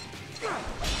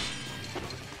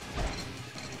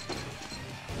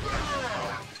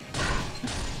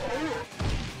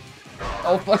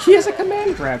 Oh fuck, he has a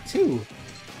command grab too!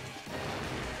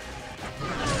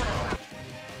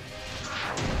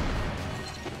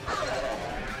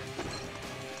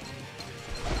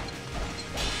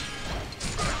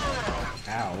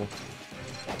 Ow.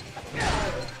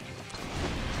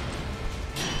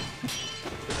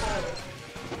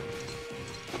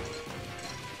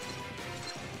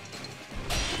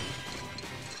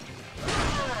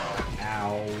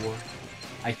 Ow.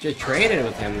 I just traded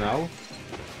with him though.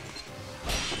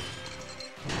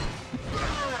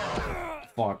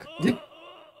 Fuck.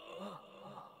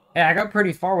 Yeah, I got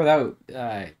pretty far without,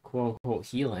 quote-unquote,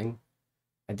 healing.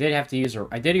 I did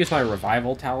use my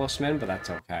revival talisman, but that's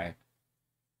okay.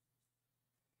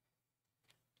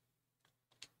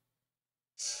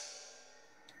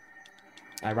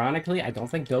 Ironically, I don't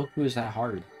think Goku is that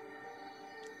hard.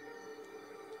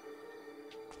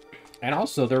 And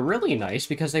also, they're really nice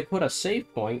because they put a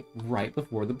save point right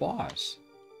before the boss.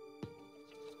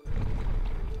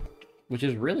 Which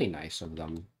is really nice of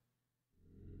them.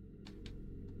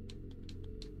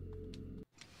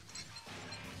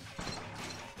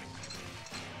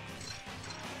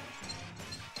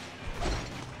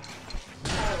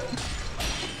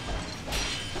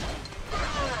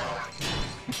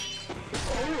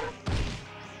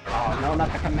 Oh no,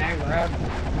 not the command grab!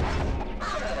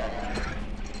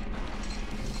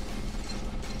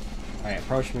 Alright,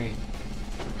 approach me.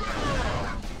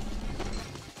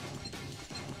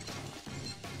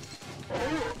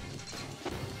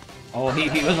 Oh, he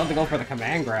was about to go for the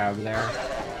command grab there.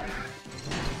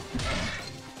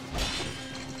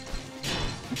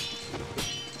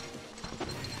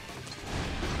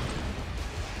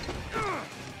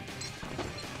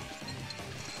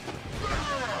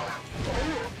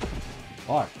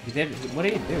 Fuck, he did. What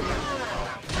did he do?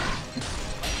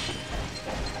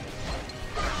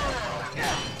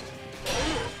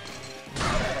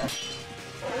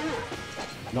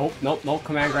 Nope, nope, no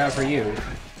command grab for you.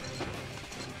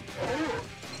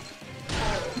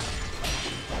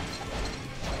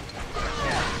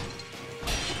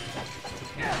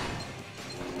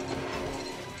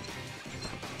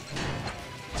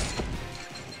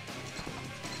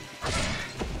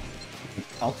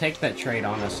 I'll take that trade,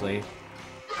 honestly.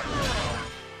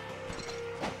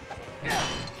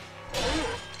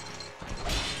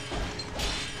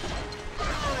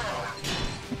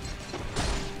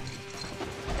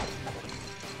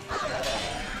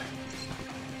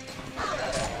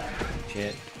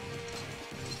 Shit.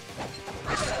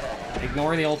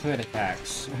 Ignore the ultimate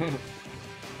attacks.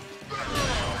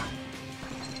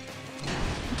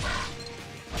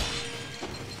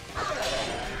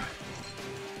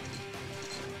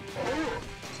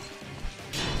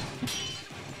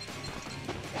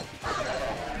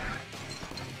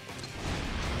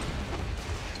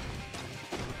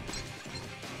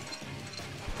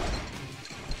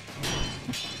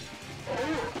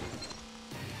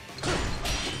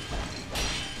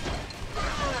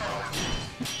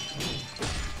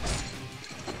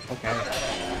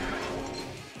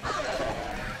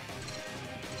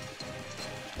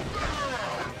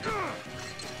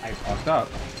 I fucked up.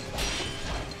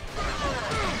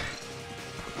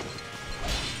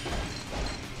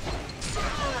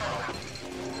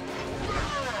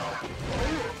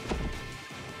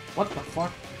 What the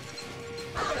fuck?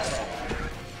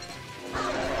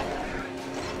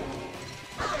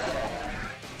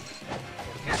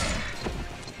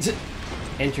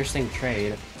 Interesting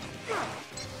trade.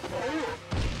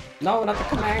 No, not the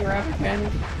command grab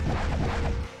again.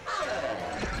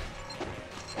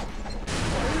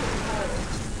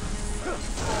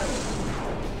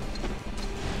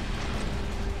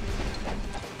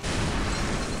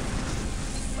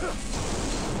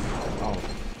 Oh.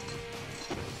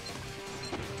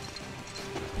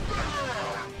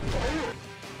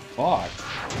 Fuck.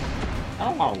 I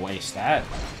don't want to waste that.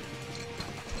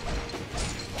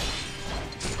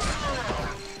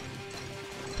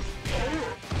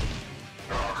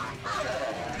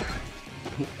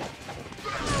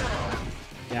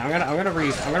 Yeah, I'm gonna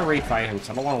refight him because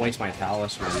I don't want to waste my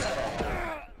talisman.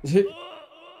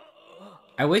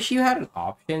 I wish you had an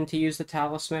option to use the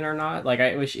talisman or not. Like,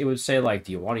 I wish it would say, like,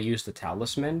 do you want to use the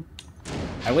talisman?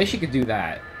 I wish you could do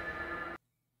that.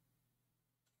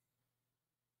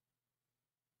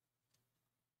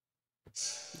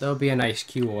 That would be a nice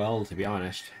QOL, to be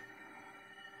honest.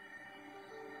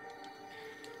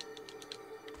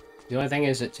 The only thing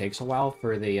is it takes a while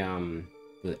for the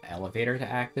elevator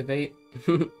to activate.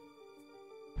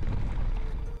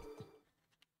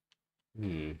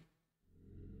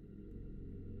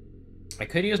 I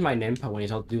could use my Ninpa when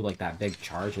he's able to do, like, that big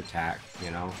charge attack,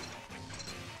 you know?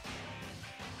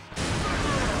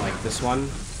 Like this one.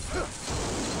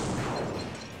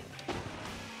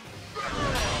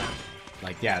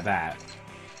 Like, yeah, that.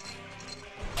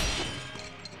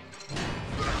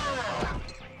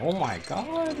 Oh my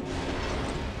god!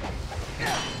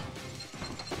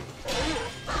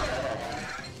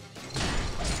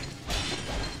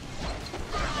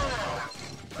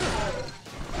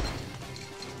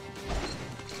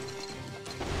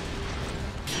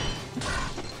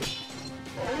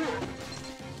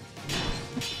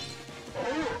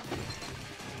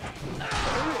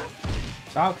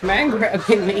 Stop command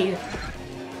grabbing me!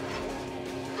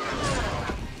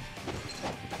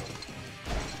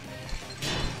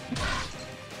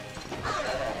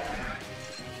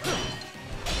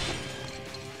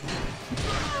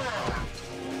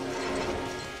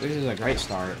 This is a great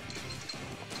start.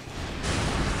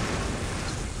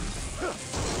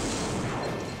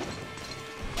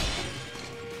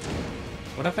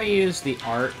 What if I use the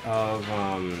art of,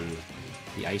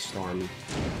 the Ice Storm?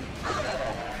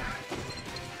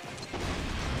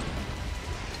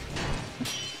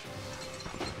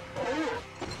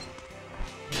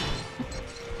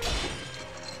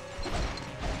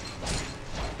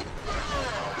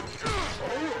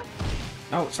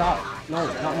 No, stop! No,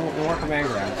 not more command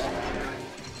grabs.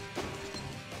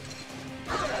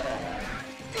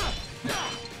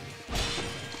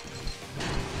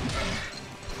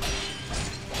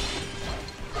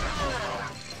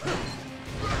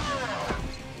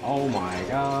 Oh my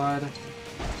god.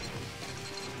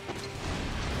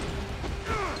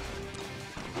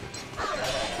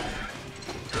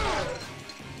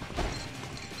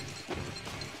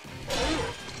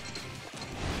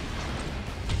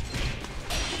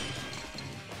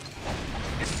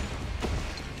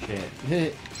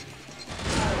 Shit.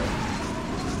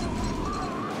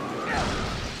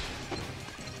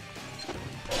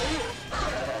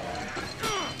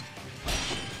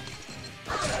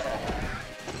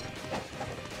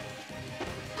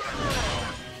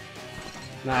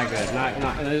 Not good.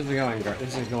 Not.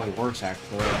 This is going worse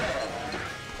actually.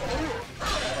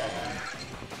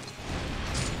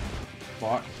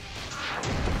 Fuck.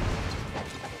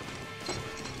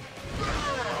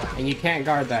 And you can't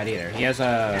guard that either. He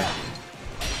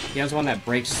has one that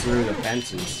breaks through the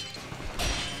fences.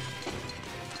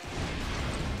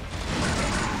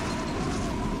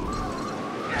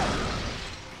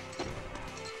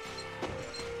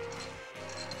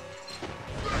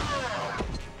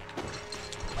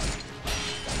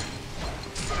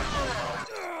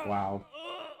 Wow.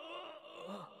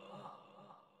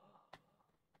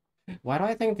 Why do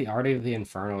I think the Art of the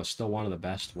Inferno is still one of the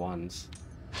best ones?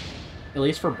 At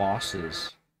least for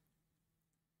bosses.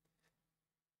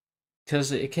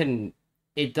 Because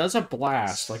it does a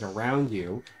blast, like, around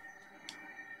you.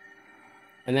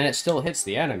 And then it still hits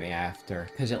the enemy after,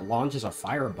 because it launches a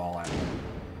fireball at them.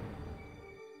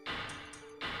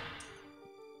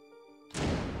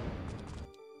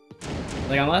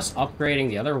 Like, unless upgrading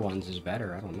the other ones is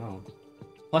better, I don't know.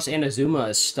 Plus, Inazuma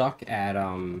is stuck at,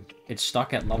 it's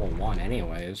stuck at level 1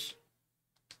 anyways.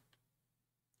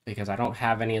 Because I don't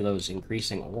have any of those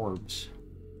increasing orbs.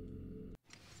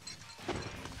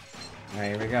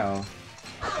 Alright, here we go.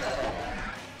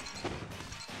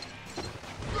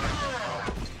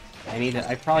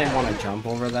 I probably want to jump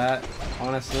over that,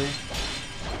 honestly.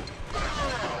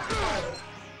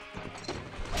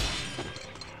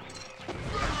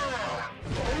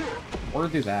 Or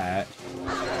do that.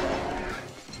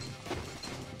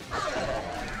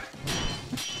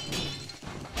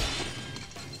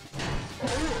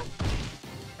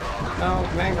 No,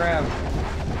 command grab.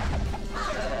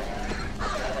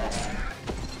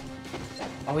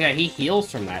 Oh yeah, he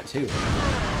heals from that too.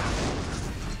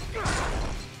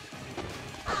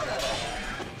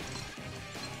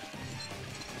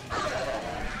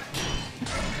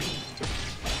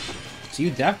 So you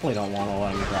definitely don't want to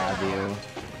let him grab you.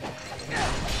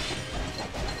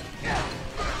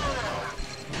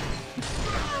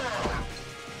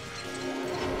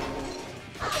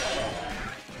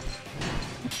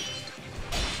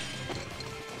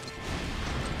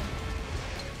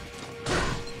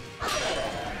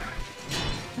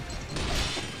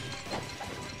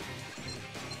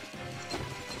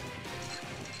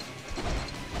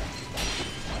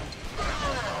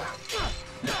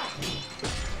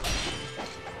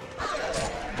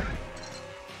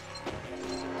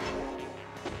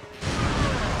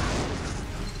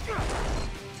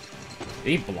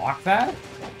 Did he block that?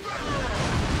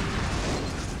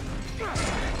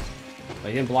 But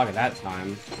he didn't block it that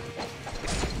time.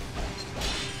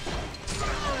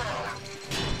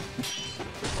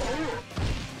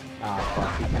 Ah,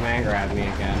 fuck. He command grabbed me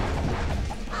again.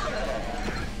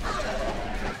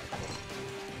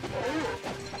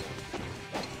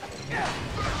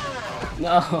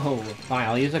 No! Fine,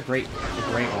 I'll use a great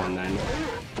one then.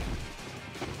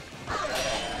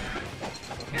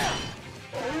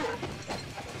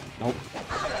 Nope.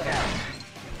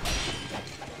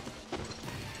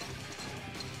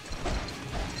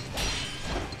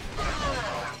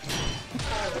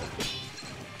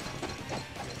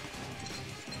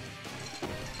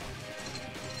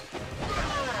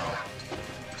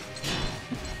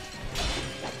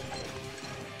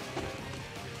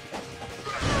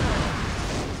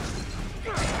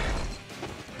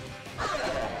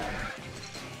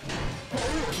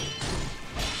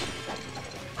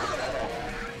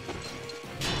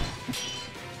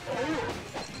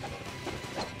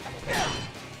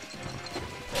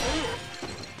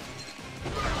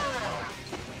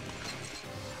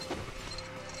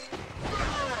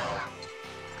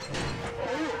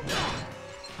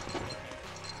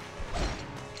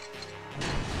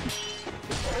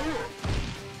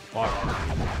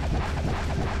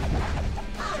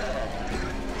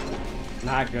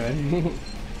 Not good.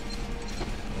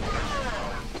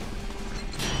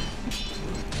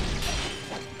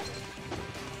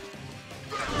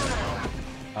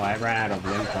 Oh, I ran out of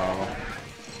info.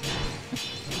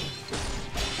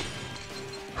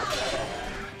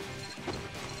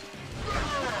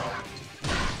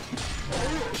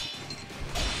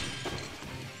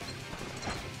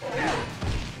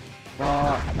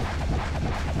 Well,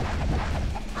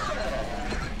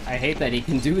 I hate that he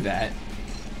can do that.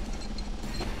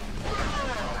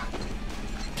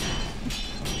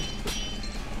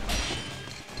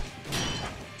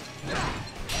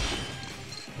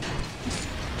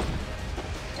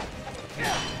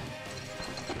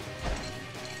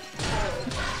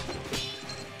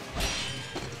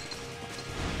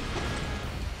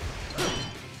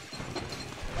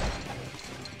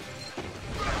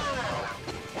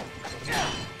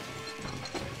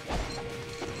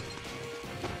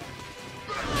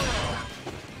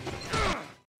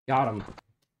 Got him.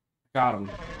 Got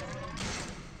him.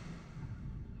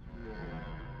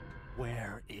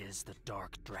 Where is the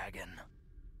Dark Dragon?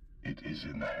 It is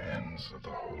in the hands of the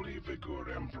Holy Vigor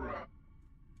Emperor,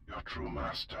 your true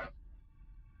master.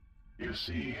 You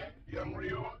see, young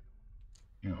Ryu,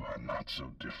 you are not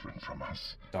so different from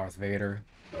us. Darth Vader.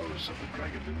 Those of the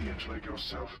dragon lineage like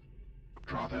yourself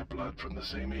draw their blood from the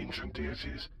same ancient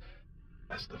deities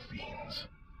as the fiends.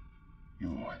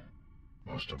 You,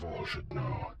 most of all, should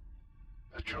know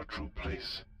that your true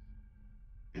place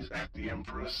is at the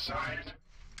Emperor's side.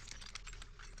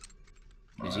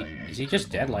 Is he just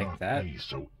dead like that? Be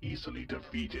so easily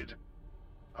defeated.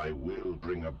 I will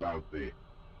bring about the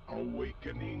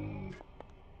awakening.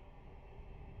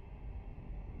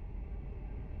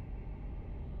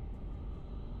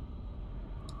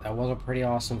 That was a pretty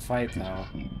awesome fight, though.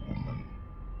 Woman.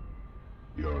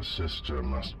 Your sister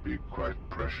must be quite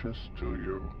precious to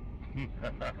you.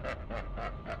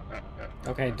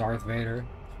 Okay, Darth Vader.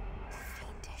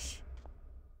 Fiendish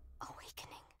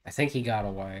awakening. I think he got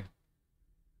away.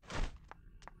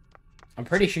 I'm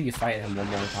pretty sure you fight him one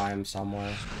more time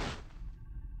somewhere.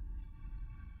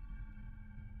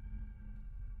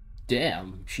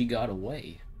 Damn, she got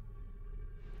away.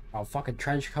 Oh, fucking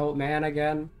trenchcoat man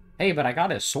again. Hey, but I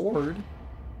got his sword.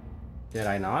 Did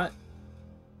I not?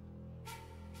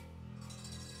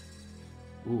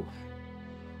 Ooh.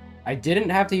 I didn't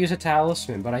have to use a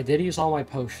talisman, but I did use all my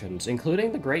potions,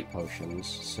 including the great potions.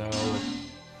 So,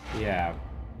 yeah.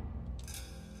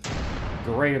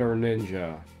 Greater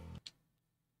ninja.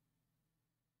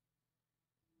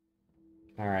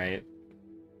 Alright.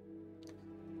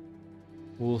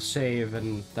 We'll save,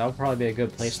 and that'll probably be a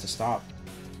good place to stop.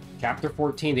 Chapter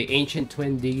 14, The Ancient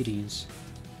Twin Deities.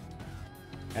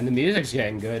 And the music's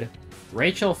getting good.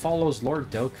 Rachel follows Lord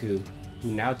Doku,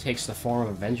 who now takes the form of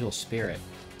a vengeful spirit,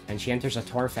 and she enters a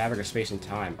torn fabric of space and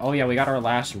time. Oh yeah, we got our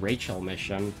last Rachel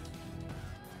mission.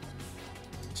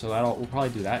 So we'll probably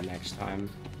do that next time.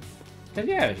 But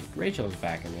yeah, Rachel's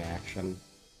back in the action.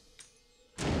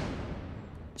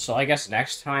 So I guess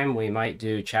next time we might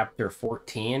do Chapter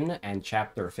 14 and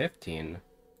Chapter 15.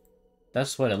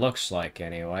 That's what it looks like,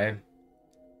 anyway.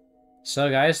 So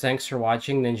guys, thanks for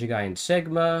watching Ninja Gaiden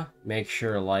Sigma. Make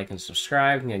sure to like and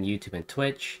subscribe on YouTube and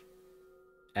Twitch.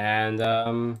 And,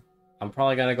 I'm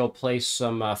probably gonna go play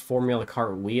some Formula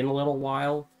Kart Wii in a little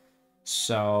while.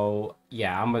 So,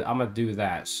 yeah, I'm gonna do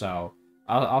that. So,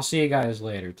 I'll see you guys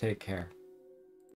later. Take care.